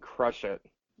grab it and crush it.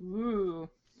 Ooh.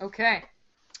 Okay.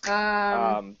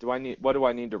 What do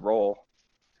I need to roll?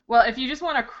 Well, if you just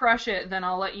want to crush it, then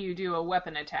I'll let you do a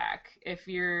weapon attack.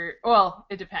 Well,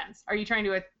 it depends. Are you trying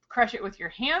to crush it with your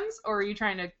hands, or are you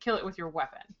trying to kill it with your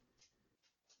weapon?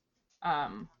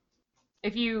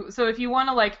 If you want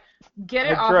to like get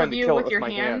it I'm off trying of to you kill it with with your my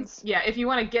hands, hands. yeah, if you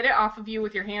want to get it off of you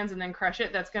with your hands and then crush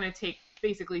it, that's going to take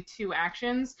basically 2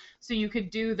 actions. So you could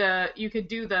do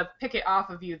the pick it off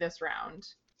of you this round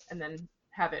and then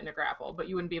have it in a grapple, but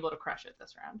you wouldn't be able to crush it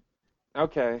this round.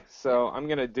 Okay, so I'm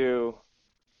gonna do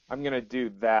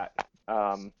that.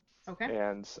 Okay.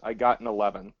 And I got an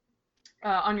 11.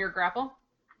 On your grapple.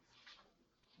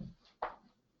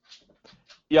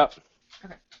 Yep.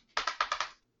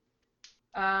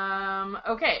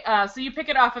 Okay. So you pick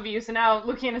it off of you. So now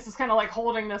Lucanus is kind of like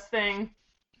holding this thing.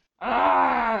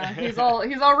 He's all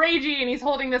ragey and he's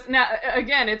holding this. Now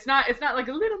again, it's not like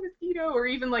a little mosquito or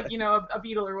even like a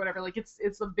beetle or whatever. Like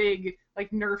it's a big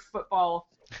like Nerf football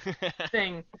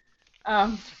thing.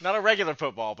 Not a regular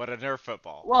football, but a Nerf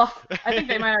football. Well, I think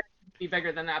they might be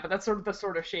bigger than that, but that's the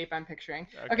sort of shape I'm picturing.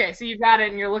 Okay, so you've got it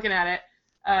and you're looking at it.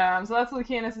 So that's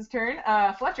Lucanus' turn.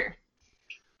 Fletcher.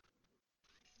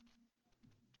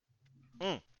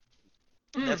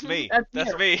 That's me.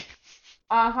 That's me.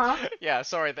 Uh-huh. Yeah,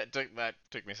 sorry, that took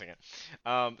me a second.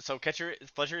 So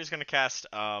Fletcher is gonna cast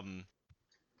oh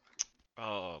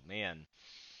man.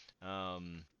 All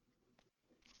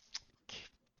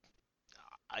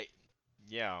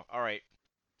right.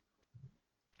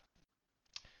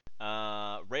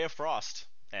 Ray of Frost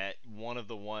at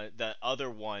the other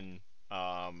one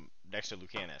next to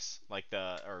Lucanus,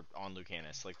 on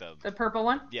Lucanus, like the purple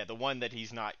one? Yeah, the one that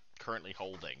he's not currently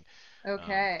holding.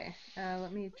 Okay.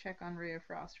 Let me check on Ray of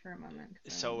Frost for a moment.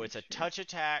 So it's a touch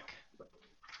attack.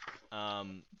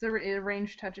 It's a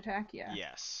ranged touch attack, yeah.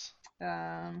 Yes.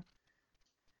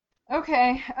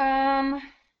 Okay.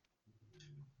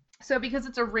 So because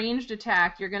it's a ranged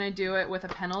attack, you're going to do it with a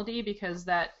penalty because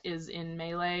that is in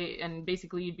melee, and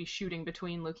basically you'd be shooting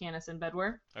between Lucanus and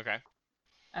Bedwar. Okay.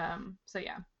 So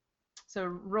yeah. So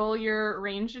roll your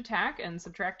ranged attack and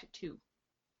subtract 2.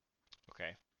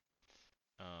 Okay.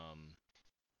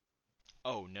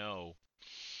 Oh no.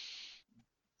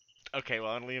 Okay,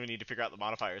 well I don't even need to figure out the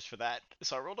modifiers for that.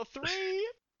 So I rolled a 3.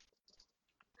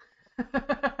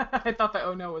 I thought the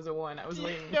oh no was a 1. I was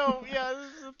waiting. No, yeah,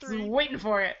 this is a 3. Just waiting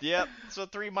for it. Yep. So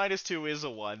 3 minus 2 is a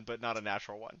 1, but not a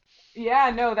natural 1.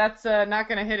 Yeah, no, that's not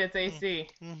gonna hit its AC.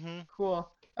 Mm-hmm. Cool.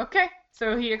 Okay,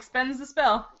 so he expends the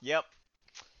spell. Yep.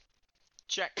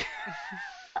 Check.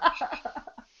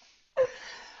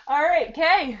 All right,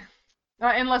 Kay.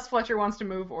 Unless Fletcher wants to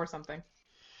move or something.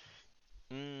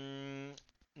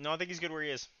 No, I think he's good where he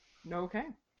is. Okay.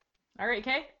 All right,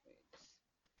 Kay.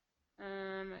 2,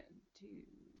 3,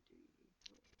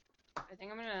 4. I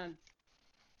think I'm gonna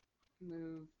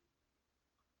move.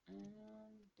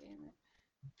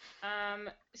 Damn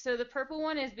it. So the purple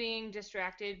one is being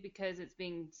distracted because it's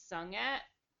being sung at.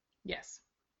 Yes.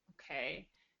 Okay.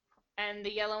 And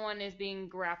the yellow one is being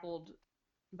grappled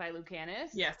by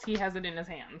Lucanus. Yes, he has it in his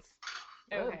hands.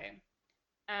 Okay.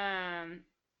 And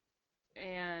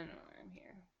I'm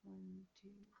here. 1, 2.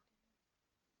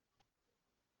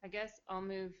 I guess I'll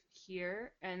move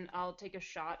here and I'll take a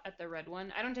shot at the red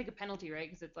one. I don't take a penalty, right?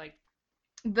 Because it's like.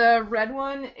 The red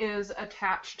one is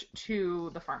attached to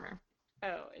the farmer.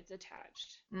 Oh, it's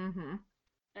attached. Mm-hmm.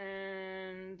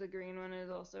 And the green one is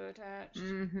also attached.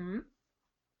 Mm-hmm.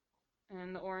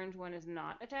 And the orange one is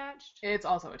not attached. It's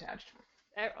also attached.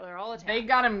 They're all attached. They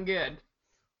got him good.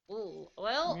 Ooh,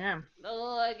 well, yeah.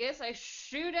 I guess I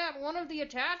shoot at one of the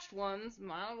attached ones.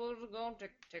 Might as well just go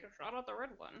take a shot at the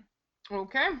red one.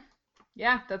 Okay.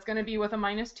 Yeah, that's going to be with a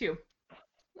 -2.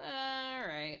 All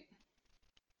right.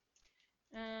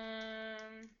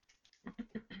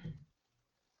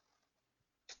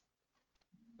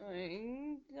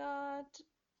 I got.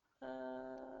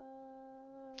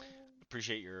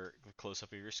 Appreciate your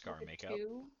close-up of your scar makeup.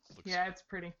 Yeah, it's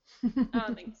pretty.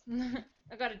 Oh, thanks.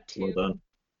 I got a 2. Well done.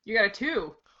 You got a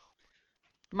 2.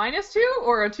 -2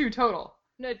 or a 2 total?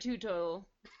 No, 2 total.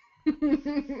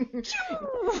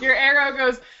 Your arrow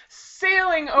goes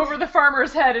sailing over the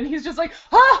farmer's head, and he's just like,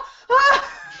 ah!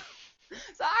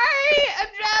 Sorry, I'm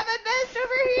driving best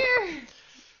over here.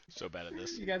 So bad at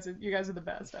this. You guys are the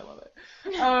best. I love it.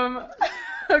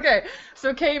 Okay,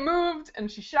 so Kay moved and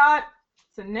she shot.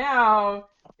 So now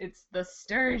it's the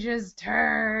Sturge's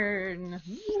turn.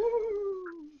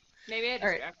 Maybe I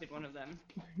distracted one of them.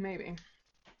 Maybe.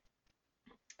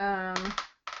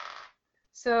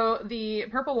 So the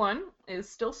purple one is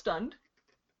still stunned.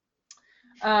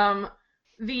 The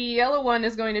yellow one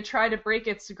is going to try to break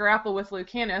its grapple with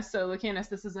Lucanus. So Lucanus,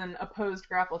 this is an opposed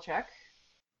grapple check.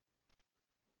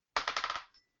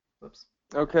 Whoops.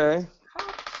 Okay.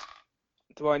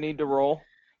 Do I need to roll?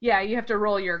 Yeah, you have to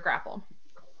roll your grapple.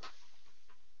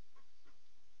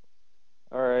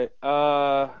 All right.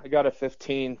 I got a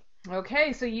 15.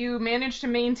 Okay, so you manage to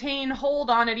maintain hold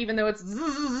on it even though it's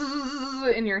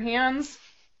in your hands.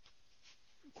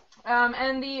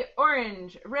 And the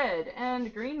orange, red,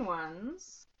 and green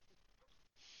ones.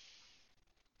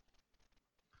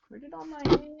 Where did all my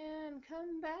Dan,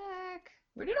 come back.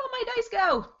 Where did all my dice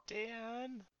go?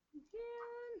 Dan.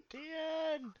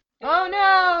 Dan. Oh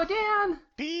no, Dan!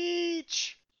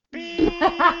 Peach.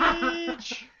 I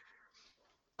Peach.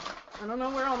 don't know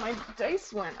where all my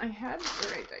dice went. I had the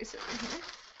right dice over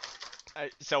here.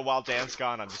 So while Dan's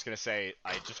gone, I'm just gonna say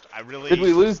I really. Did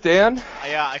we lose Dan?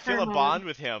 Yeah, I feel a Herman. bond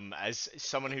with him as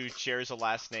someone who shares a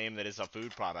last name that is a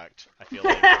food product. I feel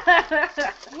like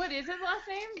What is his last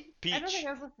name? I Peach, don't think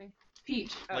I was listening.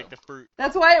 Peach. like the fruit.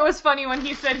 That's why it was funny when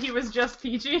he said he was just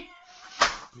peachy.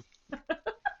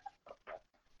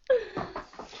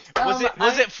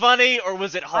 Was it funny or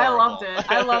was it I horrible? loved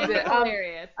it. I loved it.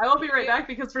 Hilarious. I will be right back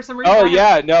because for some reason Oh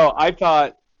yeah, no, I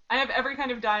thought. I have every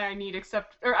kind of die I need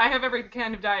I have every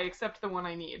kind of die except the one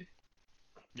I need.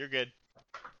 You're good.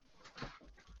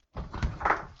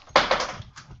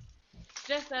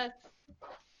 Just us.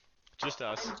 Just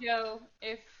us. And Joe,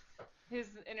 if his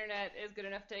internet is good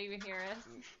enough to even hear us.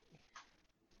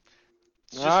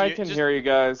 It's just I you- can just- hear you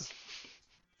guys.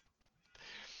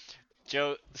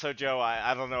 Joe. So Joe,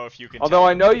 I don't know if you can. Although tell.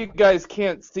 I know you guys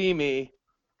can't see me.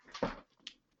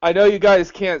 I know you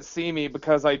guys can't see me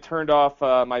because I turned off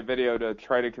my video to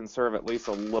try to conserve at least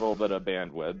a little bit of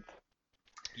bandwidth.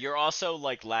 You're also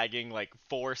like lagging like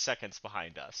 4 seconds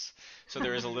behind us, so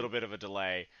there is a little bit of a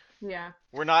delay. Yeah.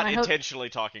 We're not I hope- intentionally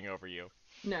talking over you.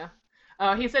 No.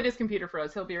 He said his computer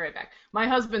froze. He'll be right back. My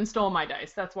husband stole my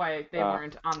dice. That's why they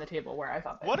weren't on the table where I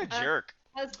thought they What a were. jerk!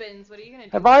 Husbands, what are you gonna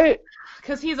do?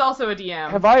 Because he's also a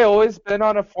DM. Have I always been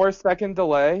on a 4-second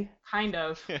delay? Kind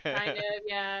of. Kind of,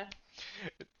 yeah.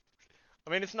 I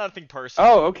mean, it's nothing personal.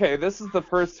 Oh, okay. This is the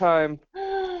first time.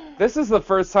 This is the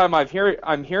first time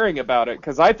I'm hearing about it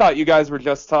because I thought you guys were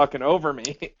just talking over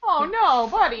me. Oh no,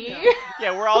 buddy. No.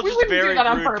 Yeah, we're all We just wouldn't do very that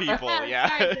on rude purpose. people. Sorry, Yeah.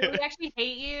 but we actually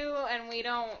hate you, and we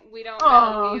don't Oh.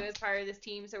 value you as part of this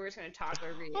team, so we're just gonna talk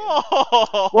over you.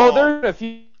 Oh. Well, there's a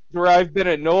few where I've been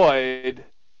annoyed.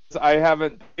 I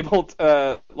haven't been able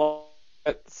to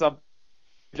let some.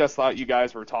 Just thought you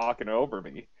guys were talking over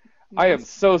me. I am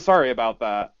so sorry about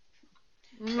that.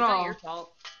 It's not No. your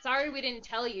fault. Sorry we didn't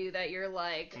tell you that you're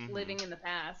like Mhm. living in the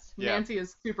past. Yeah. Nancy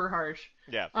is super harsh.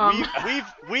 Yeah, Um.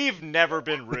 we've never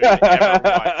been rude ever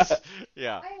once.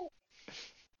 Yeah.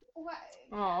 What?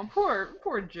 Oh,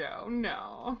 poor Joe.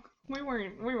 No. We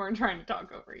weren't trying to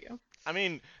talk over you. I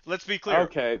mean, let's be clear.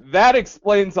 Okay, that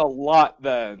explains a lot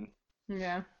then.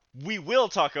 Yeah. We will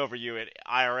talk over you at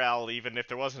IRL even if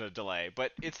there wasn't a delay,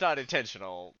 but it's not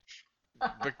intentional.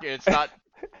 It's not,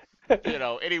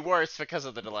 any worse because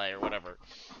of the delay or whatever.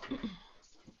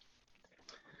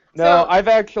 No, So- I've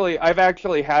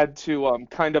actually had to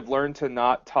kind of learn to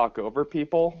not talk over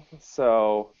people.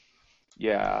 So,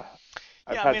 yeah,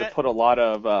 I've Yeah, I had mean, to put a lot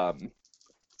of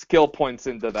skill points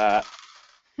into that.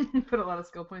 Put a lot of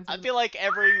skill points I in. feel like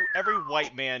every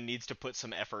white man needs to put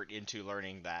some effort into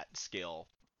learning that skill.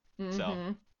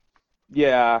 Mhm.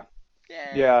 Yeah,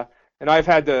 Yeah. yeah, and I've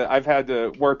had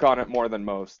to work on it more than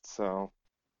most. So,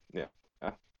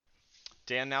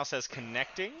 Dan now says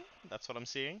connecting. That's what I'm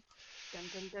seeing. Dun,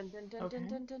 dun, dun, dun, dun, Okay. dun,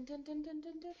 dun, dun, dun, dun, dun,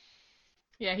 dun, dun.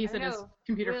 Yeah, he I said don't his know.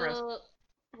 computer froze.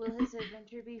 Will his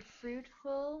adventure be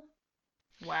fruitful?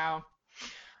 Wow.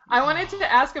 I wanted to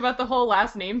ask about the whole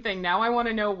last name thing. Now I want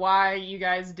to know why you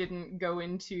guys didn't go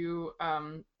into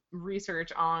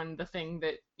research on the thing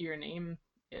that your name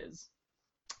is.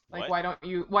 Like, What?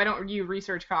 why don't you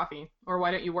research coffee, or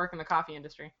why don't you work in the coffee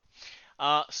industry?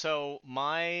 So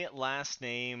my last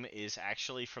name is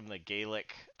actually from the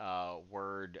Gaelic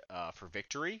word for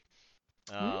victory.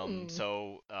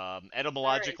 So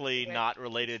etymologically Alright, not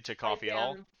related to coffee at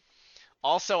all. down.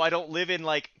 Also, I don't live in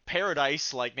like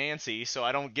paradise like Nancy, so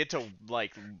I don't get to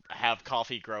like have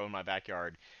coffee grow in my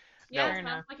backyard. Yeah, Fair it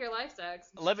enough. sounds like your life sucks.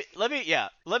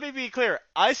 Let me be clear.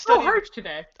 I So studied harsh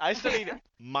today. I studied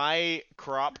my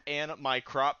crop, and my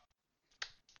crop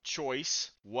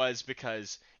choice was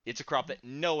because it's a crop that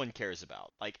no one cares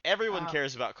about. Like everyone Wow.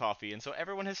 cares about coffee, and so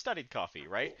everyone has studied coffee,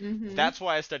 right? Mhm. That's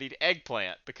why I studied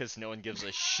eggplant, because no one gives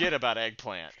a shit about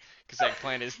eggplant, because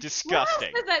eggplant is What disgusting.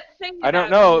 else does that say I don't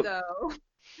about know. you, though?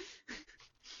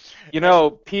 you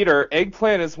know, Peter,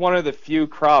 eggplant is one of the few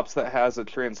crops that has a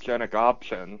transgenic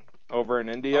option over in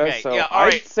India. Okay, so yeah, all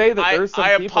I'd right. say that there's some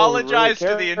I people who really apologize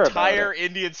care to the about entire it.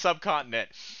 Indian subcontinent.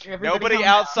 Everybody Nobody calm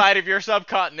down. outside of your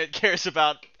subcontinent cares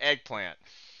about eggplant,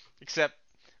 except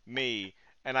me,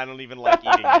 and I don't even like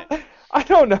eating it. I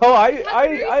don't know. That's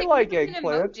very I like significant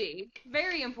eggplant. emoji.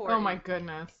 Very important. Oh my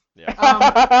goodness.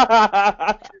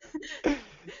 Yeah.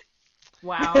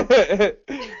 Wow.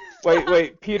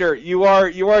 Wait, Peter, you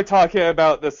are talking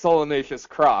about the solanaceous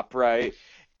crop, right?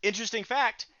 Interesting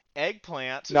fact: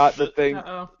 eggplant, Not the thing.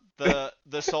 Uh-oh. the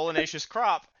solanaceous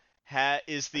crop,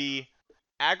 is the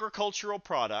agricultural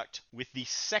product with the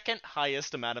second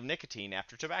highest amount of nicotine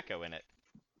after tobacco in it.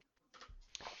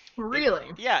 Really?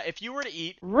 Yeah, if you were to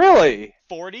eat Really?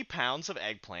 40 pounds of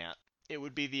eggplant, it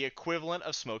would be the equivalent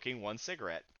of smoking one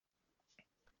cigarette.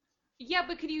 Yeah,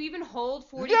 but could you even hold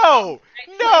 40? No!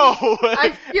 No!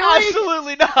 I feel like-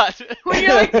 Absolutely not! When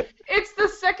you're like, it's the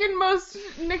second most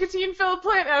nicotine-filled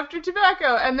plant after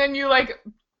tobacco, and then you like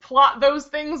plot those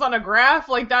things on a graph,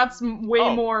 like that's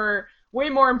Oh. way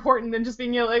more important than just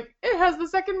being like, it has the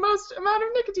second most amount of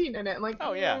nicotine in it. Like,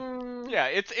 Oh, yeah. Yeah,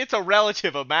 it's a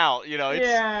relative amount, you know.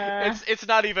 Yeah. It's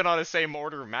not even on the same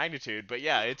order of magnitude, but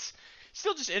yeah, it's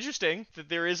still just interesting that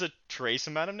there is a trace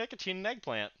amount of nicotine in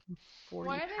eggplant. 40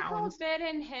 Why are they called pounds. bed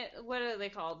and hit? What are they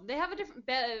called? They have a different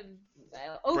Brinjal?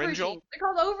 aubergines. They're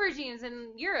called aubergines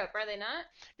in Europe, are they not?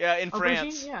 Yeah, in Aubergine?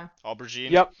 France, Yeah.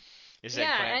 aubergine Yep. is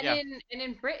Yeah, eggplant. and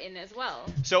in Britain as well.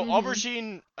 So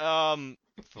Mhm. aubergine,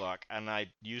 fuck, and I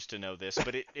used to know this,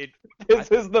 but it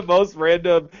This is the most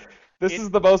random. This is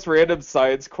the most random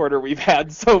science corner we've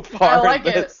had so far. I like in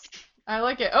it. this. I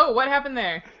like it. Oh, what happened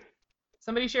there?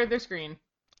 Somebody shared their screen.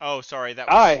 oh, sorry, that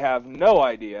was I have no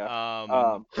idea.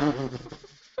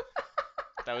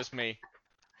 that was me.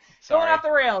 Going Sorry. off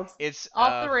the rails. It's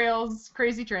Off the rails.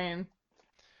 Crazy train.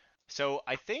 So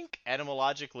I think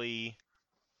etymologically.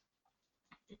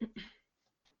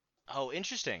 Oh,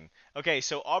 interesting. Okay,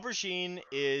 so aubergine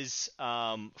is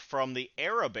from the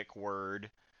Arabic word,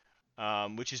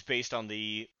 which is based on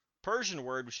the Persian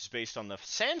word, which is based on the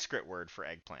Sanskrit word for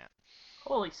eggplant.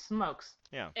 Holy smokes.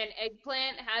 Yeah. And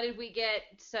eggplant, how did we get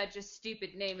such a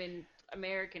stupid name in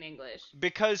American English?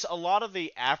 Because a lot of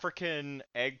the African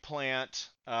eggplant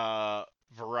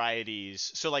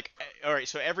varieties, so like, all right,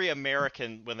 so every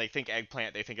American, when they think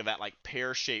eggplant, they think of that like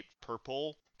pear-shaped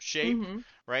purple shape, Mhm.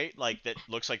 right? Like that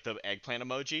looks like the eggplant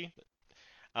emoji.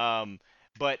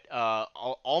 But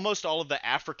almost all of the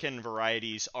African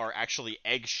varieties are actually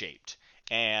egg-shaped.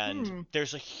 And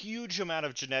there's a huge amount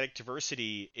of genetic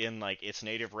diversity in like its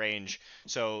native range.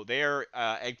 So their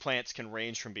eggplants can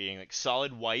range from being like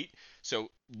solid white, so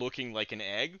looking like an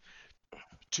egg,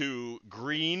 to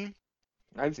green,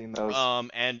 I've seen those.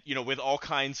 and you know, with all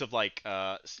kinds of like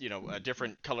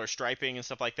different color striping and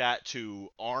stuff like that, to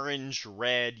orange,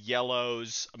 red,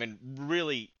 yellows. I mean,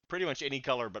 really, pretty much any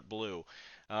color but blue.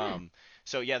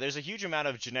 So yeah, there's a huge amount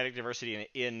of genetic diversity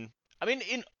in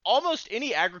almost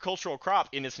any agricultural crop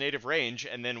in its native range,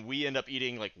 and then we end up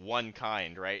eating like one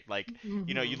kind, right? Like,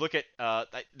 you know, you look at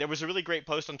there was a really great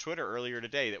post on Twitter earlier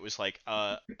today that was like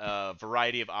a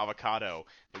variety of avocado.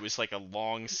 It was like a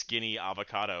long, skinny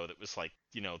avocado that was like,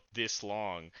 you know, this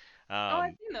long.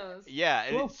 I've seen those. Yeah,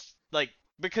 and Cool. it's like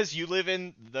because you live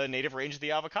in the native range of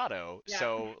the avocado, Yeah.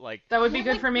 so like, That would be Well,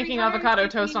 good like for making 350 avocado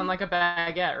toast on like a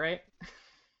baguette, right?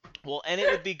 well, and it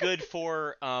would be good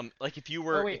for like if you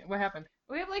were Oh wait, what happened?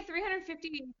 We have like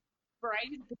 350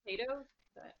 varieties of potatoes.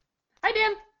 Hi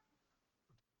Dan.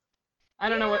 I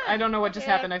don't know what just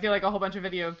okay. happened. I feel like a whole bunch of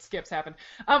video skips happened.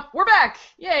 We're back.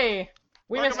 Yay.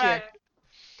 We Welcome missed back.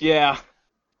 Yeah.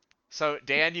 So,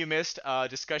 Dan, you missed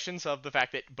discussions of the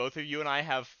fact that both of you and I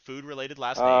have food-related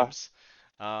last Uh.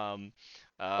 names.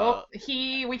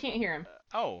 you. We can't hear him.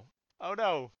 Oh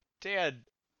no, Dan.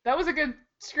 That was a good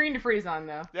screen to freeze on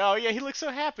though. Oh yeah, he looks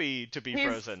so happy to be He's-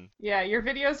 frozen. Yeah, your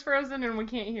video's frozen and we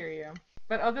can't hear you.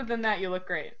 But other than that, you look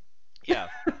great. Yeah.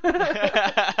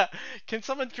 Can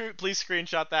someone please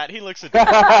screenshot that? He looks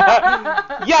adorable.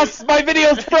 Yes, my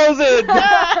video's frozen.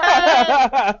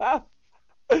 I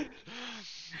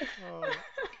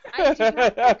do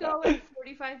have to go in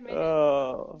 45 minutes.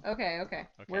 Oh. Okay. Okay.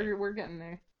 We're getting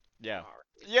there. Yeah.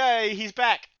 Yay, he's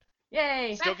back.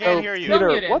 Yay. Still So, can't So, hear you. Still Peter,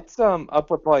 muted. what's up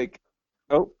with like?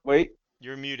 Oh, wait.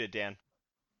 You're muted, Dan.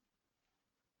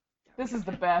 This is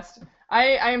the best. I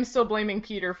am still blaming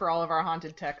Peter for all of our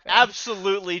haunted tech. Though.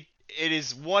 Absolutely, it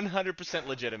is 100%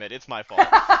 legitimate. It's my fault.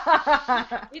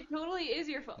 It totally is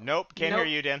your fault. Nope, can't hear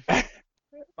Nope. you, Dan.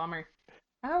 Bummer.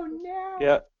 Oh no.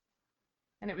 Yeah.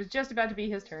 And it was just about to be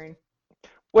his turn.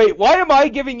 Wait, why am I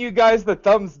giving you guys the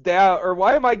thumbs down, or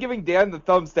why am I giving Dan the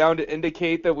thumbs down to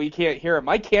indicate that we can't hear him?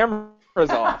 My camera's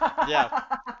off. Yeah.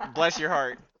 Bless your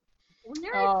heart. We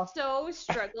are Oh. so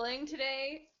struggling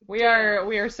today. We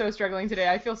are so struggling today.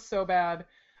 I feel so bad.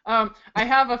 I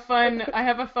have a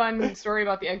fun story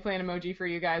about the eggplant emoji for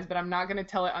you guys, but I'm not gonna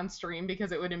tell it on stream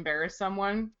because it would embarrass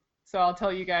someone. So I'll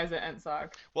tell you guys at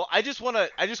NSOC. Well, I just wanna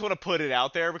put it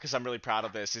out there because I'm really proud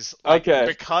of this. Is like Okay.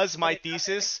 because my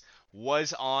thesis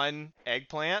was on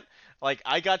eggplant, like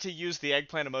I got to use the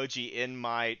eggplant emoji in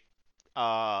my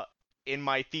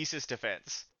thesis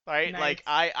defense. Right? Nice. Like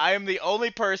I am the only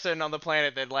person on the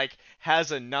planet that like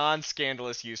has a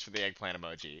non-scandalous use for the eggplant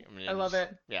emoji. I mean, I love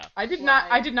it. Yeah. I did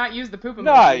not use the poop emoji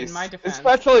Nice. in my defense.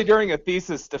 Especially during a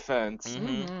thesis defense.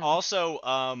 Mhm. Also,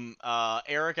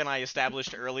 Eric and I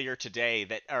established earlier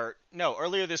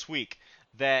this week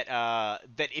that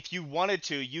that if you wanted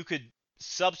to, you could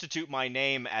substitute my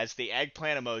name as the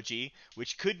eggplant emoji,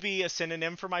 which could be a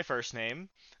synonym for my first name.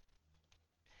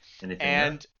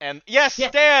 Anything And yes, Yeah.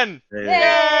 Stan! there?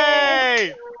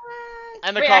 Yay!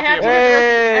 And the Wait, I coffee have to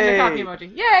emoji. and the Yay! coffee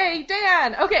emoji. Yay,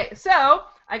 Dan! Okay, so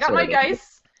I got my Sorry about that.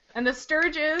 dice and the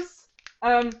Sturges.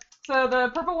 So the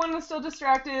purple one was still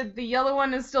distracted. The yellow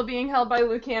one is still being held by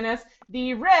Lucanus.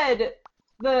 The red,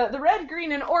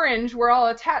 green, and orange were all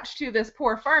attached to this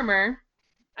poor farmer.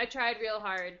 I tried real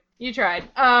hard. You tried.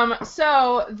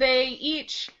 So they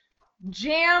each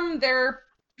jam their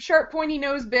sharp, pointy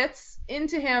nose bits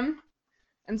into him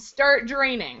and start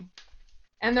draining.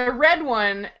 And the red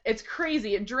one, it's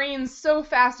crazy. It drains so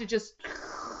fast, it just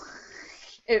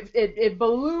it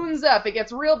balloons up. It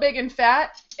gets real big and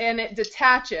fat, and it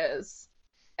detaches,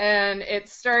 and it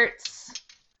starts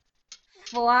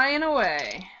flying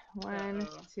away. One,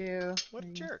 Uh-oh. two, What a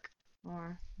three, jerk.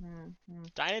 4.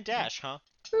 Dine and dash, huh?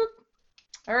 Boop.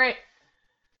 All right.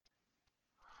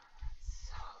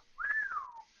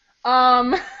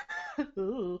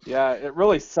 Ooh. Yeah, it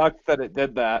really sucks that it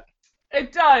did that.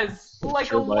 It does, like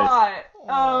Sure a might.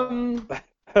 lot.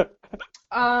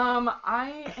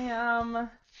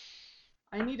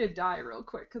 I need to die real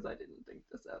quick because I didn't think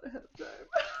this out ahead of time.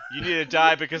 You need to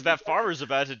die because that farmer's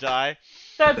about to die.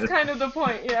 That's kind of the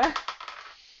point, yeah.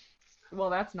 Well,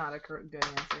 that's not a good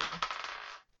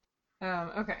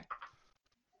answer. Okay.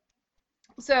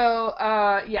 So,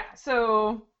 yeah.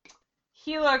 So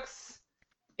he looks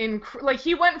like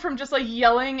he went from just like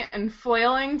yelling and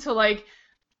flailing to like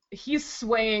he's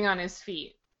swaying on his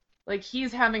feet. Like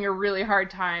he's having a really hard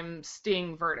time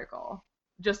staying vertical.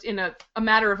 Just in a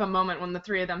matter of a moment when the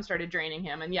three of them started draining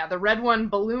him. And yeah, the red one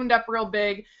ballooned up real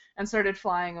big and started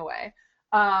flying away.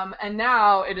 And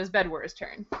now it is Bedwar's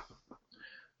turn.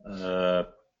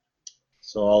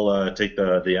 So I'll take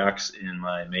the axe in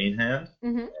my main hand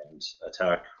Mm-hmm. and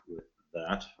attack with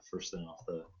that first thing off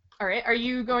the. All right. Are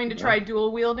you going to try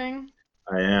dual wielding?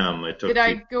 I am. I took. Did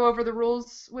I go over the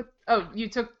rules with? Oh, you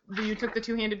took the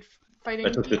two-handed fighting. I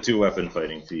took the feat? 2-weapon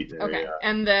fighting feat. There, Okay. Yeah.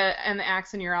 And the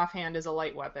axe in your offhand is a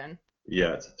light weapon.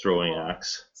 Yeah, it's a throwing Cool.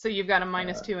 axe. So you've got a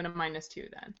 -2 and a -2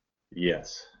 then.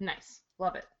 Yes. Nice.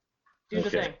 Love it. Do the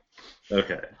Okay. thing.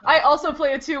 Okay. I also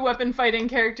play a 2-weapon fighting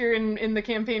character in the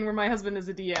campaign where my husband is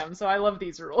a DM, so I love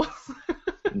these rules.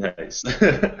 Nice.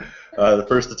 The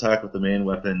first attack with the main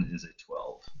weapon is a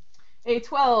 12. A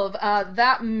 12,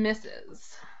 that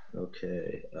misses.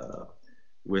 Okay.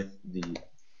 With the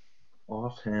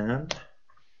offhand.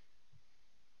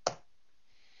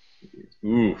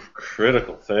 Ooh,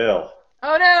 critical fail.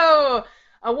 Oh no!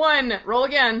 A 1. Roll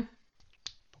again.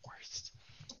 Worst.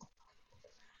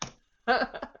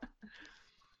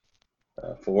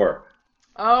 4.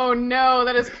 Oh no,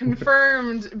 that is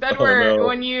confirmed. Bedward, no.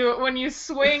 when you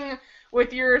swing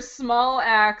with your small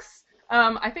axe,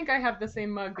 I think I have the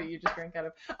same mug that you just drank out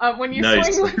of. When you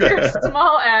Nice. swing with your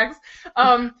small axe,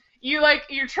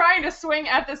 you're trying to swing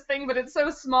at this thing, but it's so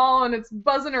small and it's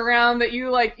buzzing around that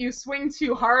you swing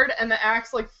too hard and the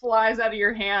axe like flies out of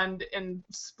your hand and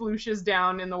splooshes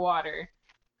down in the water.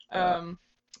 Yeah.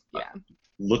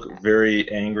 Look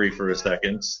very angry for a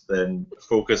second, then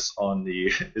focus on the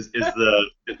is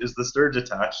the sturge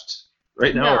attached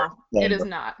right now? No, it is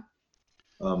not.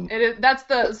 It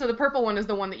is so the purple one is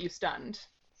the one that you stunned.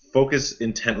 Focus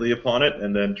intently upon it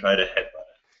and then try to headbutt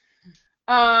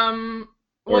it.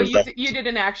 Or Well, is that- you did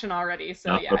an action already,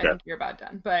 so Oh, yeah, okay. I think you're about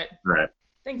done. But Right.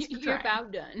 thanks for You're trying.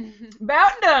 about done.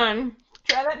 About done.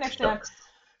 Try that next time.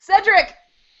 Cedric!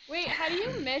 Wait, how do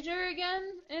you measure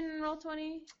again in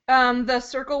Roll20? The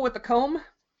circle with the comb.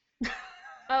 Oh,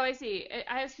 I see.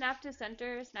 I have snap to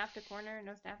center, snap to corner,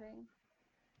 no snapping.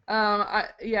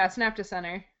 Yeah, snap to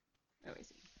center. Oh, I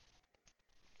see.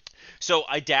 So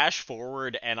I dash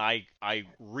forward and I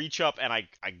reach up and I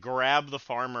grab the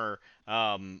farmer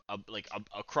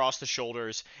across the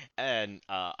shoulders and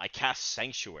I cast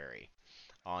Sanctuary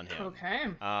on him. Okay.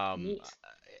 Neat.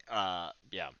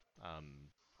 Yeah.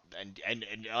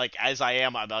 And like as I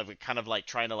am, I'm kind of like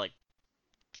trying to like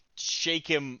shake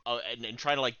him and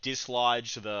trying to like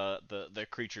dislodge the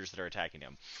creatures that are attacking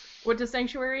him. What does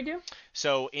Sanctuary do?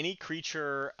 So any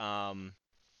creature,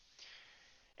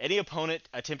 any opponent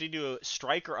attempting to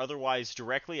strike or otherwise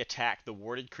directly attack the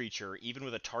warded creature, even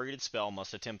with a targeted spell,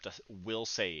 must attempt a will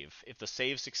save. If the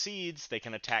save succeeds, they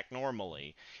can attack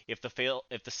normally. If the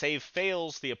save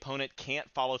fails, the opponent can't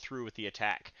follow through with the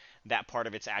attack. That part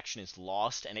of its action is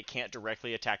lost, and it can't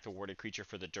directly attack the warded creature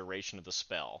for the duration of the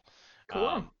spell.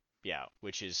 Cool. Yeah,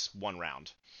 which is 1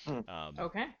 round.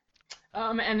 Okay.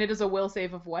 And it is a will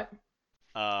save of what?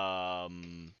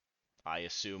 I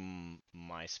assume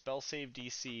my spell save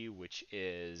DC, which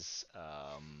is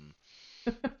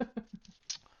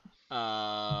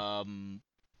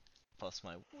plus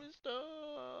my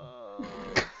wisdom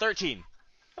 13.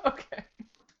 Okay.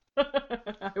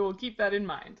 I will keep that in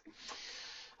mind.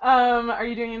 Are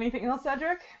you doing anything else,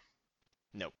 Cedric?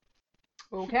 Nope.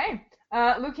 Okay.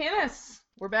 Lucanus,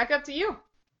 we're back up to you.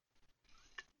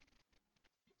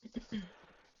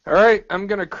 All right, I'm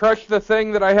gonna crush the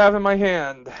thing that I have in my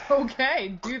hand.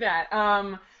 Okay, do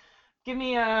that. Give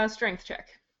me a strength check.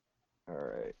 All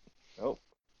right. Oh,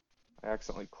 I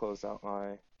accidentally closed out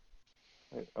my.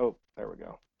 Oh, there we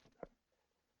go.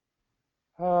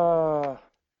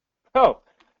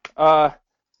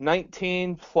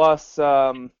 19 plus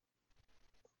 4.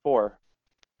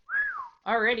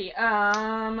 Alrighty.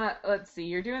 Let's see.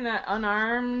 You're doing that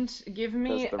unarmed. Give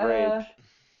me That's the rage.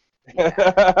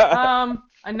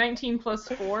 a 19 plus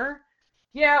 4.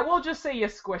 Yeah, we'll just say you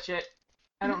squish it.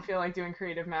 I don't feel like doing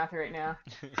creative math right now.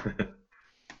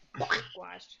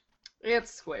 Squashed.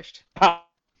 It's squished.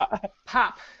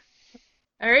 Pop.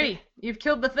 Alrighty, you've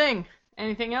killed the thing.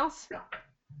 Anything else?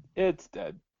 It's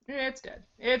dead. It's dead.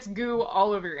 It's goo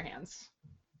all over your hands.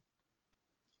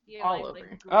 Yeah, All like,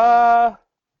 over.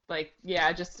 like,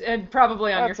 Yeah, just and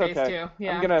probably on your That's face okay. too.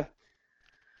 Yeah. I'm gonna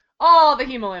All the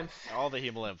hemolymph. All the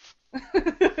hemolymph.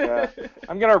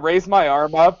 I'm gonna raise my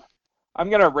arm up. I'm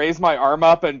gonna raise my arm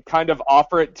up and kind of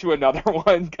offer it to another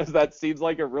one because that seems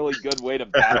like a really good way to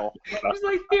battle. Just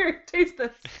like, here, taste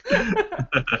this.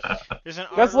 There's an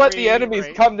Just let the artery, enemies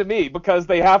right? come to me because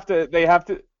they have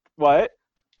to. What?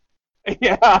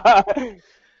 Yeah.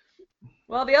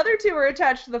 Well, the other two are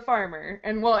attached to the farmer,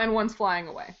 and one's flying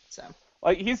away. So.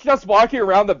 Like, he's just walking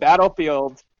around the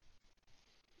battlefield.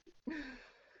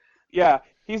 Yeah,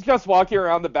 he's just walking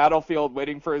around the battlefield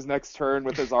waiting for his next turn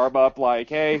with his arm up like,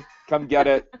 hey, come get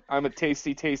it. I'm a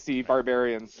tasty, tasty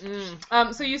barbarian.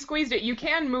 So you squeezed it. You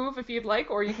can move if you'd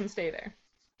like, or you can stay there.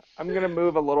 I'm going to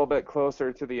move a little bit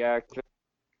closer to the action.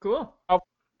 Cool.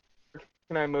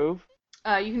 Can I move?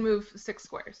 You can move 6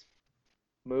 squares.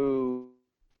 Move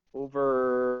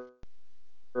over.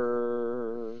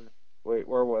 Wait,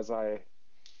 where was I?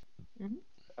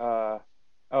 Oh,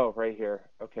 right here.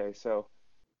 Okay, so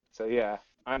yeah,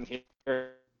 I'm here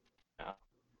now.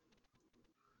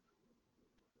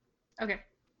 Okay.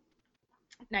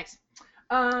 Nice.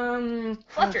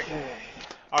 Fletcher. Okay.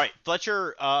 All right,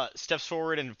 Fletcher steps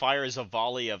forward and fires a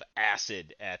volley of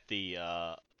acid at the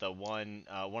one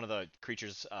of the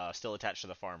creatures still attached to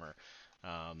the farmer.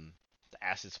 The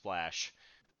acid splash.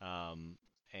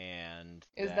 And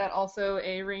Is that also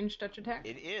a ranged touch attack?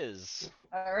 It is.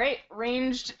 All right,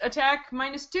 ranged attack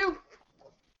 -2.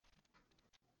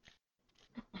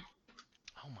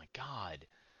 Oh my god.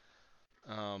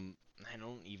 I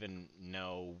don't even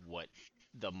know what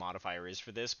the modifier is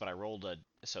for this, but I rolled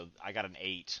so I got an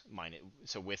 8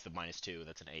 so with the -2,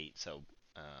 that's an 8. So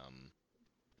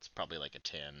it's probably like a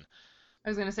 10. I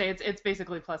was gonna say it's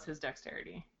basically plus his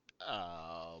dexterity.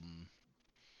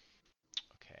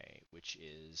 Okay, which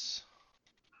is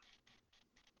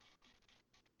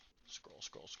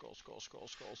scroll.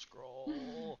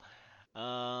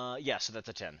 Yeah, so that's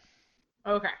a 10.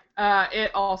 Okay.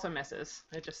 It also misses.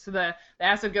 It just the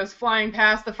acid goes flying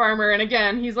past the farmer, and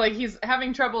again he's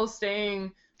having trouble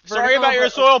staying. Sorry vertical, about your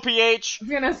but, soil pH. I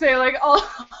was gonna say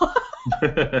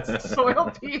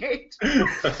soil pH.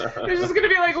 There's just gonna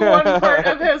be one part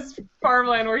of his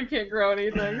farmland where he can't grow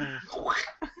anything.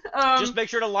 Just make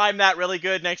sure to lime that really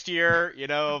good next year, you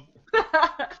know.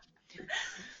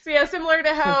 So yeah, similar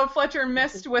to how Fletcher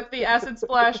missed with the acid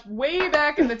splash way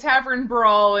back in the tavern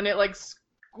brawl, and it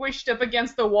squished up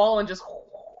against the wall and just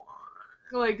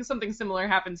something similar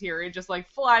happens here. It just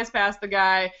flies past the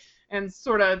guy and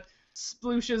sort of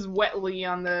splooshes wetly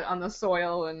on the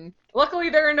soil, and luckily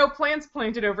there are no plants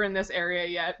planted over in this area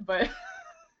yet, but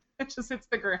it just hits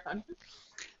the ground.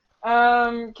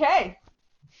 Okay.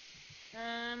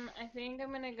 I think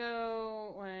I'm gonna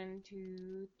go 1,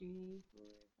 2, 3, 4,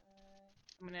 5.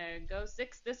 I'm gonna go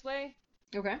 6 this way.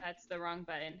 Okay. That's the wrong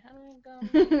button. How do I go?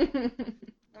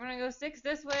 I'm gonna go 6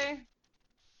 this way.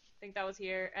 think that was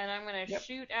here, and I'm gonna Yep.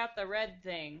 shoot at the red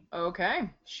thing. Okay.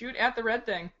 Shoot at the red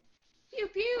thing. Pew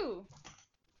pew.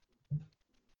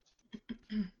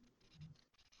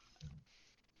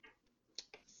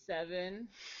 Seven.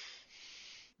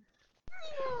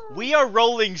 We are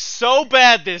rolling so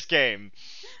bad this game.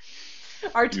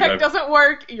 Our tech have- doesn't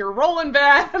work. You're rolling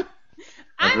bad.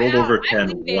 I've I'm rolled out. over I'm 10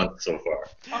 leaving. once so far.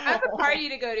 I have a party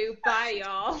to go to. Bye,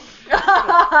 y'all.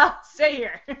 Stay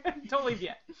here. Don't leave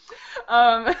yet.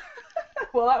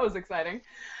 Well, that was exciting.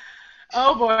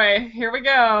 Oh boy, here we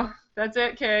go. That's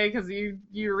it, Kay, because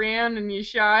you ran and you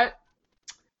shot.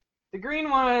 The green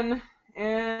one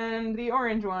and the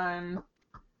orange one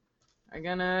are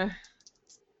gonna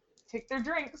take their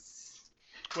drinks.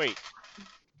 Wait,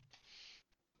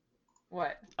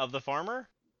 What? of the farmer?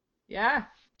 Yeah.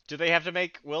 Do they have to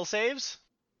make will saves?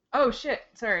 Oh shit.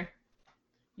 Sorry.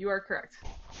 You are correct.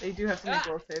 They do have to make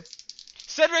roll saves.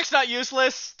 Cedric's not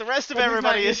useless. The rest of Cedric's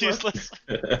not everybody is useless.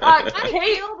 useless. I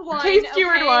Kate, killed one. Kate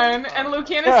skewered okay? one, and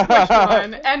Lucanus squished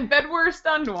one, and Bedwar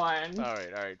stunned one. all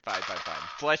right, fine.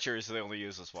 Fletcher is the only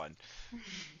useless one.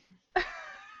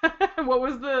 What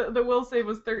was the will save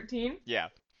was 13? Yeah.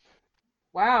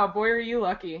 Wow, boy are you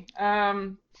lucky.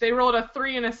 They rolled a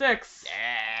 3 and a 6.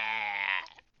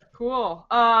 Cool.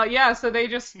 Yeah, so they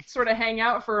just sort of hang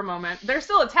out for a moment. They're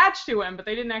still attached to him, but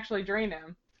they didn't actually drain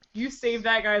him. You saved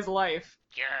that guy's life.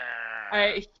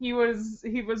 He was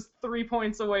 3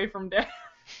 points away from death.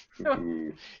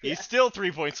 Ooh. He's still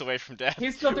 3 points away from death.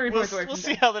 He's still 3 points away We'll from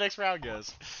see death. how the next round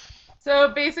goes. So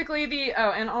basically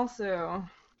and also,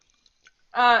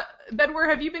 Bedwar,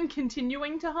 have you been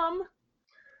continuing to hum?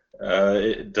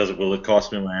 Will it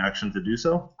cost me my action to do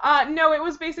so? No, it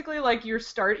was basically like you were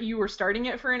starting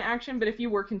it for an action, but if you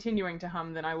were continuing to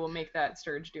hum, then I will make that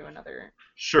Sturge do another.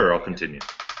 Sure, I'll continue.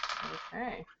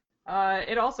 Okay.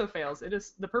 It also fails.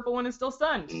 The purple one is still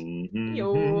stunned. Mhm.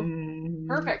 Yo.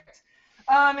 Perfect.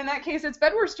 In that case, it's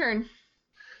Bedwar's turn.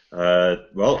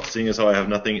 Well, seeing as how I have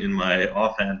nothing in my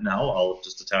offhand now, I'll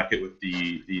just attack it with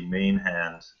the main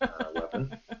hand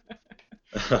weapon.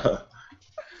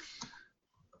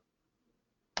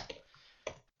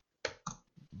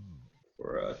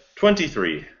 For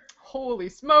 23. Holy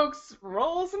smokes!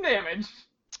 Roll some damage.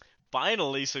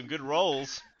 Finally, some good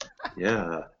rolls.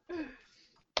 Yeah.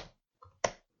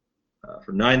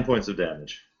 For 9 points of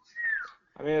damage.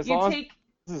 I mean, as You long take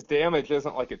as this damage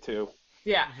isn't like a 2.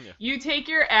 Yeah. Yeah. You take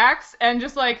your axe and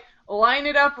just like line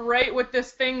it up right with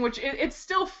this thing, which it's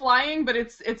still flying, but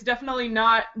it's definitely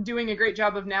not doing a great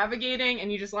job of navigating.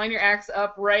 And you just line your axe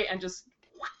up right and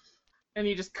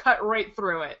you just cut right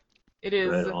through it. It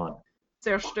is Right on.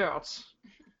 zerstört.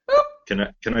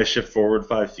 Can I shift forward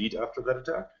 5 feet after that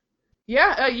attack?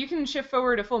 Yeah, you can shift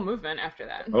forward a full movement after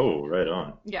that. Oh, right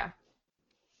on. Yeah.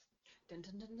 Dun,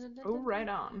 dun, dun, dun, dun, Oh, dun, right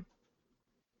dun. on.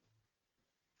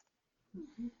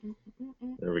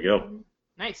 There we go.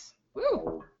 Nice. Woo.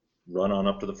 I'll run on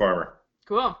up to the farmer.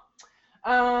 Cool.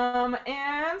 And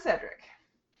Cedric.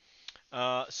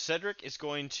 Cedric is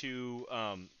going to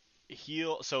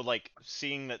heal. So, like,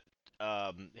 seeing that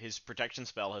his protection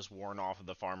spell has worn off of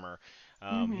the farmer,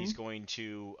 he's going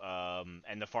to,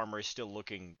 and the farmer is still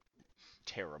looking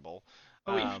terrible.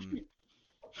 Oh, wait.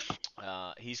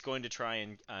 He's going to try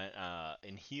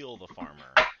and heal the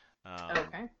farmer.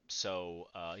 Okay. So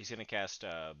he's going to cast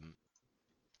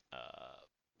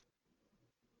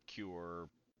Cure.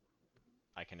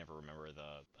 I can never remember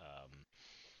the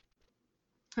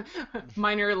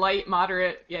Minor, light,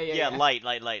 moderate. Yeah. light.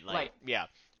 Light. Yeah.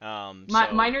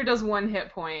 Minor does 1 hit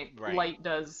point. Right. Light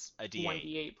does A D8.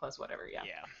 1d8 plus whatever. Yeah.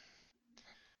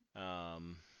 A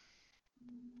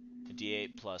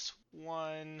D8 plus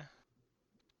 1.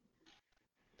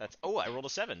 That's I rolled a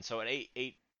 7, so at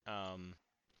 8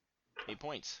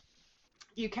 points.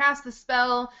 You cast the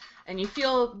spell, and you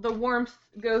feel the warmth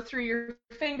go through your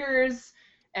fingers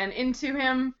and into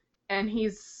him, and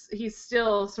he's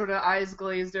still sort of eyes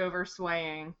glazed over,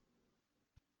 swaying.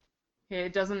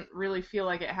 It doesn't really feel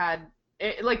like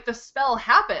like the spell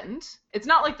happened. It's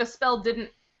not like the spell didn't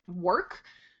work.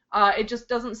 It just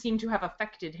doesn't seem to have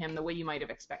affected him the way you might have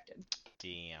expected.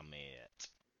 Damn it.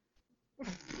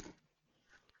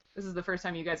 This is the first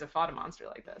time you guys have fought a monster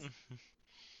like this.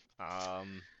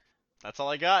 That's all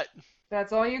I got.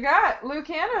 That's all you got,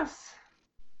 Lucanus.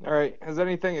 Alright, has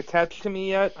anything attached to me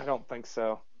yet? I don't think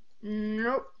so.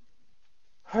 Nope.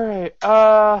 Alright,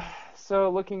 so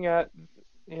looking at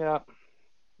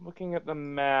the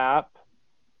map,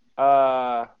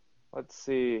 let's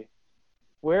see.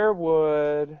 Where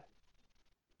would,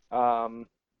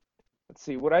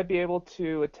 would I be able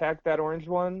to attack that orange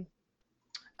one?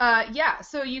 Yeah,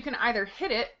 so you can either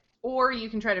hit it, or you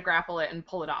can try to grapple it and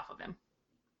pull it off of him.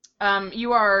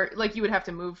 You are like you would have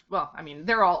to move. Well, I mean,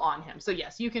 they're all on him. So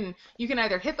yes, you can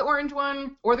either hit the orange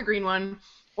one or the green one,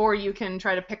 or you can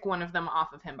try to pick one of them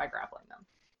off of him by grappling them.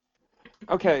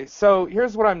 Okay, so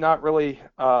here's what I'm not really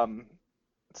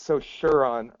so sure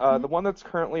on. The one that's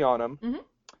currently on him.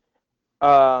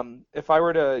 If I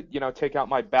were to, take out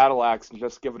my battle axe and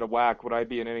just give it a whack, would I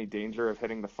be in any danger of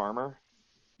hitting the farmer?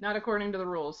 Not according to the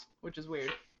rules, which is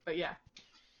weird, but yeah.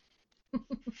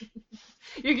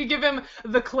 You could give him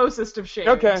the closest of shaves.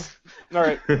 Okay, all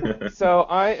right. So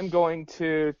I am going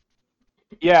to,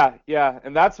 yeah,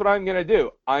 and that's what I'm going to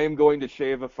do. I am going to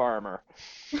shave a farmer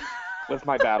with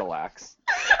my battle axe.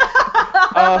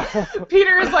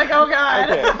 Peter is like, oh god.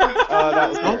 Okay,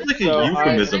 that Sounds like a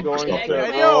euphemism for something. I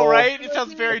know, right? It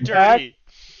sounds very dirty.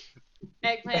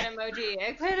 Eggplant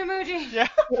emoji. Yeah.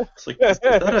 It's like, is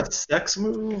that a sex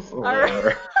move? Or... All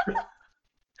right.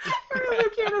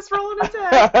 Lucanus, roll an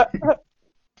attack.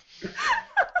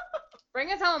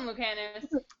 Bring us home, Lucanus.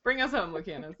 Bring us home,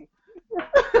 Lucanus.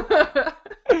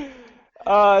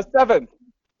 7.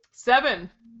 7.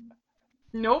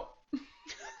 Nope.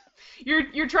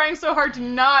 You're trying so hard to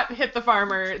not hit the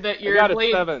farmer that your I got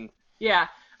blade. a 7. Yeah.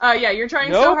 You're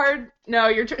trying so hard. No,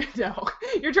 you're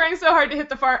You're trying so hard to hit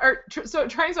the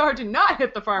trying so hard to not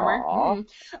hit the farmer.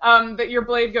 That your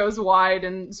blade goes wide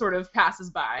and sort of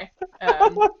passes by.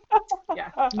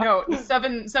 Yeah. No,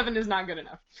 7 is not good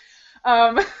enough.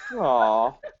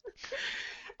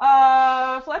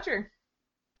 Fletcher.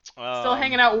 Still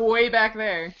hanging out way back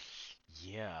there.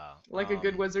 Yeah. Like a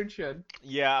good wizard should.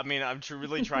 Yeah, I mean, I'm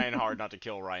really trying hard not to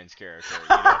kill Ryan's character.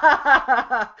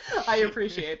 I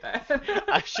appreciate that.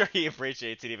 I'm sure he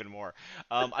appreciates it even more.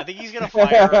 I think he's gonna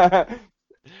fire.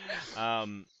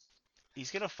 He's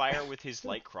gonna fire with his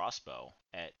light crossbow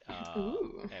at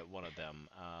one of them.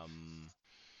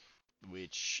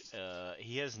 Which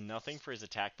he has nothing for his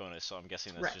attack bonus, so I'm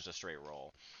guessing that's just a straight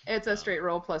roll. It's a straight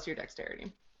roll plus your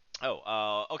dexterity.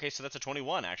 Oh, okay, so that's a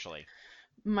 21 actually.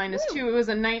 -2 is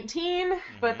a 19,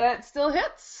 but that still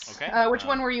hits. Okay. Which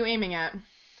one were you aiming at?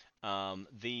 Yeah,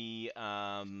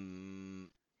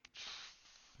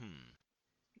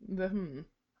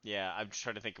 I'm just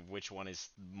trying to think of which one is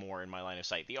more in my line of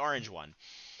sight. The orange one.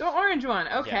 The orange one.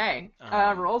 Okay.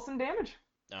 Yeah. Roll some damage.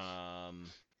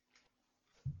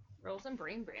 Roll some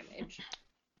brain damage.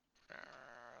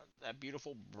 That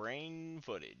beautiful brain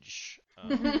footage.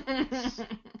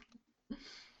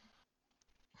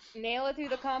 Nail it through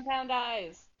the compound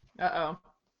eyes. Uh-oh.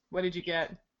 What did you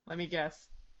get? Let me guess.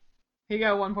 He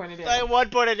got 1 point of damage. 1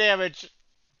 point of damage.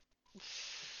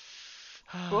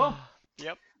 Cool.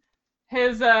 Yep.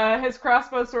 His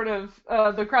crossbow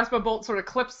the crossbow bolt sort of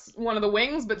clips one of the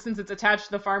wings, but since it's attached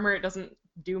to the farmer, it doesn't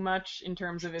do much in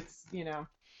terms of its, its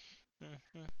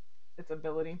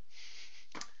ability.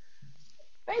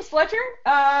 Thanks, Fletcher.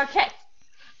 Okay.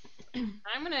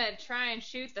 I'm gonna try and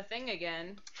shoot the thing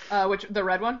again. The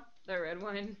red one? The red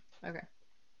one. Okay.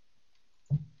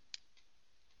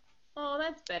 Oh,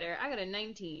 that's better. I got a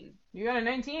 19. You got a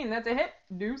 19. That's a hit.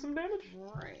 Do some damage.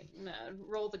 Alright. No,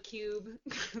 roll the cube,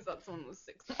 because that's one with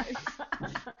 6 sides.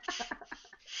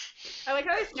 I like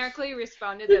how I snarkily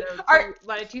responded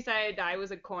that a two-sided die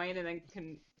was a coin, and then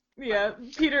Yeah,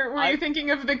 Peter, were you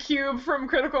thinking of the cube from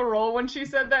Critical Role when she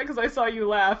said that? Because I saw you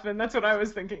laugh, and that's what I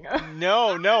was thinking of.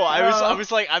 No, I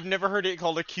was like, I've never heard it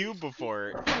called a cube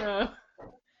before. I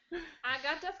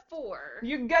got a 4.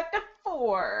 You got the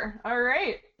 4. All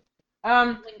right.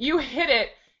 You hit it,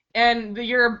 and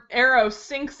your arrow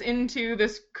sinks into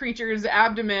this creature's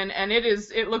abdomen, and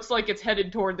it looks like it's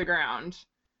headed toward the ground.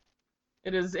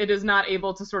 It is not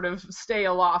able to sort of stay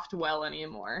aloft well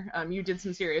anymore. You did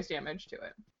some serious damage to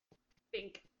it.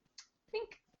 Bink.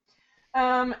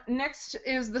 Next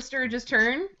is the Sturge's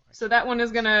turn. So that one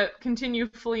is going to continue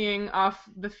fleeing off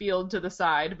the field to the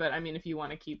side, but I mean, if you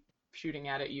want to keep shooting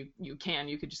at it, you can.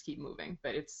 You could just keep moving.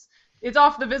 But it's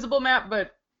off the visible map,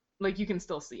 but like you can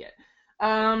still see it.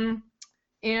 And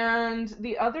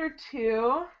the other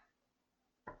two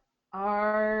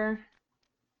are...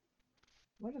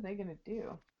 What are they going to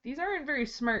do? These aren't very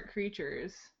smart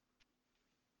creatures.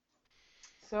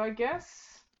 So I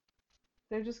guess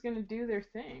they're just going to do their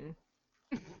thing.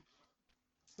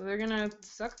 So they're going to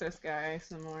suck this guy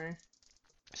some more.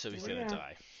 So he's going to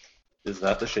die. Is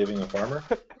that the shaving a farmer?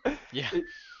 Yeah.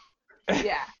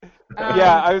 Yeah.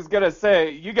 Yeah, I was going to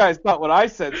say, you guys thought what I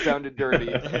said sounded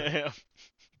dirty.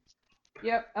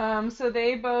 Yep. So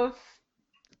they both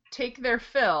take their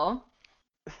fill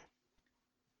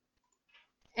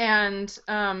and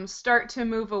start to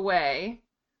move away,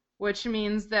 which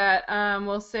means that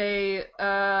we'll say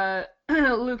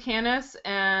Lucanus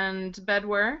and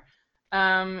Bedwer,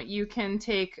 you can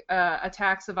take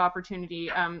attacks of opportunity.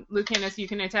 Lucanus, you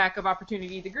can attack of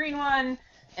opportunity the green one,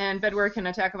 and Bedware can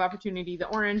attack of opportunity the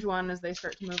orange one as they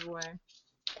start to move away.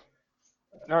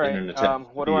 All right. an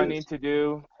attempt What to do I use- need to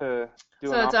do to do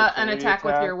So an it's an opportunity attack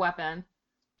with your weapon.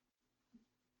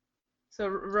 So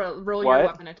roll What? your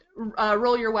weapon.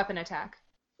 Roll your weapon attack.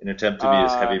 An attempt to be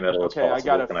as heavy metal as okay, I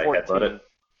got possible. a Can I 14. headbutt it?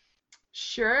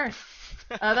 Sure.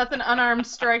 That's an unarmed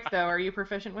strike, though. Are you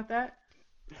proficient with that?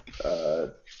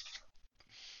 The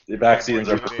Vaxians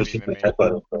are proficient with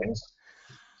headbutting things.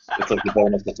 It's like the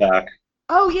bonus attack.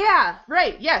 Oh yeah,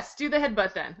 right. Yes, do the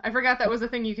headbutt then. I forgot that was a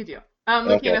thing you could do.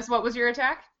 Lucanus, what was your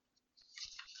attack?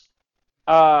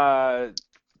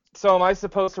 So am I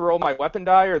supposed to roll my weapon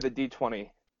die or the d20?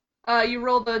 You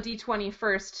roll the d20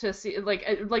 first to see, like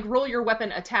roll your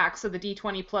weapon attack, so the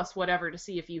d20 plus whatever to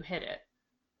see if you hit it.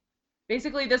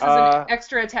 Basically, this is an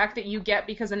extra attack that you get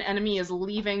because an enemy is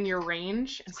leaving your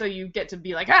range, and so you get to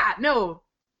be like, ah, no,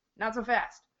 not so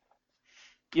fast.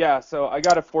 Yeah, so I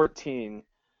got a 14.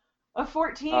 A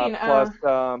 14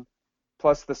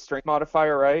 plus the strength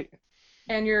modifier, right?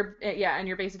 and your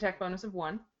base attack bonus of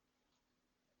 1.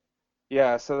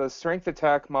 Yeah, so the strength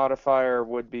attack modifier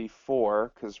would be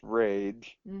 4 because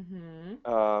rage. Mm-hmm.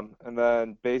 And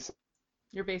then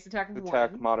Your base attack is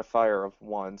attack 1. modifier of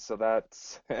 1, so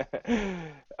that's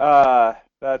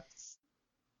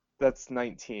that's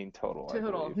 19 total. I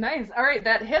Total. believe. Nice. All right,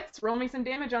 that hits. Roll me some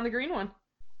damage on the green one.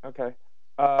 Okay.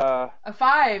 A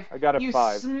 5. I got a you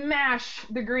 5. Smash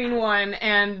the green one,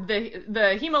 and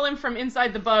the hemolymph from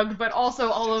inside the bug, but also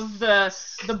all of the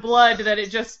blood that it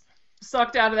just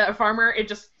sucked out of that farmer, it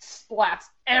just splats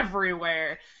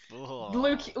everywhere.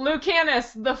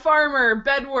 Lucanus, the farmer,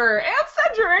 Bedware, and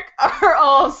Cedric are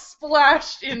all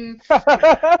splashed in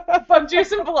bug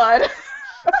juice and blood.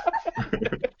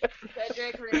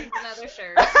 Cedric ruins another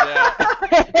shirt. Yeah.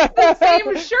 It's the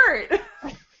same shirt.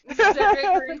 Cedric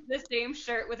ruins the same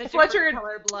shirt with a different Fletcher-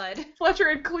 color blood. Fletcher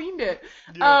had cleaned it.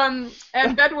 Yeah.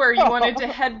 And Bedware, you wanted to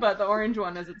headbutt the orange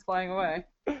one as it's flying away.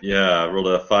 Yeah, I rolled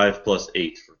a 5 plus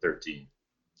 8 for 13.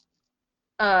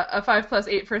 A 5 plus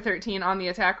 8 for 13 on the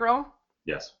attack roll.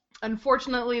 Yes.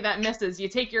 Unfortunately, that misses. You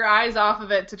take your eyes off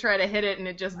of it to try to hit it, and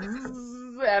it just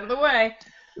zzz out of the way.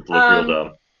 It looked real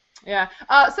dumb. Yeah.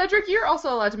 Cedric, you're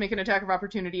also allowed to make an attack of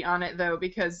opportunity on it, though,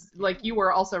 because you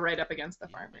were also right up against the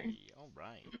farmer. All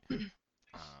right. Gonna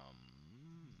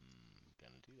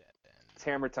do that then. It's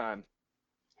hammer time.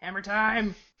 Hammer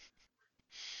time.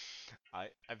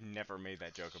 I've never made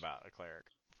that joke about a cleric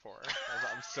before.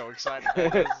 I'm so excited.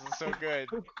 This is so good.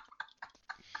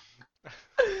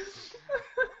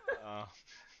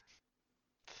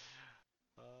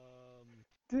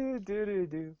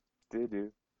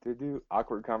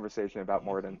 Awkward conversation about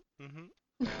Morden.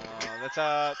 That's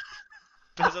a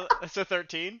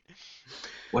 13.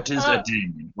 What is a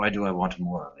demon? Why do I want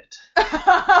more of it?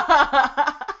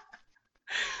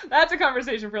 That's a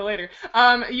conversation for later.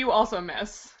 You also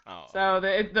miss. Oh. So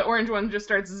the orange one just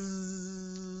starts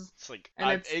zzz, It's like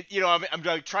and I'm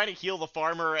like trying to heal the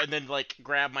farmer and then like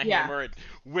grab my Yeah. hammer and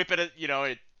whip it at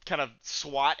it kind of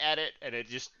swat at it and it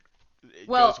just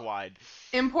Well, goes wide.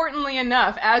 Importantly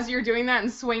enough, as you're doing that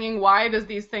and swinging wide as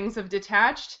these things have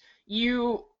detached,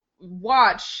 you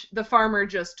watch the farmer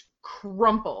just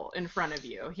crumple in front of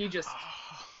you. He just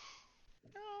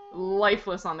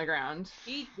lifeless on the ground.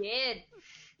 He did.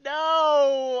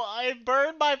 No, I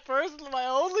burned my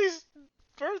only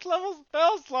first level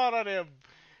spell slot on him.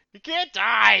 He can't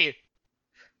die.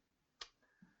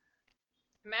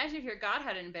 Imagine if your god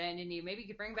hadn't abandoned you. Maybe you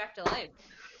could bring back to life.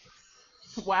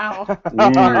 Wow.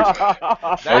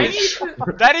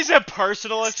 That is a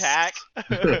personal attack.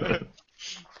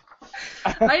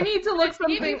 I need to look Keep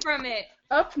me something from it.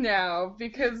 up now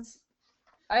because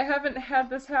I haven't had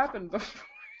this happen before.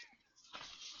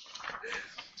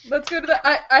 Let's go to the.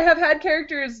 I have had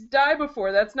characters die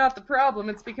before. That's not the problem.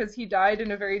 It's because he died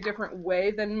in a very different way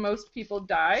than most people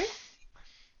die.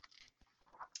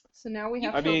 So now we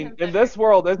have. I to mean, in this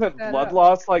world, isn't that blood up.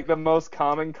 loss like the most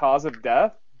common cause of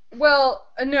death? Well,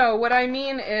 no. What I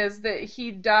mean is that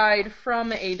he died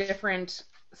from a different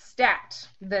stat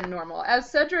than normal. As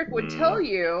Cedric would tell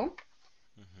you,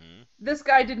 this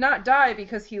guy did not die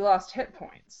because he lost hit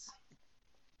points.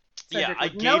 Yeah, Cedric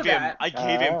would know that I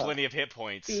gave him plenty of hit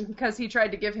points. because he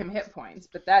tried to give him hit points,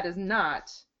 but that is not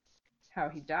how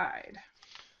he died.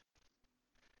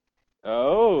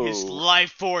 Oh. His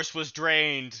life force was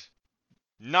drained.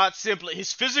 Not simply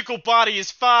his physical body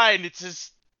is fine, it's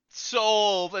his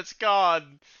soul that's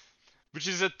gone. Which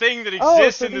is a thing that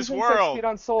exists so in this these insects world. feed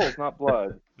on souls, not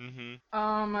blood.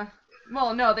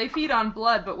 Well, no, they feed on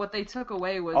blood, but what they took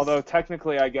away was Although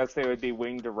technically, I guess they would be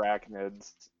winged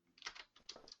arachnids.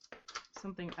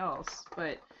 something else.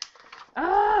 But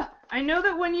I know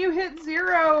that when you hit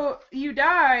 0, you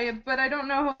die, but I don't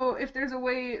know if there's a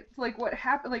way, like, what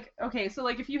happened. Like, okay, so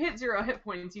like if you hit 0 hit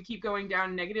points, you keep going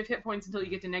down negative hit points until you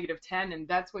get to -10, and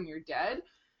that's when you're dead.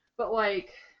 But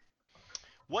like,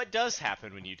 What does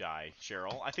happen when you die,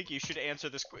 Cheryl? I think you should answer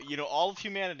this. You know, all of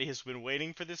humanity has been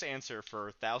waiting for this answer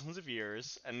for thousands of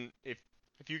years, and if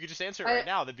you could just answer it right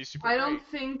now, that'd be super I great.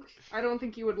 don't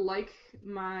think you would like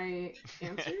my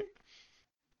answer.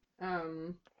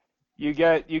 You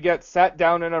get sat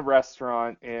down in a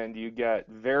restaurant and you get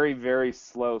very, very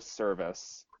slow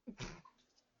service.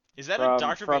 Is that a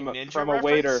Dr. McNinja from a reference?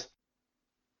 waiter?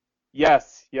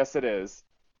 Yes, it is.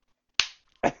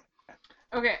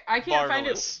 Okay, I can't find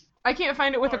it. Marvelous. I can't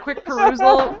find it with a quick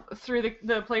perusal through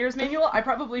the player's manual. I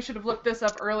probably should have looked this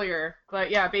up earlier.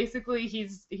 But yeah, basically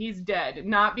he's dead.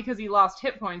 Not because he lost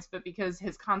hit points, but because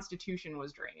his constitution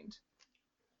was drained.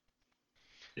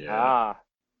 Yeah. Ah.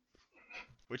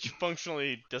 Which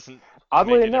functionally doesn't.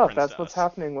 Oddly make a enough, difference that's to what's us.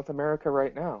 happening with America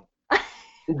right now.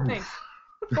 Thanks.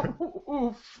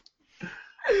 Oof.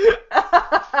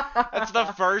 That's the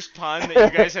first pun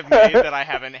that you guys have made that I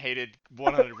haven't hated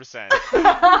 100%.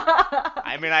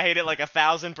 I mean, I hate it like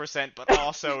 1,000%, but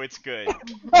also it's good.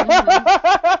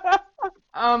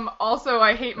 Also,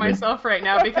 I hate myself right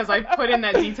now because I put in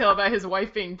that detail about his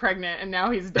wife being pregnant, and now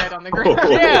he's dead on the ground.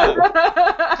 Yeah.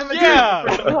 I'm a Yeah.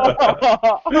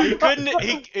 terrible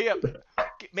He couldn't.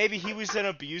 Maybe he was an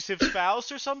abusive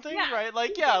spouse or something, Yeah. right?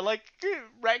 Like, yeah, like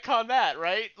retcon that,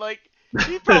 right? Like,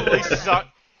 he probably sucked.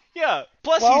 Yeah.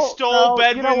 Plus, Well, he stole no,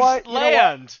 Bedouin's you know what?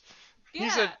 land. Yeah.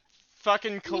 He's a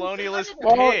fucking colonialist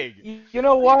Well, pig. you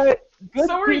know what? Good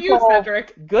So are you, people,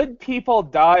 Cedric. Good people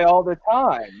die all the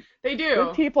time. They do.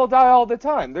 Good people die all the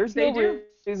time. There's They no do.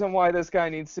 reason why this guy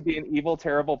needs to be an evil,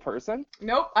 terrible person.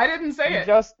 Nope, I didn't say He it.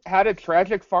 just had a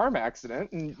tragic farm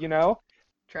accident, and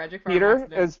Tragic farm Peter,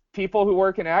 accident. as people who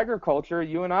work in agriculture,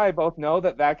 you and I both know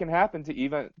that can happen to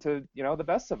the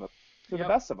best of them, the Yep.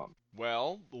 best of them.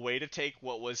 Well, way to take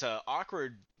what was a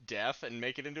awkward death and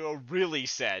make it into a really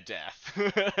sad death.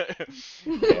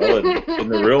 Well, in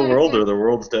the real world, they're the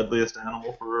world's deadliest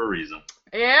animal for a reason.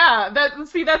 Yeah,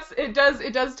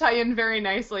 it does tie in very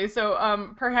nicely.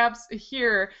 So perhaps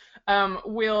here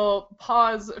we'll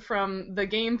pause from the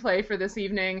gameplay for this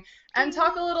evening and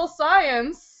talk a little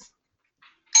science.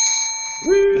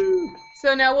 Woo!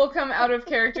 So now we'll come out of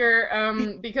character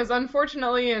because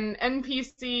unfortunately an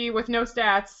NPC with no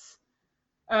stats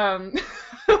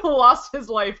lost his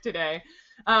life today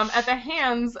at the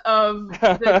hands of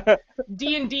the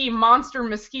D&D monster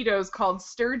mosquitoes called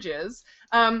Sturges.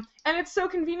 And it's so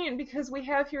convenient because we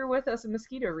have here with us a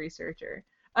mosquito researcher.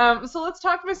 So let's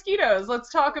talk mosquitoes.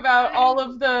 Let's talk about all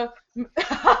of the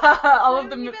I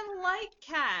don't even like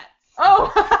cats.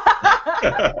 Oh.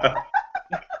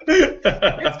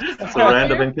 It's a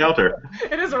random encounter.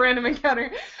 It is a random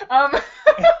encounter.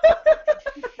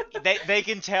 They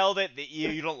can tell that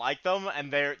you don't like them,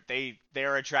 and they're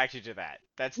attracted to that.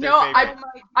 That's their No, favorite.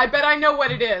 I bet I know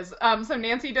what it is. So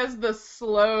Nancy does the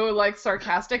slow, like,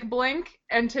 sarcastic blink,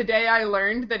 and today I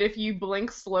learned that if you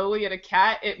blink slowly at a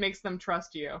cat, it makes them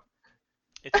trust you.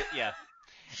 Yeah.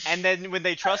 And then when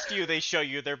they trust you, they show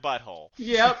you their butthole.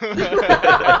 Yep. It's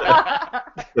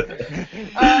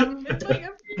like a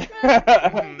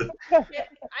Mhm.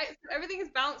 everything is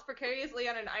balanced precariously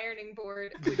on an ironing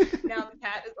board. Now the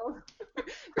cat is also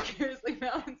precariously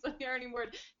balanced on the ironing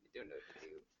board. I don't know what to do.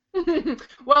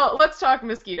 Well, let's talk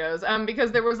mosquitoes,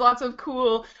 because there was lots of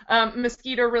cool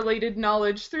mosquito-related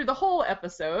knowledge through the whole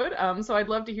episode. So I'd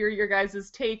love to hear your guys'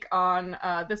 take on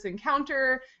this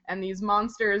encounter and these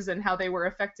monsters and how they were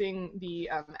affecting the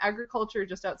agriculture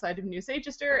just outside of New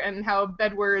Sagester, and how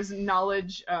Bedware's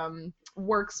knowledge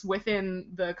works within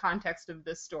the context of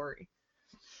this story.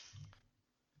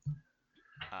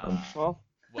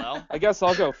 Well, I guess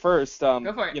I'll go first.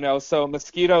 Go for it. So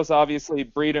mosquitoes obviously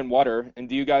breed in water, and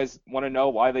do you guys want to know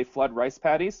why they flood rice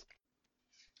paddies?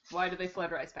 Why do they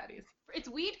flood rice paddies? It's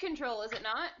weed control, is it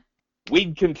not?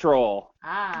 Weed control.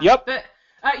 Ah. Yep.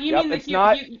 You Yep, mean the it's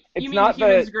not- you it's mean not the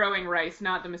humans the- growing rice,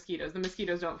 not the mosquitoes. The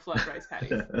mosquitoes don't flood rice paddies.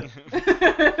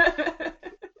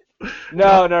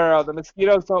 No. The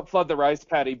mosquitoes don't flood the rice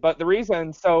paddy, but the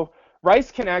reason,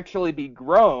 rice can actually be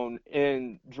grown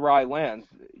in dry land,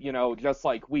 just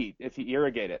like wheat if you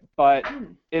irrigate it. But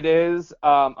it is,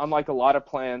 unlike a lot of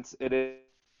plants, it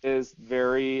is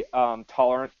very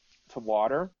tolerant to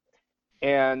water.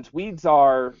 And weeds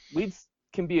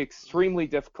can be extremely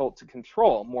difficult to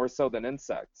control, more so than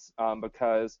insects,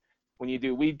 because when you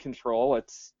do weed control,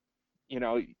 it's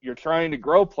you're trying to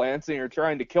grow plants and you're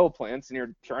trying to kill plants and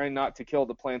you're trying not to kill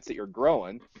the plants that you're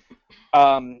growing.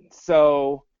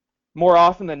 So more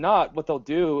often than not, what they'll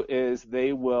do is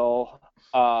they will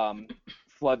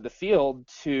flood the field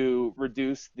to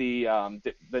reduce the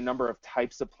number of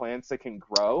types of plants that can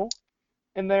grow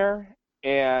in there.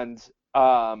 And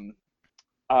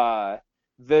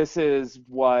this is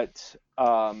what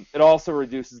it also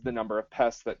reduces the number of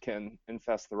pests that can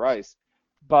infest the rice.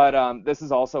 But this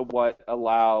is also what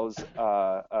allows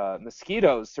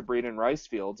mosquitoes to breed in rice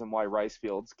fields, and why rice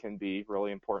fields can be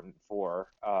really important or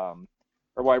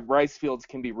why rice fields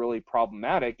can be really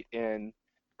problematic in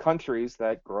countries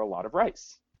that grow a lot of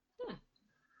rice.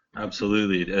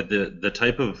 Absolutely. The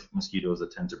type of mosquitoes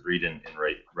that tend to breed in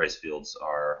rice fields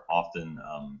are often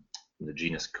the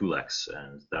genus Culex,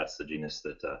 and that's the genus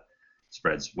that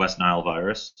spreads West Nile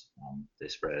virus. They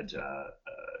spread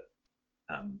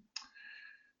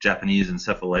Japanese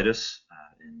encephalitis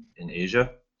in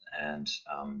Asia, and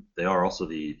they are also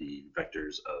the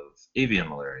vectors of avian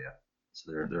malaria. So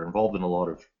they're involved in a lot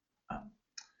of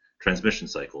transmission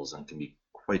cycles and can be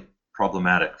quite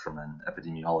problematic from an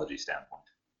epidemiology standpoint.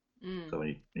 So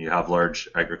when you have large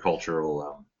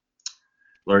agricultural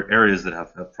areas that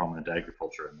have prominent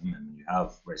agriculture in them, and when you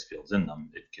have rice fields in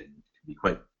them, it can be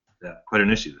quite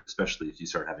an issue, especially if you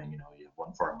start having, you have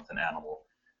one farm with an animal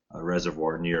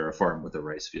reservoir near a farm with a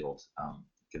rice field.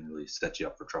 It can really set you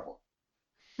up for trouble.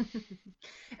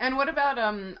 And what about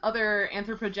other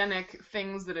anthropogenic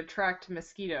things that attract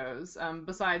mosquitoes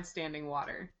besides standing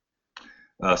water?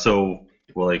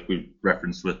 Like we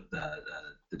referenced with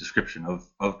the description of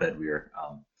bedweer,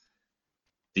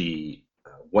 the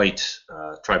white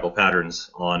tribal patterns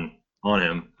on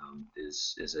him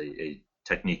is a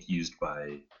technique used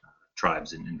by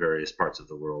tribes in various parts of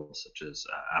the world, such as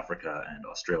Africa and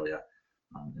Australia,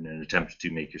 in an attempt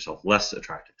to make yourself less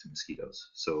attracted to mosquitoes.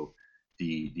 So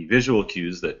the visual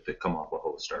cues that come off a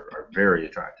host are very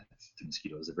attractive to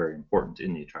mosquitoes. They're very important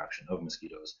in the attraction of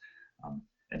mosquitoes.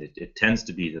 And it tends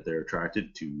to be that they're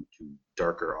attracted to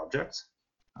darker objects.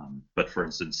 But for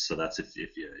instance, so that's if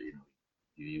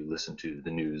you listen to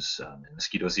the news in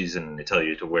mosquito season and they tell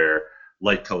you to wear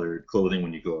light-colored clothing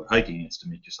when you go out hiking, it's to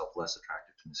make yourself less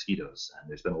attracted to mosquitoes. And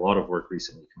there's been a lot of work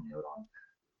recently coming out on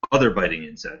other biting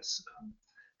insects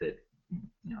that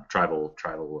tribal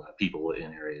people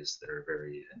in areas that are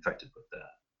very infected with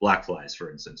black flies,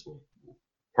 for instance,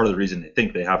 part of the reason they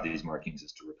think they have these markings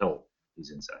is to repel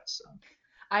these insects.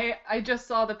 I just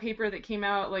saw the paper that came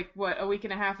out a week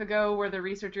and a half ago where the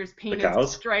researchers painted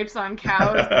stripes on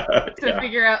cows to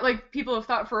figure out, people have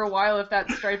thought for a while if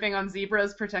that striping on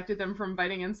zebras protected them from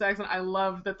biting insects, and I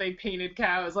love that they painted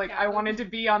cows. I wanted to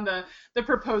be on the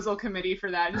proposal committee for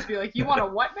that, just be like, you want a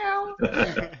what now?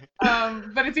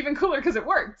 But it's even cooler because it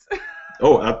worked.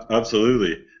 Oh,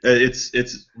 absolutely.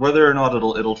 It's whether or not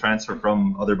it'll transfer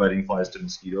from other biting flies to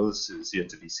mosquitoes is yet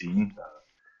to be seen.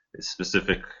 The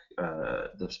specific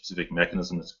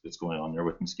mechanism that's going on there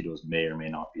with mosquitoes may or may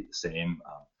not be the same.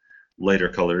 Lighter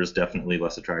colors definitely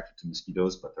less attracted to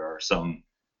mosquitoes, but there is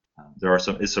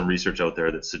some research out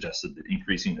there that suggested that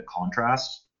increasing the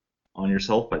contrast on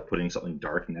yourself by putting something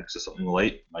dark next to something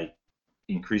light might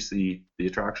increase the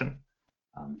attraction.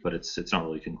 But it's not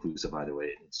really conclusive either way.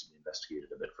 It needs to be investigated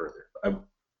a bit further.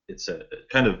 It's a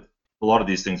lot of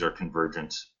these things are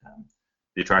convergent.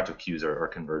 The attractive cues are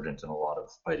convergent in a lot of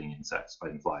biting insects,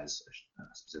 biting flies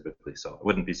specifically, so I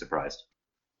wouldn't be surprised.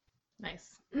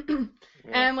 Nice.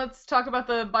 And let's talk about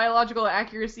the biological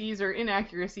accuracies or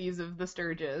inaccuracies of the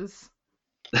sturges.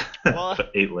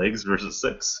 8 legs versus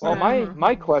 6. Well,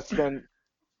 my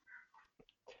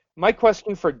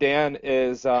question for Dan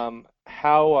is how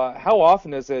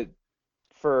often is it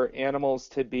for animals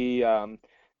to be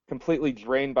completely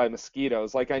drained by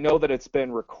mosquitoes? I know that it's been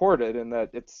recorded and that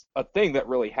it's a thing that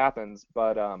really happens,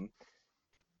 but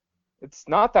it's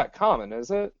not that common,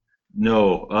 is it?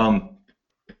 No.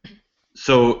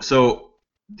 So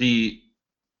the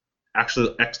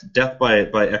actual death by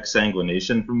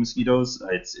exsanguination from mosquitoes,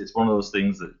 it's one of those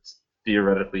things that's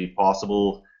theoretically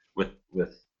possible with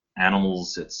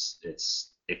animals.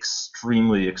 It's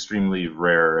extremely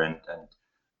rare and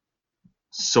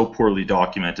so poorly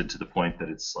documented to the point that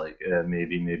it's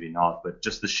maybe not, but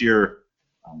just the sheer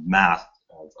math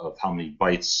of how many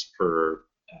bites per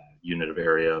unit of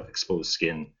area of exposed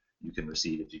skin you can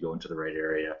receive if you go into the right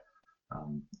area,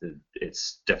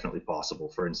 it's definitely possible.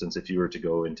 For instance, if you were to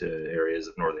go into areas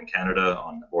of northern Canada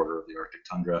on the border of the Arctic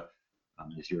tundra,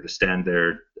 if you were to stand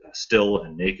there still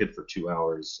and naked for 2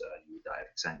 hours, you would die of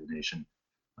exsanguination.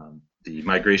 The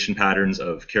migration patterns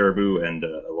of caribou and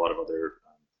a lot of other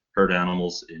herd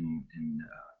animals in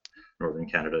northern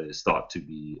Canada is thought to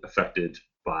be affected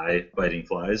by biting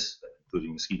flies,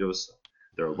 including mosquitoes.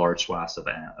 There are large swaths of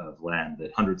land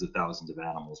that hundreds of thousands of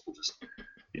animals will just,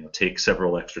 take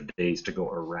several extra days to go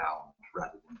around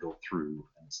rather than go through.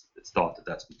 And it's thought that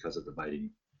that's because of the biting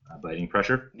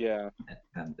pressure. Yeah.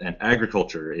 And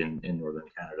agriculture in northern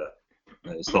Canada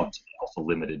is thought to be also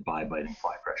limited by biting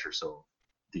fly pressure. So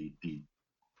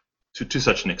to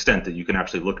such an extent that you can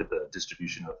actually look at the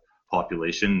distribution of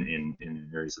population in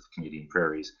areas of the Canadian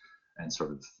prairies, and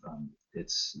sort of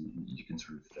you can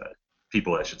sort of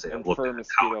people, I should say, have looked at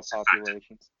how it's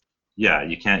populations. Yeah,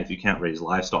 if you can't raise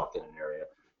livestock in an area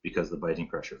because the biting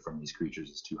pressure from these creatures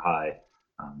is too high,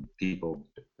 people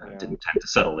didn't tend to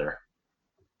settle there.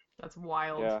 That's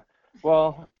wild. Yeah.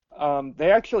 Well,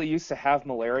 they actually used to have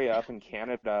malaria up in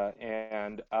Canada,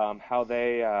 and how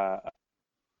they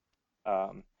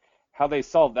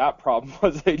solved that problem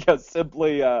was they just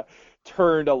simply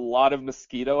turned a lot of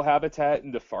mosquito habitat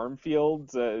into farm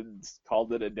fields and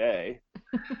called it a day.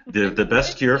 The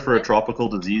best cure for a tropical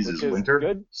disease is winter.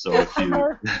 Good. So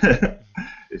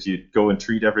if you go and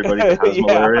treat everybody that has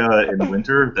malaria in the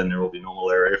winter, then there will be no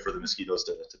malaria for the mosquitoes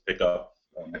to pick up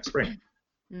next spring.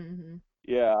 Mm-hmm.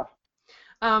 Yeah.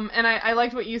 And I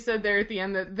liked what you said there at the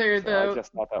end, that they're I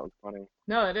just thought that was funny.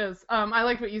 No, it is. I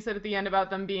liked what you said at the end about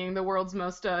them being the world's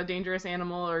most dangerous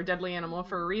animal or deadly animal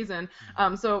for a reason.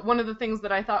 So one of the things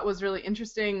that I thought was really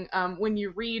interesting when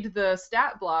you read the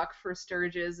stat block for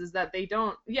sturges is that they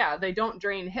don't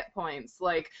drain hit points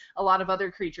like a lot of other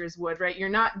creatures would, right? You're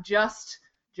not just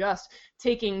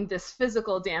taking this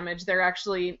physical damage, they're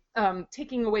actually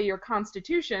taking away your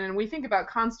constitution, and we think about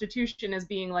constitution as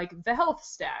being like the health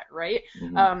stat, right?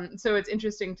 Mm-hmm. So it's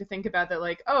interesting to think about that,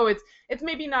 like, oh, it's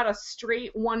maybe not a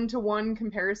straight one-to-one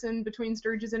comparison between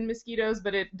sturges and mosquitoes,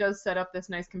 but it does set up this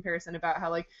nice comparison about how,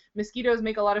 like, mosquitoes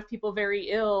make a lot of people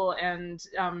very ill and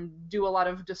do a lot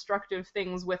of destructive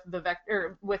things with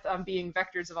being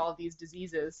vectors of all of these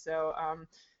diseases. So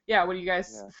yeah, what do you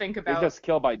guys think about? They just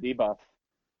kill by debuff.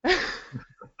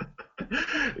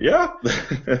 Yeah,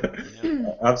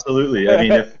 absolutely. I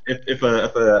mean, if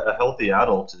a healthy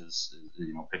adult is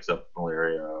picks up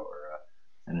malaria or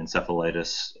an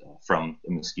encephalitis from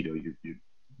a mosquito, you're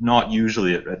not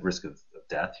usually at risk of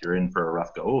death. You're in for a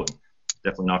rough go, and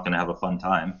definitely not going to have a fun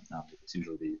time. It's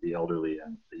usually the elderly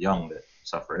and the young that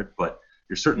suffer it, but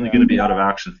you're certainly going to be out of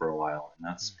action for a while, and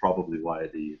that's probably why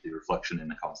the reflection in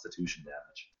the constitution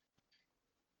damage.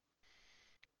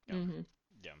 Mm-hmm.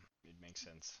 Yeah, it makes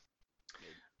sense.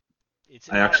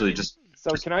 I actually just...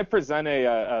 So can I present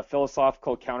a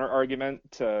philosophical counter-argument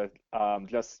to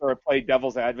just sort of play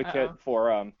devil's advocate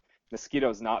for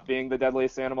mosquitoes not being the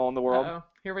deadliest animal in the world? Uh-oh.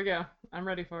 Here we go. I'm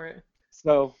ready for it.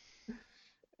 So,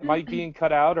 am I being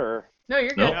cut out, or...? No,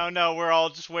 you're good. No, we're all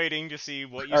just waiting to see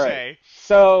what you say.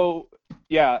 So,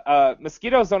 yeah,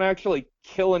 mosquitoes don't actually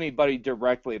kill anybody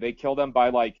directly. They kill them by,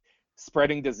 like,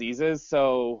 spreading diseases.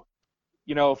 So,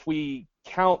 if we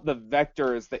count the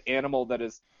vector as the animal that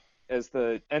is, as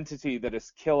the entity that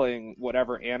is killing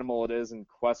whatever animal it is in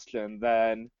question,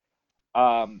 then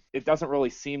it doesn't really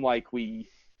seem like we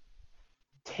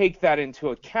take that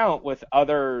into account with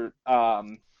other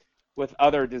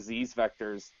disease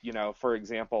vectors. For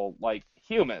example, like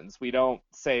humans, we don't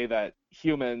say that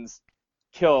humans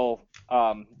kill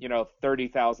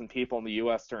 30,000 people in the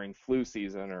U.S. during flu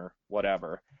season or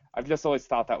whatever. I've just always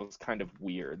thought that was kind of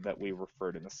weird that we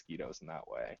refer to mosquitoes in that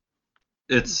way.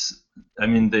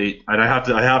 I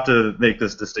have to make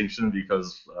this distinction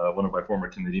because one of my former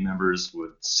committee members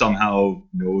would somehow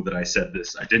know that I said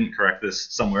this. I didn't correct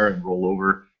this somewhere and roll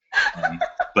over.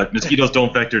 But mosquitoes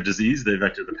don't vector disease; they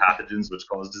vector the pathogens which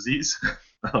cause disease.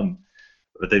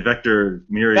 But they vector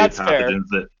myriad pathogens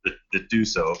that do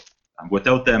so.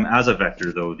 Without them as a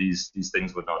vector, though, these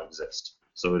things would not exist.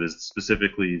 So it is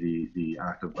specifically the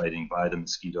act of biting by the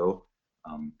mosquito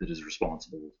that is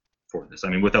responsible for this. I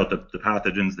mean, without the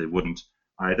pathogens, they wouldn't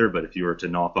either, but if you were to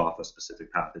knock off a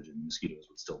specific pathogen, mosquitoes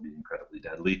would still be incredibly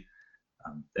deadly.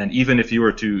 And even if you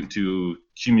were to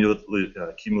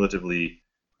cumulatively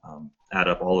add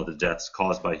up all of the deaths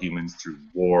caused by humans through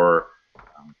war,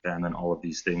 famine, all of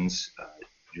these things,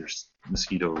 your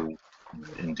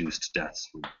mosquito-induced deaths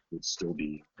would still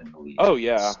be in the lead. Oh,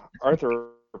 yeah.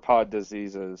 Arthropod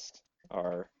diseases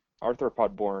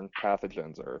arthropod-borne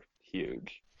pathogens are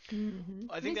huge. Mm-hmm.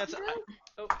 I think that's...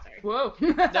 Oh, sorry. Whoa.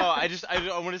 No, I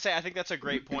want to say I think that's a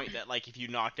great point that, like, if you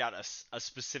knocked out a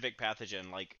specific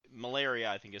pathogen, like malaria,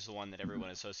 I think is the one that everyone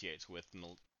associates with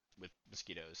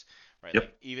mosquitoes, right? Yep.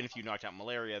 Like, even if you knocked out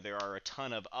malaria, there are a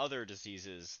ton of other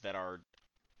diseases that are,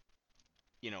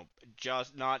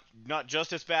 just not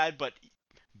just as bad, but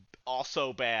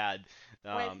also bad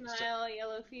White So- Nile,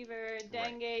 yellow fever,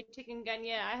 dengue,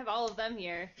 chikungunya. I have all of them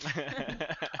here.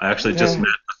 I actually just Yeah. met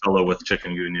a fellow with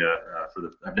chikungunya.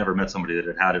 I've never met somebody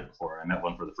that had it before. I met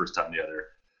one for the first time the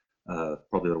other,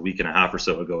 probably a week and a half or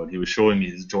so ago, and he was showing me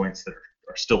his joints that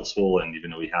are still swollen, even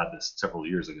though he had this several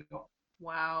years ago.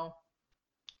 Wow.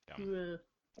 Yeah. Ugh.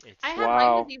 It's- I had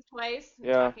Wow. Lyme disease twice.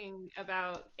 Yeah. Talking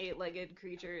about 8-legged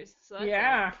creatures. So that's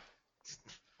Yeah.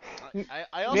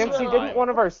 I also Nancy, have didn't Lyme. one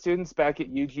of our students back at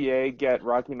UGA get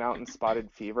Rocky Mountain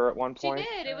spotted fever at one She point?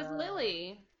 did. It was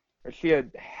Lily. Or she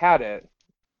had it.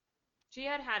 She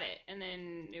had it, and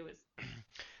then it was.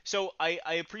 So I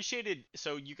appreciated.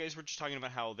 So you guys were just talking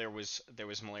about how there was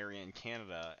malaria in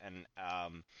Canada, and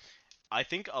I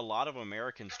think a lot of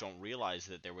Americans don't realize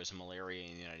that there was malaria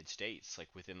in the United States, like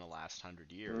within the last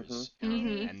 100 years.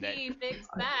 Mhm. And that- DDT fixed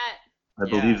that. I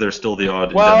Yeah. believe there's still the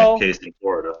odd Well- endemic case in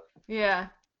Florida. Yeah.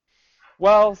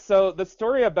 Well, so the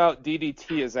story about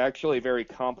DDT is actually very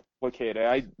complicated.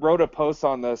 I wrote a post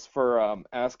on this for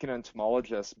Ask an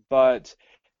Entomologist, but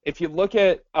if you look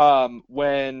at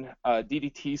when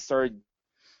DDT started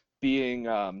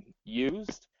being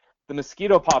used, the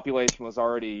mosquito population was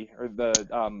already, or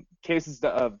the cases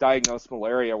of diagnosed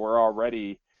malaria were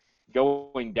already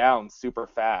going down super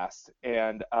fast.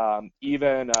 And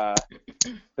even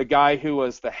the guy who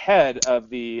was the head of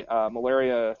the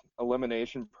malaria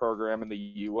elimination program in the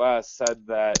U.S. said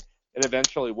that it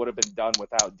eventually would have been done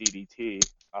without DDT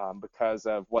because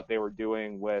of what they were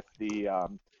doing with the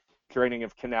draining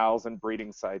of canals and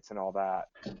breeding sites and all that.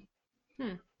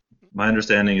 My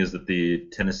understanding is that the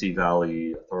Tennessee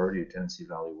Valley Authority, Tennessee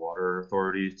Valley Water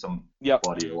Authority, some Yep.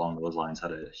 body along those lines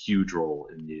had a huge role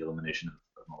in the elimination of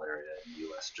malaria in the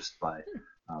U.S. just by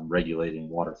regulating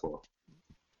water flow.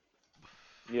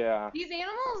 Yeah. These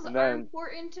animals And are then-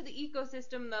 important to the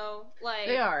ecosystem, though. Like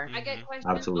They are. I get Mhm.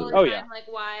 questions Absolutely. all the Oh, time, yeah. like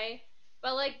why.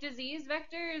 But like disease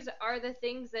vectors are the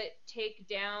things that take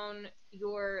down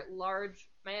your large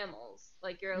mammals,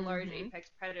 like your large Mhm. apex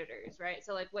predators, right?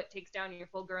 So like what takes down your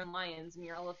full-grown lions and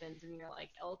your elephants and your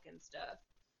like elk and stuff,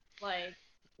 like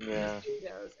Yeah.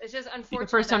 mosquitoes. It's just unfortunate.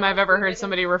 The first time that I've ever heard mosquitoes-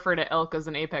 somebody refer to elk as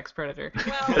an apex predator.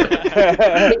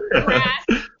 Well, grass.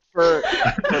 for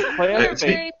They're plants, they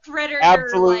very predator.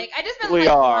 absolutely Like I just meant like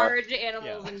are. large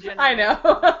animals in general. I know.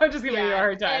 I'm just giving you a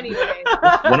hard time. Anyway.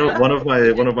 One of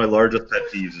my largest pet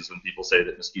peeves is when people say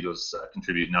that mosquitoes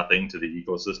contribute nothing to the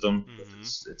ecosystem.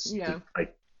 Mhm. It's Yeah.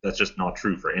 that's just not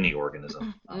true for any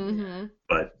organism. Mm-hmm.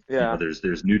 But you know, Yeah.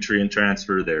 there's nutrient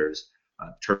transfer, there's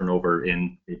turnover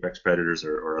in apex predators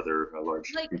or other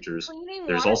large Like creatures. cleaning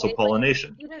There's water, also like,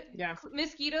 pollination. Yeah.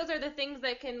 Mosquitoes are the things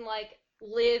that can like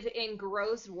live in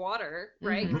gross water,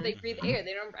 right? 'Cause they breathe air.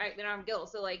 They don't have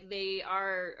gills, so like they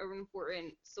are an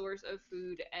important source of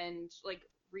food and like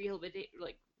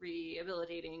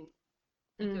rehabilitating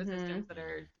ecosystems that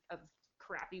are of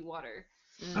crappy water.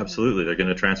 Absolutely, they're going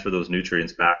to transfer those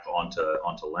nutrients back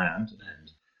onto land,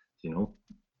 and you know,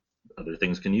 other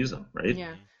things can use them, right?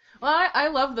 Yeah. Well, I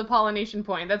love the pollination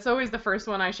point. That's always the first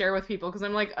one I share with people because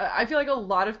I'm like, I feel like a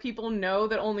lot of people know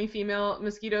that only female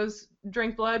mosquitoes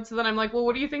drink blood. So then I'm like, well,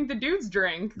 what do you think the dudes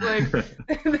drink? Like,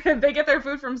 they get their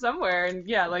food from somewhere. And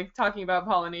yeah, like talking about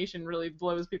pollination really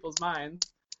blows people's minds.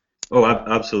 Oh,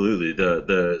 absolutely.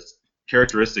 The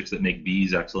characteristics that make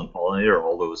bees excellent pollinator are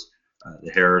all those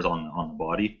the hairs on the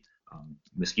body.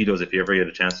 Mosquitoes, if you ever get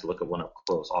a chance to look at one up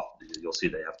close, often you'll see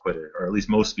they have or at least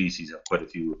most species have quite a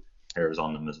few hairs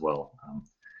on them as well.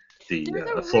 The There's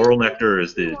a floral really nectar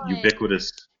is the one.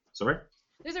 ubiquitous. Sorry.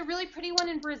 There's a really pretty one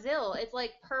in Brazil. It's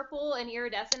like purple and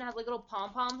iridescent, has like little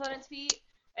pom poms on its feet.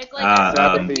 It's like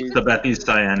Sabethes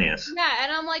cyaneus. Yeah,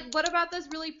 and I'm like, what about this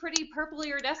really pretty purple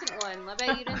iridescent one? I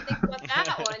bet you didn't think about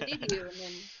that one, did you? And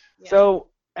then, yeah. So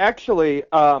actually,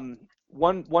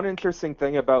 one interesting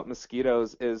thing about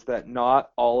mosquitoes is that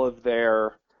not all of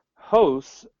their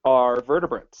hosts are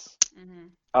vertebrates. Mhm.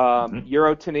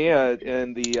 Eurotinea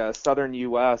in the southern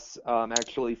U.S.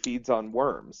 Actually feeds on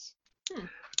worms.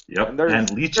 Yep, And there's and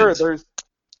leeches. sure there's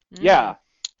yeah.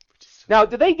 Now,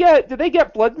 do they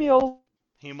get blood meals?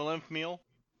 Hemolymph meal?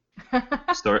 You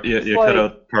Like cut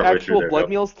out partway through actual there. blood Joe.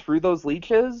 meals through those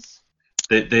leeches?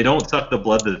 They don't suck the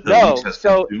blood that the No, leech has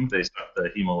so- consumed. They suck the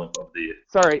hemolymph of the.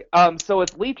 Sorry. So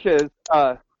it's leeches.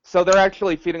 So they're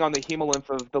actually feeding on the hemolymph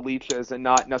of the leeches and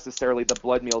not necessarily the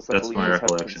blood meals that That's the my leeches have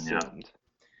recollection, yeah. consumed.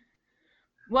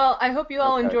 Well, I hope you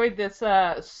all Okay. enjoyed this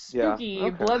spooky, okay.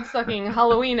 blood-sucking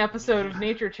Halloween episode of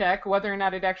Nature Check, whether or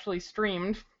not it actually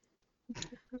streamed.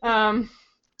 I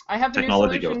have a new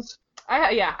Technology solution. goes.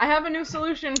 I have a new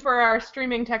solution for our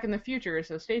streaming tech in the future,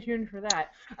 so stay tuned for that.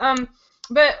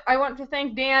 But I want to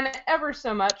thank Dan ever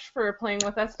so much for playing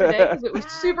with us today because it was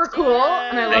super cool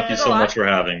and I loved Thank you it a so lot. much for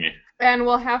having me. And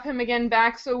we'll have him again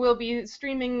back, so we'll be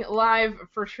streaming live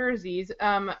for surezies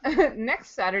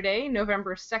next Saturday,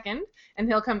 November 2nd, and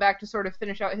he'll come back to sort of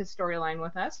finish out his storyline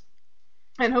with us.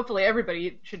 And hopefully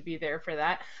everybody should be there for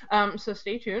that. So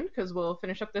stay tuned, because we'll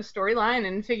finish up this storyline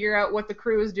and figure out what the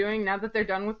crew is doing now that they're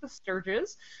done with the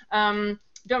Sturges.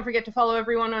 Don't forget to follow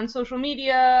everyone on social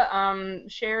media.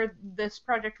 Share this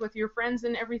project with your friends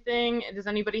and everything. Does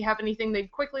anybody have anything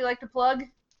they'd quickly like to plug?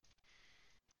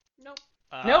 Nope.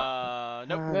 Nope.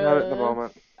 Nope. Not at the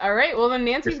moment. All right, well then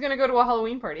Nancy's going to go to a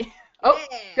Halloween party. Oh,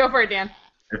 go for it, Dan.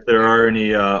 If there are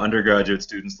any undergraduate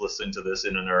students listening to this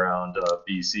in and around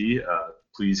BC,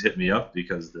 please hit me up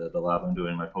because the lab I'm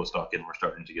doing my postdoc in, we're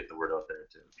starting to get the word out there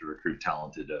to recruit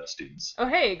talented students. Oh,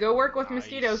 hey, go work with Nice.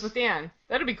 mosquitoes with Dan.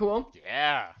 That'd be cool.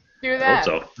 Yeah. Do I that.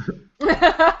 hope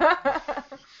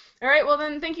so. All right, well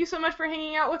then, thank you so much for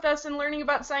hanging out with us and learning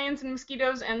about science and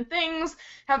mosquitoes and things.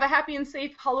 Have a happy and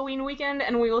safe Halloween weekend,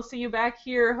 and we will see you back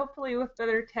here, hopefully with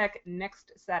better tech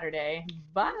next Saturday.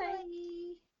 Bye.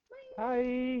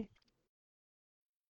 Bye.